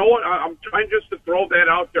 I know I'm trying just to throw that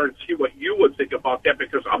out there and see what you would think about that,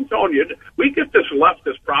 because I'm telling you, we get this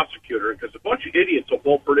leftist prosecutor, because a bunch of idiots will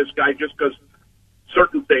vote for this guy just because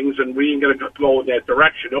certain things, and we ain't going to go in that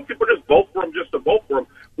direction. If people just vote for him just to vote for him,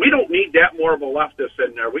 we don't need that more of a leftist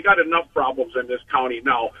in there. We got enough problems in this county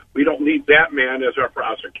now. We don't need that man as our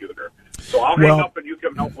prosecutor. So I'll hang up and you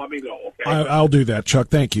can help let me know, okay? I'll do that, Chuck.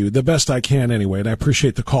 Thank you. The best I can anyway, and I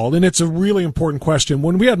appreciate the call. And it's a really important question.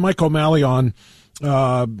 When we had Mike O'Malley on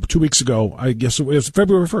 2 weeks ago, I guess it was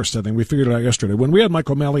February 1st, I think we figured it out yesterday, when we had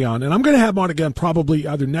Mike O'Malley on, and I'm going to have him on again probably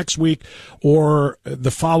either next week or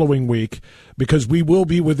the following week, because we will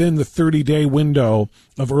be within the 30-day window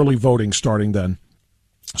of early voting starting then.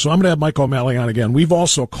 So I'm going to have Mike O'Malley on again. We've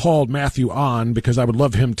also called Matthew on because I would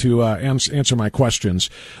love him to answer my questions.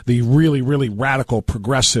 The really, really radical,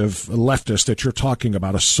 progressive leftist that you're talking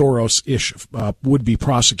about, a Soros-ish would-be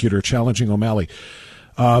prosecutor challenging O'Malley.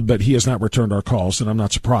 But he has not returned our calls, and I'm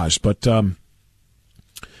not surprised. But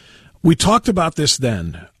we talked about this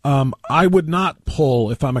then. I would not pull,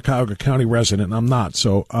 if I'm a Cuyahoga County resident, and I'm not,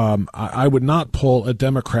 so I would not pull a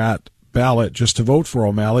Democrat ballot just to vote for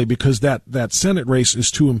O'Malley because that Senate race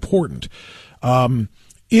is too important.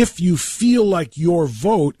 If you feel like your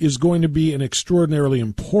vote is going to be an extraordinarily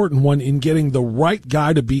important one in getting the right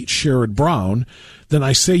guy to beat Sherrod Brown, then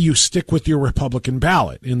I say you stick with your Republican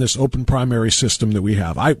ballot in this open primary system that we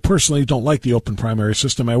have. I personally don't like the open primary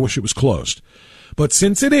system. I wish it was closed. But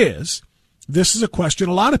since it is, this is a question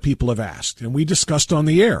a lot of people have asked, and we discussed on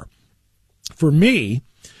the air. For me,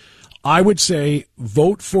 I would say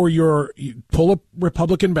pull a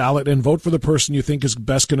Republican ballot and vote for the person you think is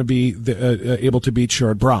best going to be able to beat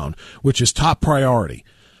Sherrod Brown, which is top priority.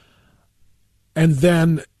 And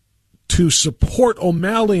then to support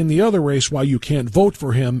O'Malley in the other race while you can't vote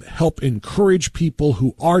for him, help encourage people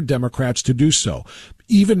who are Democrats to do so.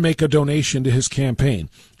 Even make a donation to his campaign.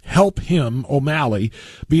 Help him, O'Malley,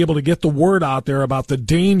 be able to get the word out there about the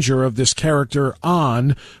danger of this character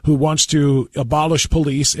who wants to abolish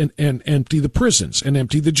police and empty the prisons and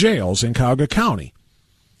empty the jails in Cuyahoga County.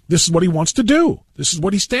 This is what he wants to do. This is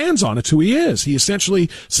what he stands on. It's who he is. He essentially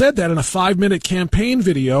said that in a 5-minute campaign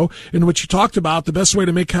video in which he talked about the best way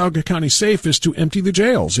to make Cuyahoga County safe is to empty the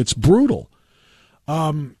jails. It's brutal.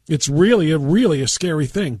 It's really a scary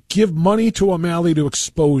thing. Give money to O'Malley to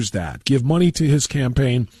expose that. Give money to his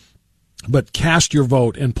campaign, but cast your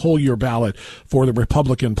vote and pull your ballot for the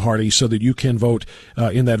Republican Party so that you can vote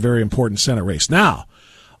in that very important Senate race. Now,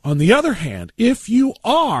 on the other hand, if you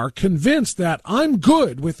are convinced that I'm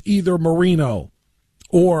good with either Marino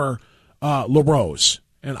or LaRose,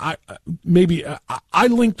 and I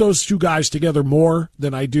link those two guys together more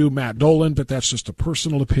than I do Matt Dolan, but that's just a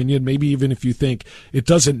personal opinion. Maybe even if you think it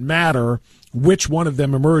doesn't matter which one of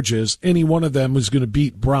them emerges, any one of them is going to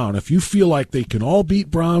beat Brown. If you feel like they can all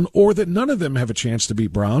beat Brown or that none of them have a chance to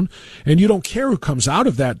beat Brown, and you don't care who comes out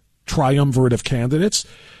of that triumvirate of candidates,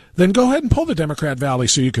 then go ahead and pull the Democrat Valley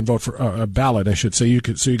so you can vote for a ballot, I should say,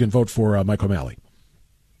 so you can vote for Mike O'Malley.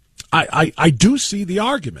 I do see the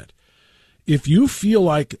argument. If you feel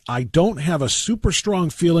like I don't have a super strong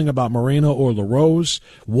feeling about Moreno or LaRose,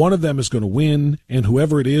 one of them is going to win, and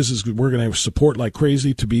whoever it is we're going to support like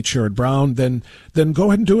crazy to beat Sherrod Brown, then go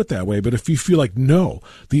ahead and do it that way. But if you feel like, no,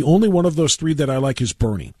 the only one of those three that I like is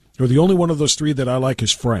Bernie, or the only one of those three that I like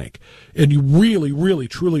is Frank, and you really, really,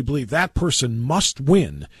 truly believe that person must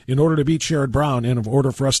win in order to beat Sherrod Brown and in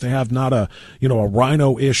order for us to have not a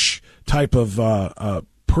rhino-ish type of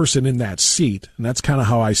person in that seat, and that's kind of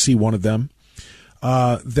how I see one of them,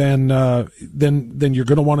 then you're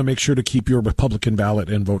going to want to make sure to keep your Republican ballot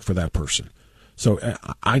and vote for that person. So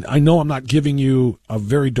I know I'm not giving you a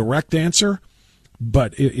very direct answer,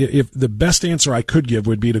 but if the best answer I could give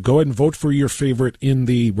would be to go ahead and vote for your favorite in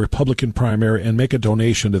the Republican primary and make a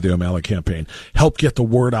donation to the O'Malley campaign. Help get the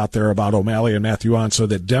word out there about O'Malley and Matthew on so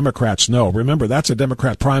that Democrats know. Remember, that's a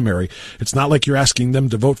Democrat primary. It's not like you're asking them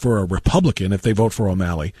to vote for a Republican if they vote for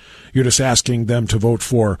O'Malley. You're just asking them to vote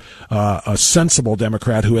for a sensible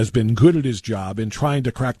Democrat who has been good at his job in trying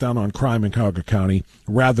to crack down on crime in Cuyahoga County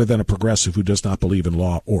rather than a progressive who does not believe in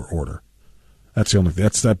law or order. That's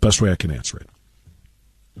the best way I can answer it.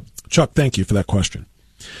 Chuck, thank you for that question.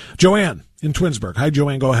 Joanne in Twinsburg. Hi,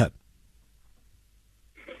 Joanne. Go ahead.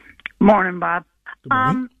 Morning, Bob. Good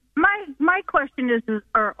morning. My question is,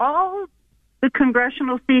 are all the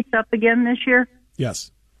congressional seats up again this year?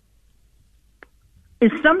 Yes.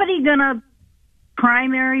 Is somebody going to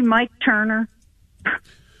primary Mike Turner?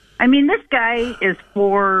 I mean, this guy is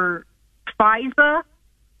for FISA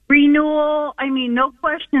renewal. I mean, no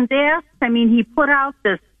questions asked. I mean, he put out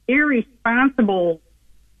this irresponsible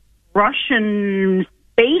Russian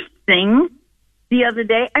space thing the other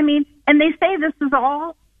day. I mean, and they say this is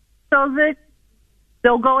all so that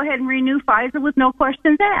they'll go ahead and renew FISA with no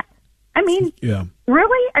questions asked. I mean, yeah.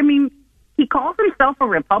 Really? I mean, he calls himself a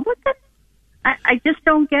Republican? I just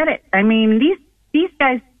don't get it. I mean, these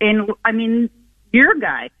guys, and I mean, your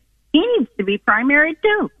guy, he needs to be primary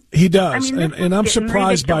too. He does, I mean, and I'm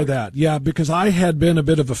surprised by that. Yeah, because I had been a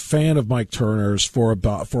bit of a fan of Mike Turner's for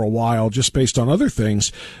a while, just based on other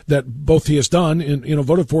things that both he has done and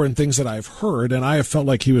voted for and things that I've heard, and I have felt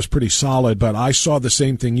like he was pretty solid. But I saw the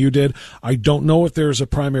same thing you did. I don't know if there's a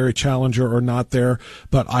primary challenger or not there,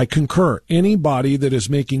 but I concur. Anybody that is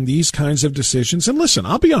making these kinds of decisions, and listen,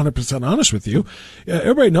 I'll be 100% honest with you.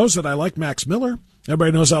 Everybody knows that I like Max Miller.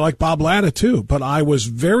 Everybody knows I like Bob Latta, too, but I was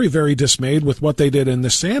very, very dismayed with what they did in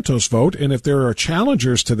the Santos vote. And if there are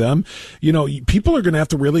challengers to them, people are going to have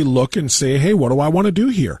to really look and say, hey, what do I want to do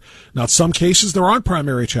here? Now, in some cases, there aren't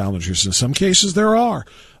primary challengers. In some cases, there are.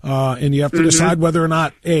 And you have to decide whether or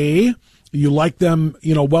not, A, you like them,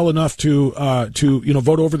 well enough to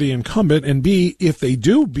vote over the incumbent, and B, if they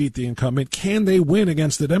do beat the incumbent, can they win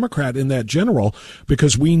against the Democrat in that general?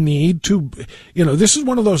 Because we need to, this is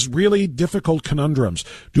one of those really difficult conundrums.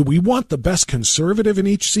 Do we want the best conservative in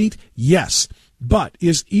each seat? Yes. But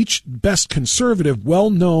is each best conservative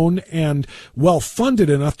well-known and well-funded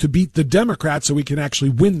enough to beat the Democrat so we can actually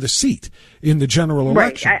win the seat in the general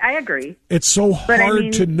election? Right, I agree. It's so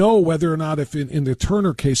hard to know whether or not, if in the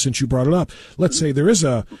Turner case, since you brought it up, let's say there is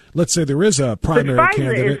a primary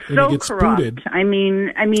candidate and he gets booted. I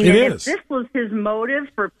mean, if this was his motive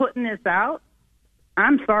for putting this out,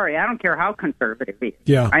 I'm sorry, I don't care how conservative he is.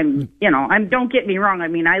 Yeah. Don't get me wrong. I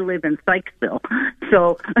mean, I live in Sykesville,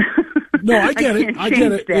 so. No, I get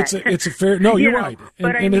it. It's a fair. No, you're right,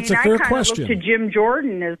 and it's a fair question. I look to Jim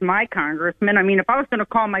Jordan as my congressman. I mean, if I was going to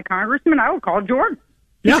call my congressman, I would call Jordan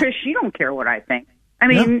because she don't care what I think. I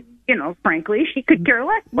mean, frankly, she could care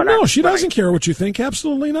less. No, she doesn't care what you think.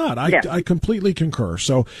 Absolutely not. I completely concur.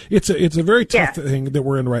 So it's a very tough thing that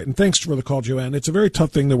we're in right. And thanks for the call, Joanne. It's a very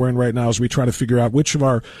tough thing that we're in right now as we try to figure out which of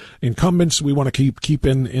our incumbents we want to keep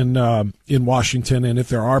in Washington. And if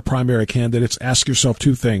there are primary candidates, ask yourself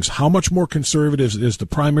two things: how much more conservative is the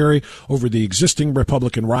primary over the existing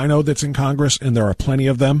Republican rhino that's in Congress, and there are plenty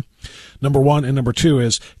of them. Number one, and number two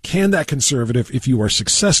is, can that conservative, if you are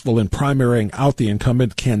successful in primarying out the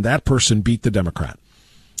incumbent, can that person beat the Democrat?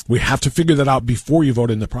 We have to figure that out before you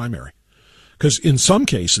vote in the primary. Because in some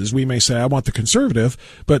cases, we may say, I want the conservative,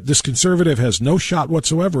 but this conservative has no shot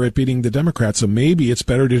whatsoever at beating the Democrat, so maybe it's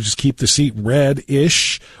better to just keep the seat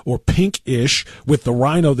red-ish or pink-ish with the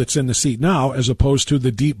rhino that's in the seat now, as opposed to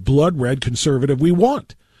the deep blood red conservative we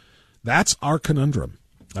want. That's our conundrum.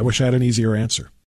 I wish I had an easier answer.